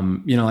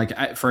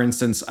 For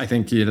instance, I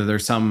think,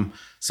 there's some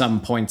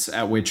points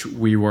at which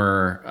we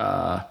were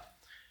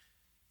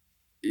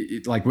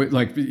like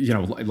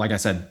I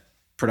said,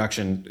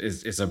 production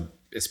is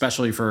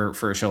especially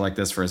for a show like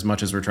this, for as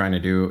much as we're trying to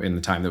do in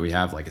the time that we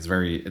have, like it's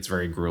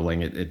very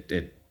grueling.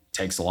 It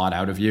takes a lot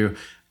out of you.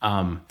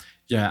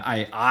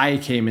 I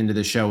came into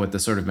the show with the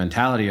sort of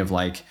mentality of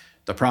like,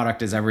 the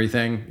product is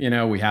everything.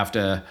 We have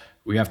to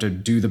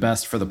do the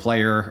best for the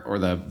player or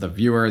the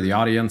viewer, the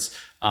audience.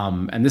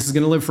 And this is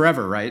going to live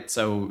forever, right?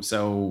 So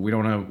we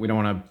don't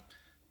want to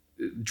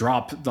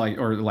drop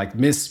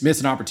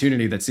miss an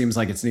opportunity that seems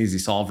like it's an easy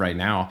solve right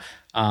now.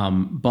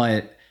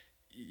 But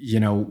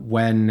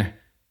when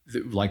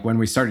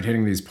we started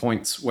hitting these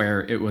points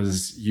where it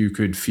was, you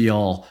could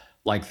feel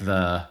like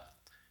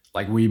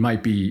we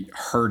might be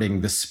hurting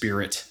the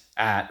spirit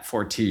at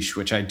Fortiche,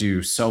 which I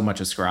do so much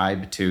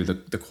ascribe to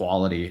the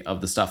quality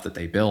of the stuff that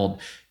they build,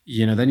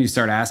 then you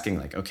start asking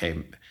like,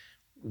 okay,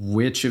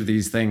 which of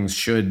these things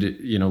should,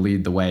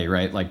 lead the way,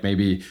 right? Like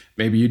maybe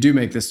you do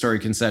make this story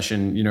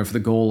concession, for the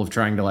goal of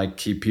trying to like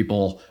keep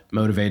people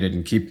motivated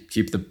and keep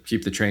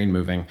the train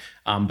moving.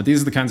 But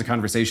these are the kinds of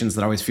conversations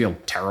that always feel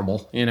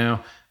terrible,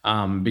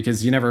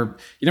 because you never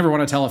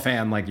want to tell a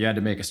fan like you had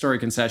to make a story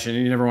concession,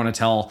 and you never want to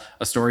tell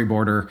a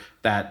storyboarder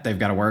that they've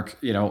got to work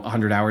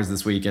 100 hours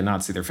this week and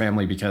not see their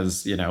family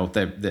because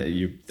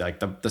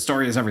the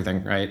story is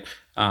everything, right?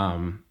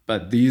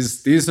 But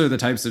these are the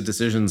types of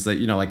decisions that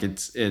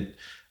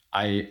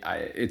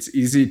it's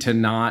easy to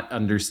not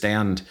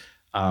understand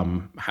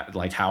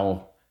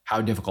how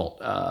difficult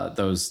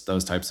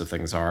those types of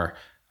things are,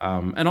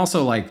 and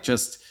also like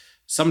just.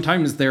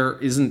 Sometimes there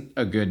isn't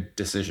a good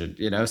decision,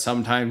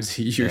 sometimes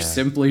you're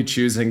simply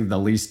choosing the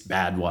least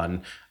bad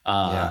one.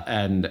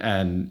 And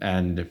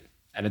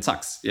it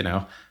sucks,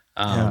 okay,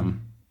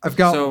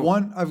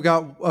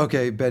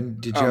 Ben,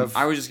 did you have?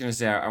 I was just going to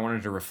say, I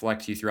wanted to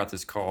reflect to you throughout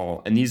this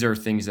call. And these are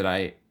things that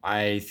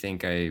I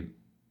think I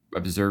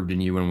observed in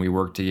you when we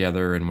worked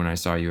together and when I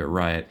saw you at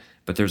Riot,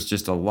 but there's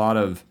just a lot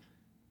of,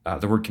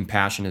 the word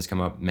compassion has come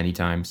up many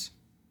times.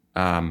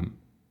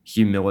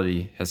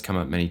 Humility has come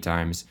up many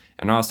times.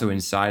 And also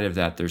inside of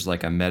that, there's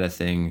like a meta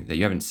thing that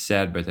you haven't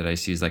said, but that I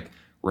see is like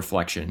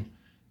reflection.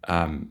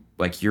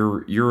 Like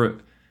you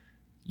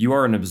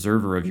are an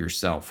observer of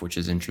yourself, which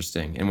is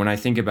interesting. And when I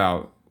think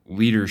about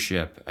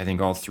leadership, I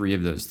think all three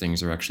of those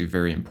things are actually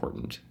very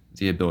important.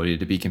 The ability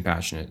to be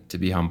compassionate, to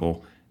be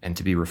humble, and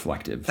to be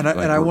reflective. And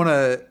I want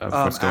to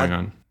what's going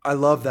on. I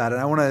love that.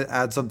 And I want to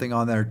add something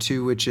on there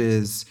too, which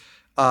is,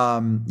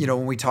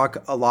 when we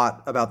talk a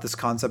lot about this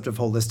concept of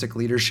holistic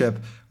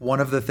leadership,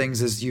 one of the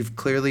things is you've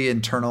clearly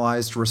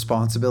internalized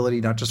responsibility,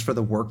 not just for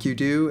the work you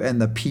do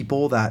and the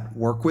people that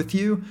work with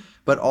you,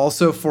 but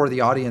also for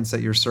the audience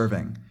that you're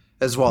serving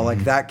as well. Mm-hmm.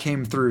 Like that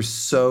came through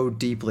so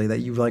deeply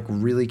that you like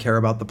really care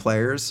about the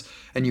players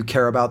and you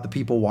care about the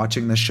people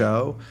watching the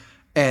show,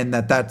 and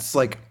that's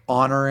like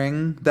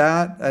honoring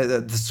that.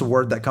 This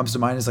word that comes to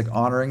mind is like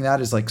honoring that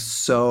is like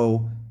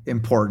so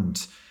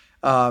important.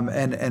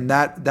 And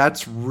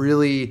that's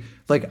really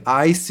like,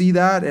 I see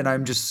that and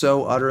I'm just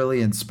so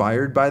utterly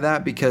inspired by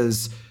that,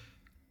 because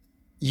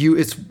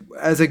it's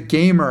as a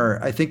gamer,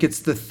 I think it's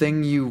the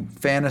thing you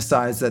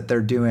fantasize that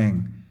they're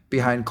doing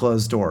behind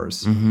closed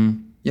doors.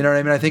 Mm-hmm. You know what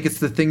I mean? I think it's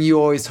the thing you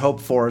always hope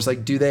for is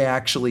like, do they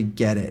actually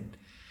get it?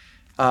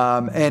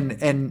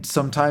 And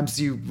sometimes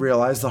you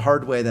realize the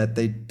hard way that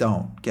they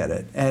don't get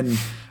it. And,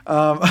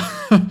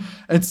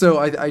 and so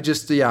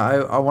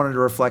I wanted to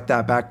reflect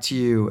that back to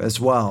you as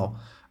well.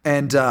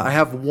 And I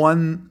have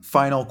one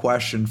final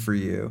question for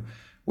you,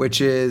 which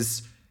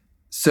is,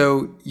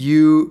 so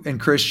you and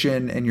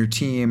Christian and your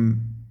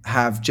team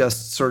have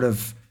just sort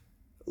of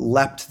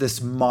leapt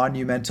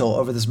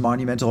over this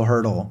monumental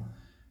hurdle.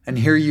 And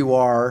here you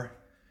are,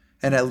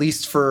 and at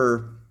least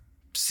for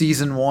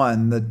season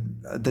one,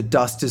 the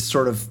dust is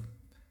sort of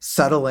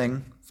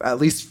settling, at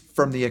least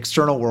from the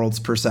external world's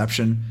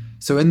perception.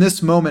 So in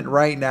this moment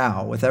right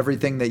now, with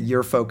everything that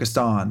you're focused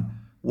on,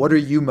 what are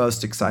you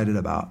most excited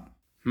about?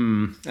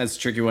 That's a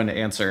tricky one to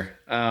answer.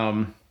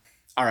 All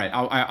right,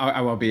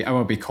 I won't be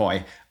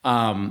coy.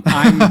 I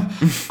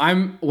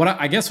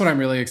guess what I'm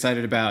really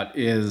excited about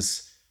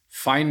is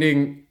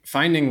finding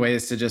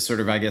ways to just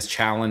sort of, I guess,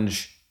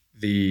 challenge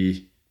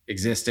the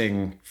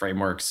existing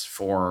frameworks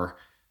for,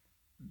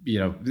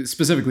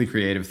 specifically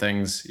creative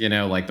things,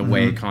 like the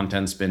way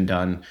content's been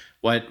done.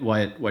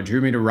 What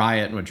drew me to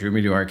Riot and what drew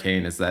me to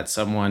Arcane is that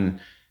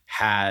someone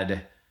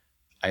had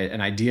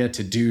an idea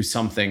to do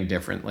something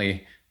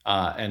differently,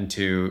 and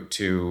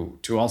to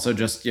also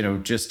just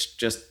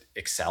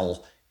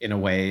excel in a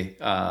way,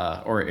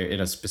 or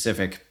in a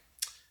specific,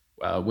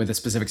 with a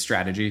specific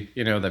strategy,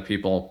 that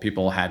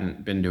people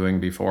hadn't been doing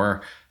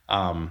before.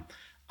 I'm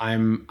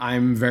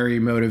very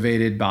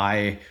motivated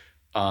by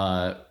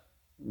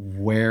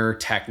where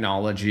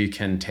technology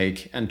can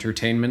take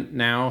entertainment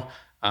now.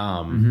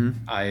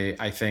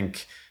 I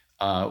think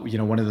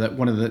one of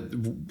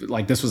the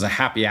like, this was a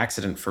happy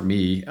accident for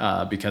me,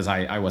 because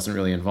I wasn't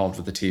really involved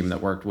with the team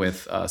that worked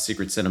with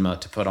Secret Cinema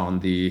to put on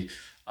the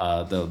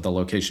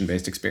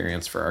location-based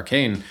experience for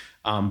Arcane.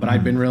 But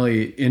I've been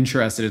really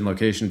interested in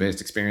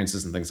location-based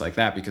experiences and things like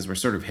that, because we're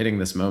sort of hitting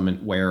this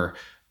moment where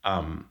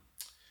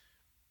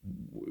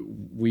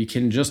we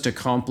can just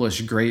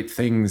accomplish great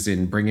things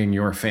in bringing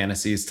your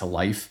fantasies to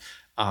life.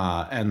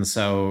 And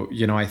so,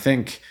 I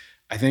think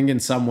in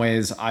some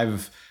ways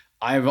I've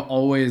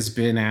always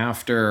been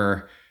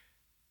after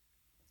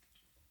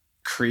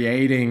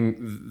creating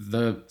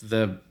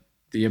the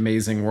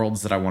amazing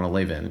worlds that I want to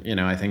live in.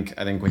 I think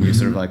when you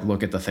sort of like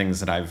look at the things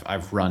that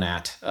I've run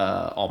at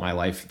all my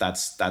life,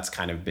 that's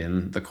kind of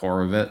been the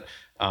core of it.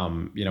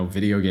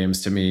 Video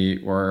games to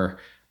me were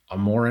a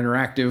more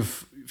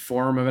interactive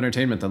form of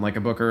entertainment than like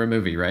a book or a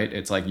movie, right?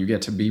 It's like you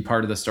get to be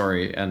part of the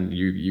story and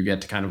you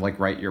get to kind of like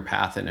write your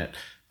path in it.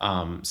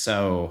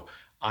 So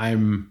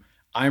I'm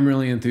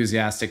really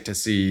enthusiastic to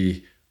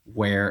see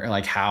where,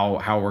 like,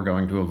 how we're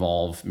going to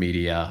evolve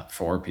media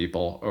for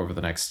people over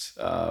the next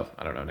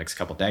next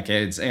couple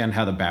decades, and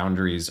how the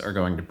boundaries are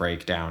going to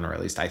break down, or at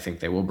least I think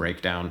they will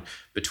break down,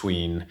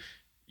 between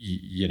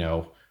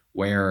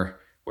where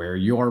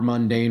your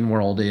mundane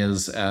world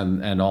is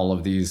and all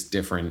of these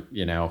different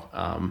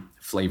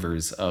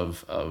flavors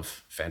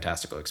of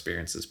fantastical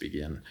experiences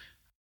begin.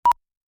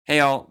 Hey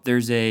all,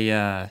 there's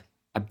a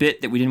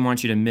bit that we didn't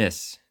want you to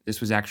miss.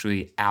 This was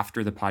actually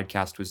after the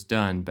podcast was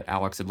done, but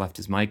Alex had left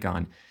his mic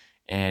on,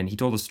 and he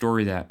told a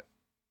story that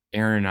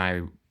Aaron and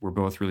I were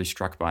both really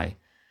struck by.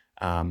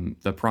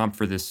 The prompt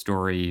for this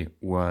story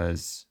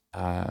was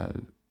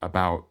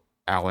about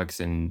Alex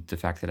and the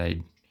fact that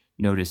I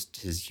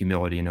noticed his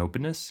humility and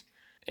openness.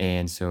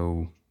 And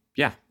so,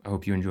 yeah, I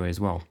hope you enjoy as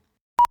well.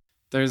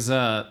 There's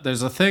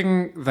a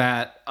thing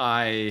that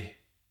I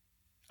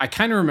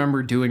kind of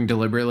remember doing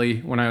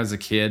deliberately when I was a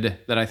kid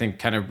that I think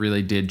kind of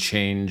really did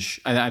change.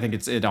 I think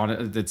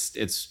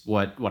it's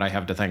what I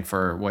have to thank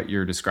for what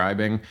you're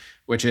describing,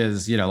 which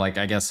is, like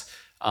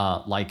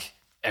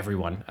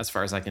everyone, as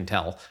far as I can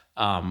tell,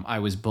 I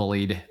was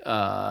bullied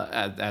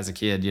as a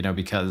kid,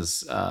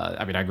 because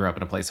I grew up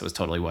in a place that was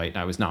totally white and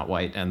I was not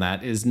white, and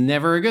that is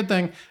never a good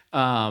thing.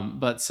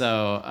 But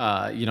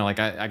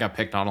I got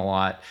picked on a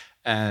lot,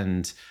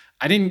 and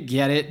I didn't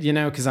get it,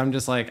 because I'm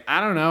just like,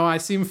 I don't know, I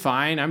seem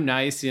fine, I'm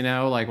nice,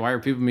 like, why are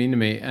people mean to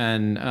me?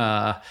 And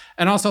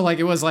also, like,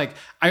 it was like,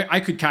 I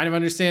could kind of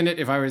understand it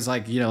if I was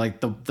like,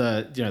 like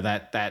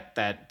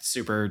that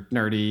super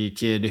nerdy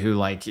kid who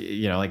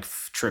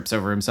trips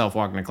over himself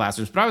walking to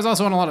classrooms. But I was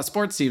also on a lot of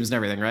sports teams and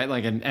everything, right?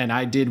 Like, and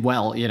I did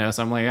well,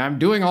 so I'm like, I'm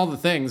doing all the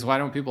things, why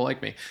don't people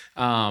like me?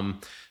 And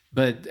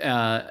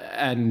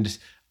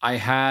I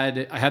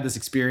had this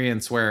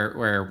experience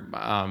where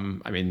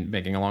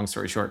making a long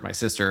story short, my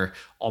sister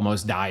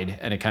almost died,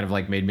 and it kind of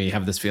like made me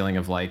have this feeling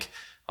of like,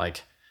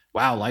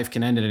 wow, life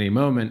can end at any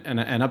moment.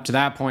 And up to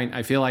that point,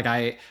 I feel like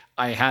I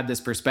had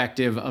this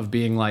perspective of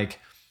being like,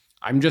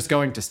 I'm just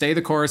going to stay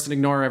the course and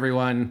ignore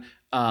everyone,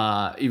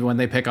 even when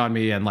they pick on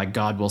me, and like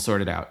God will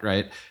sort it out,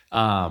 right?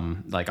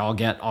 Like I'll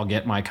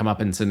get my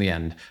comeuppance in the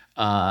end.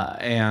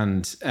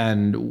 And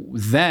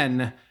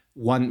then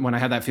when I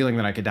had that feeling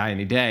that I could die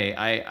any day,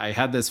 I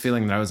had this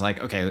feeling that I was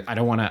like, okay, I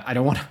don't want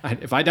to,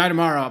 if I die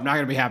tomorrow, I'm not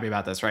going to be happy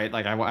about this, right?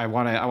 Like I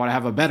want to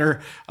have a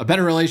better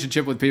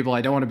relationship with people. I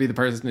don't want to be the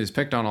person who's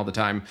picked on all the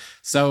time.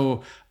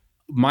 So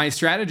my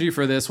strategy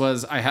for this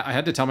was I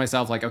had to tell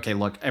myself, like, okay,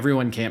 look,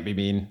 everyone can't be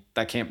mean.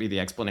 That can't be the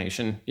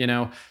explanation,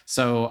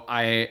 So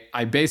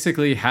I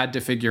basically had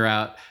to figure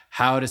out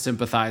how to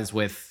sympathize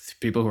with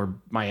people who are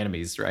my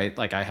enemies, right?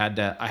 Like I had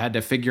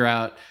to figure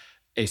out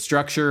a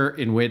structure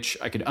in which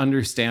I could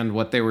understand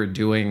what they were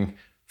doing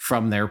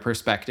from their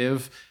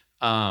perspective.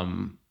 But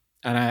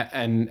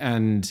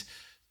as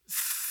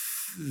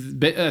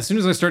soon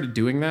as I started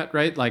doing that,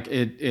 right, like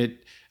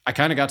I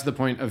kind of got to the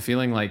point of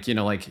feeling like,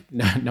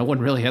 no one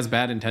really has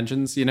bad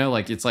intentions,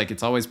 like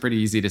it's always pretty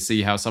easy to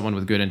see how someone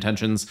with good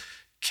intentions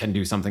can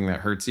do something that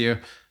hurts you.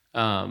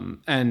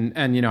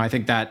 I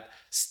think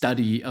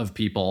study of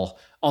people,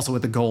 also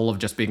with the goal of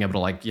just being able to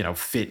like,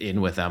 fit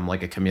in with them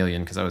like a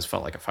chameleon, because I always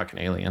felt like a fucking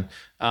alien.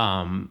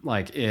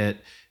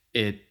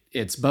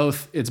 It's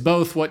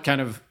both what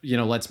kind of,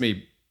 lets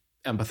me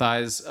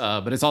empathize,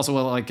 but it's also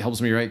what like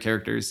helps me write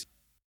characters.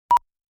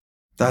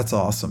 That's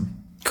awesome.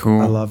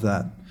 Cool. I love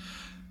that.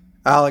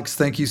 Alex,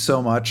 thank you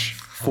so much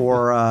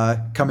for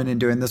coming and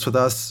doing this with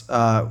us.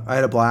 I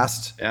had a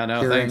blast. Yeah,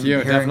 no, thank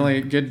you.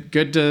 Definitely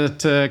good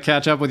to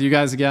catch up with you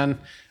guys again.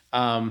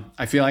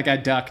 I feel like I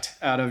ducked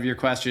out of your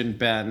question,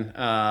 Ben.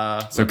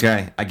 It's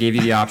okay. I gave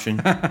you the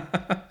option.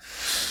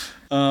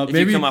 Maybe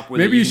you come up with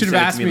maybe it, you should have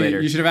asked me.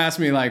 later. You should have asked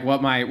me like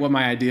what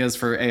my ideas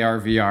for AR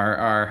VR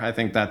are. I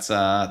think that's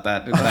that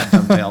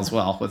dovetails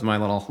well with my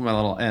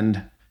little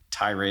end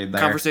tirade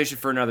there. Conversation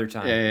for another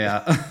time.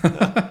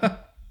 Yeah.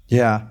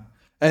 Yeah.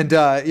 And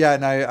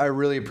I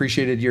really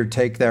appreciated your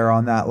take there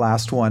on that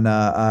last one.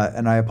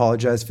 And I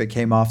apologize if it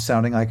came off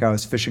sounding like I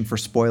was fishing for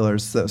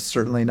spoilers. That's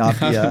certainly not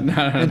the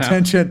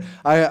intention.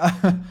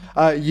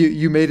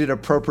 You made it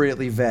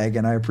appropriately vague,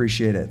 and I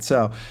appreciate it.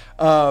 So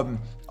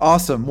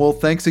awesome. Well,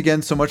 thanks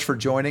again so much for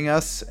joining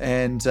us.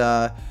 And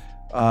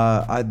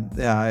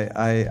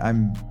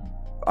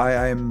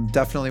I am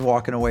definitely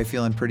walking away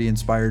feeling pretty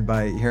inspired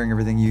by hearing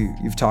everything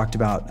you've talked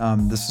about.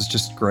 This is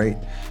just great.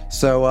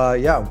 So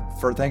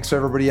thanks to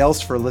everybody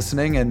else for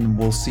listening, and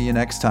we'll see you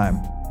next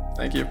time.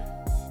 Thank you.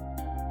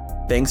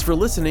 Thanks for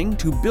listening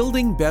to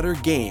Building Better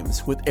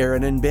Games with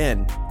Aaron and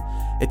Ben.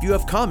 If you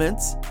have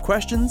comments,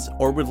 questions,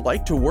 or would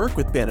like to work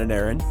with Ben and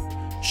Aaron,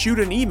 shoot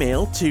an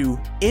email to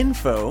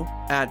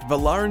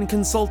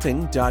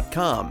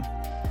info@valarinconsulting.com.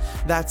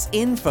 That's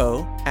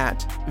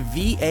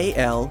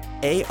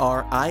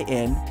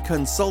info@VALARIN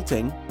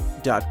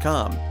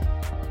consulting.com.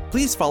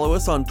 Please follow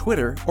us on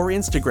Twitter or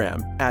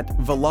Instagram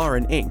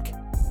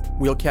 @ValarinInc.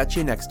 We'll catch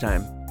you next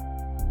time.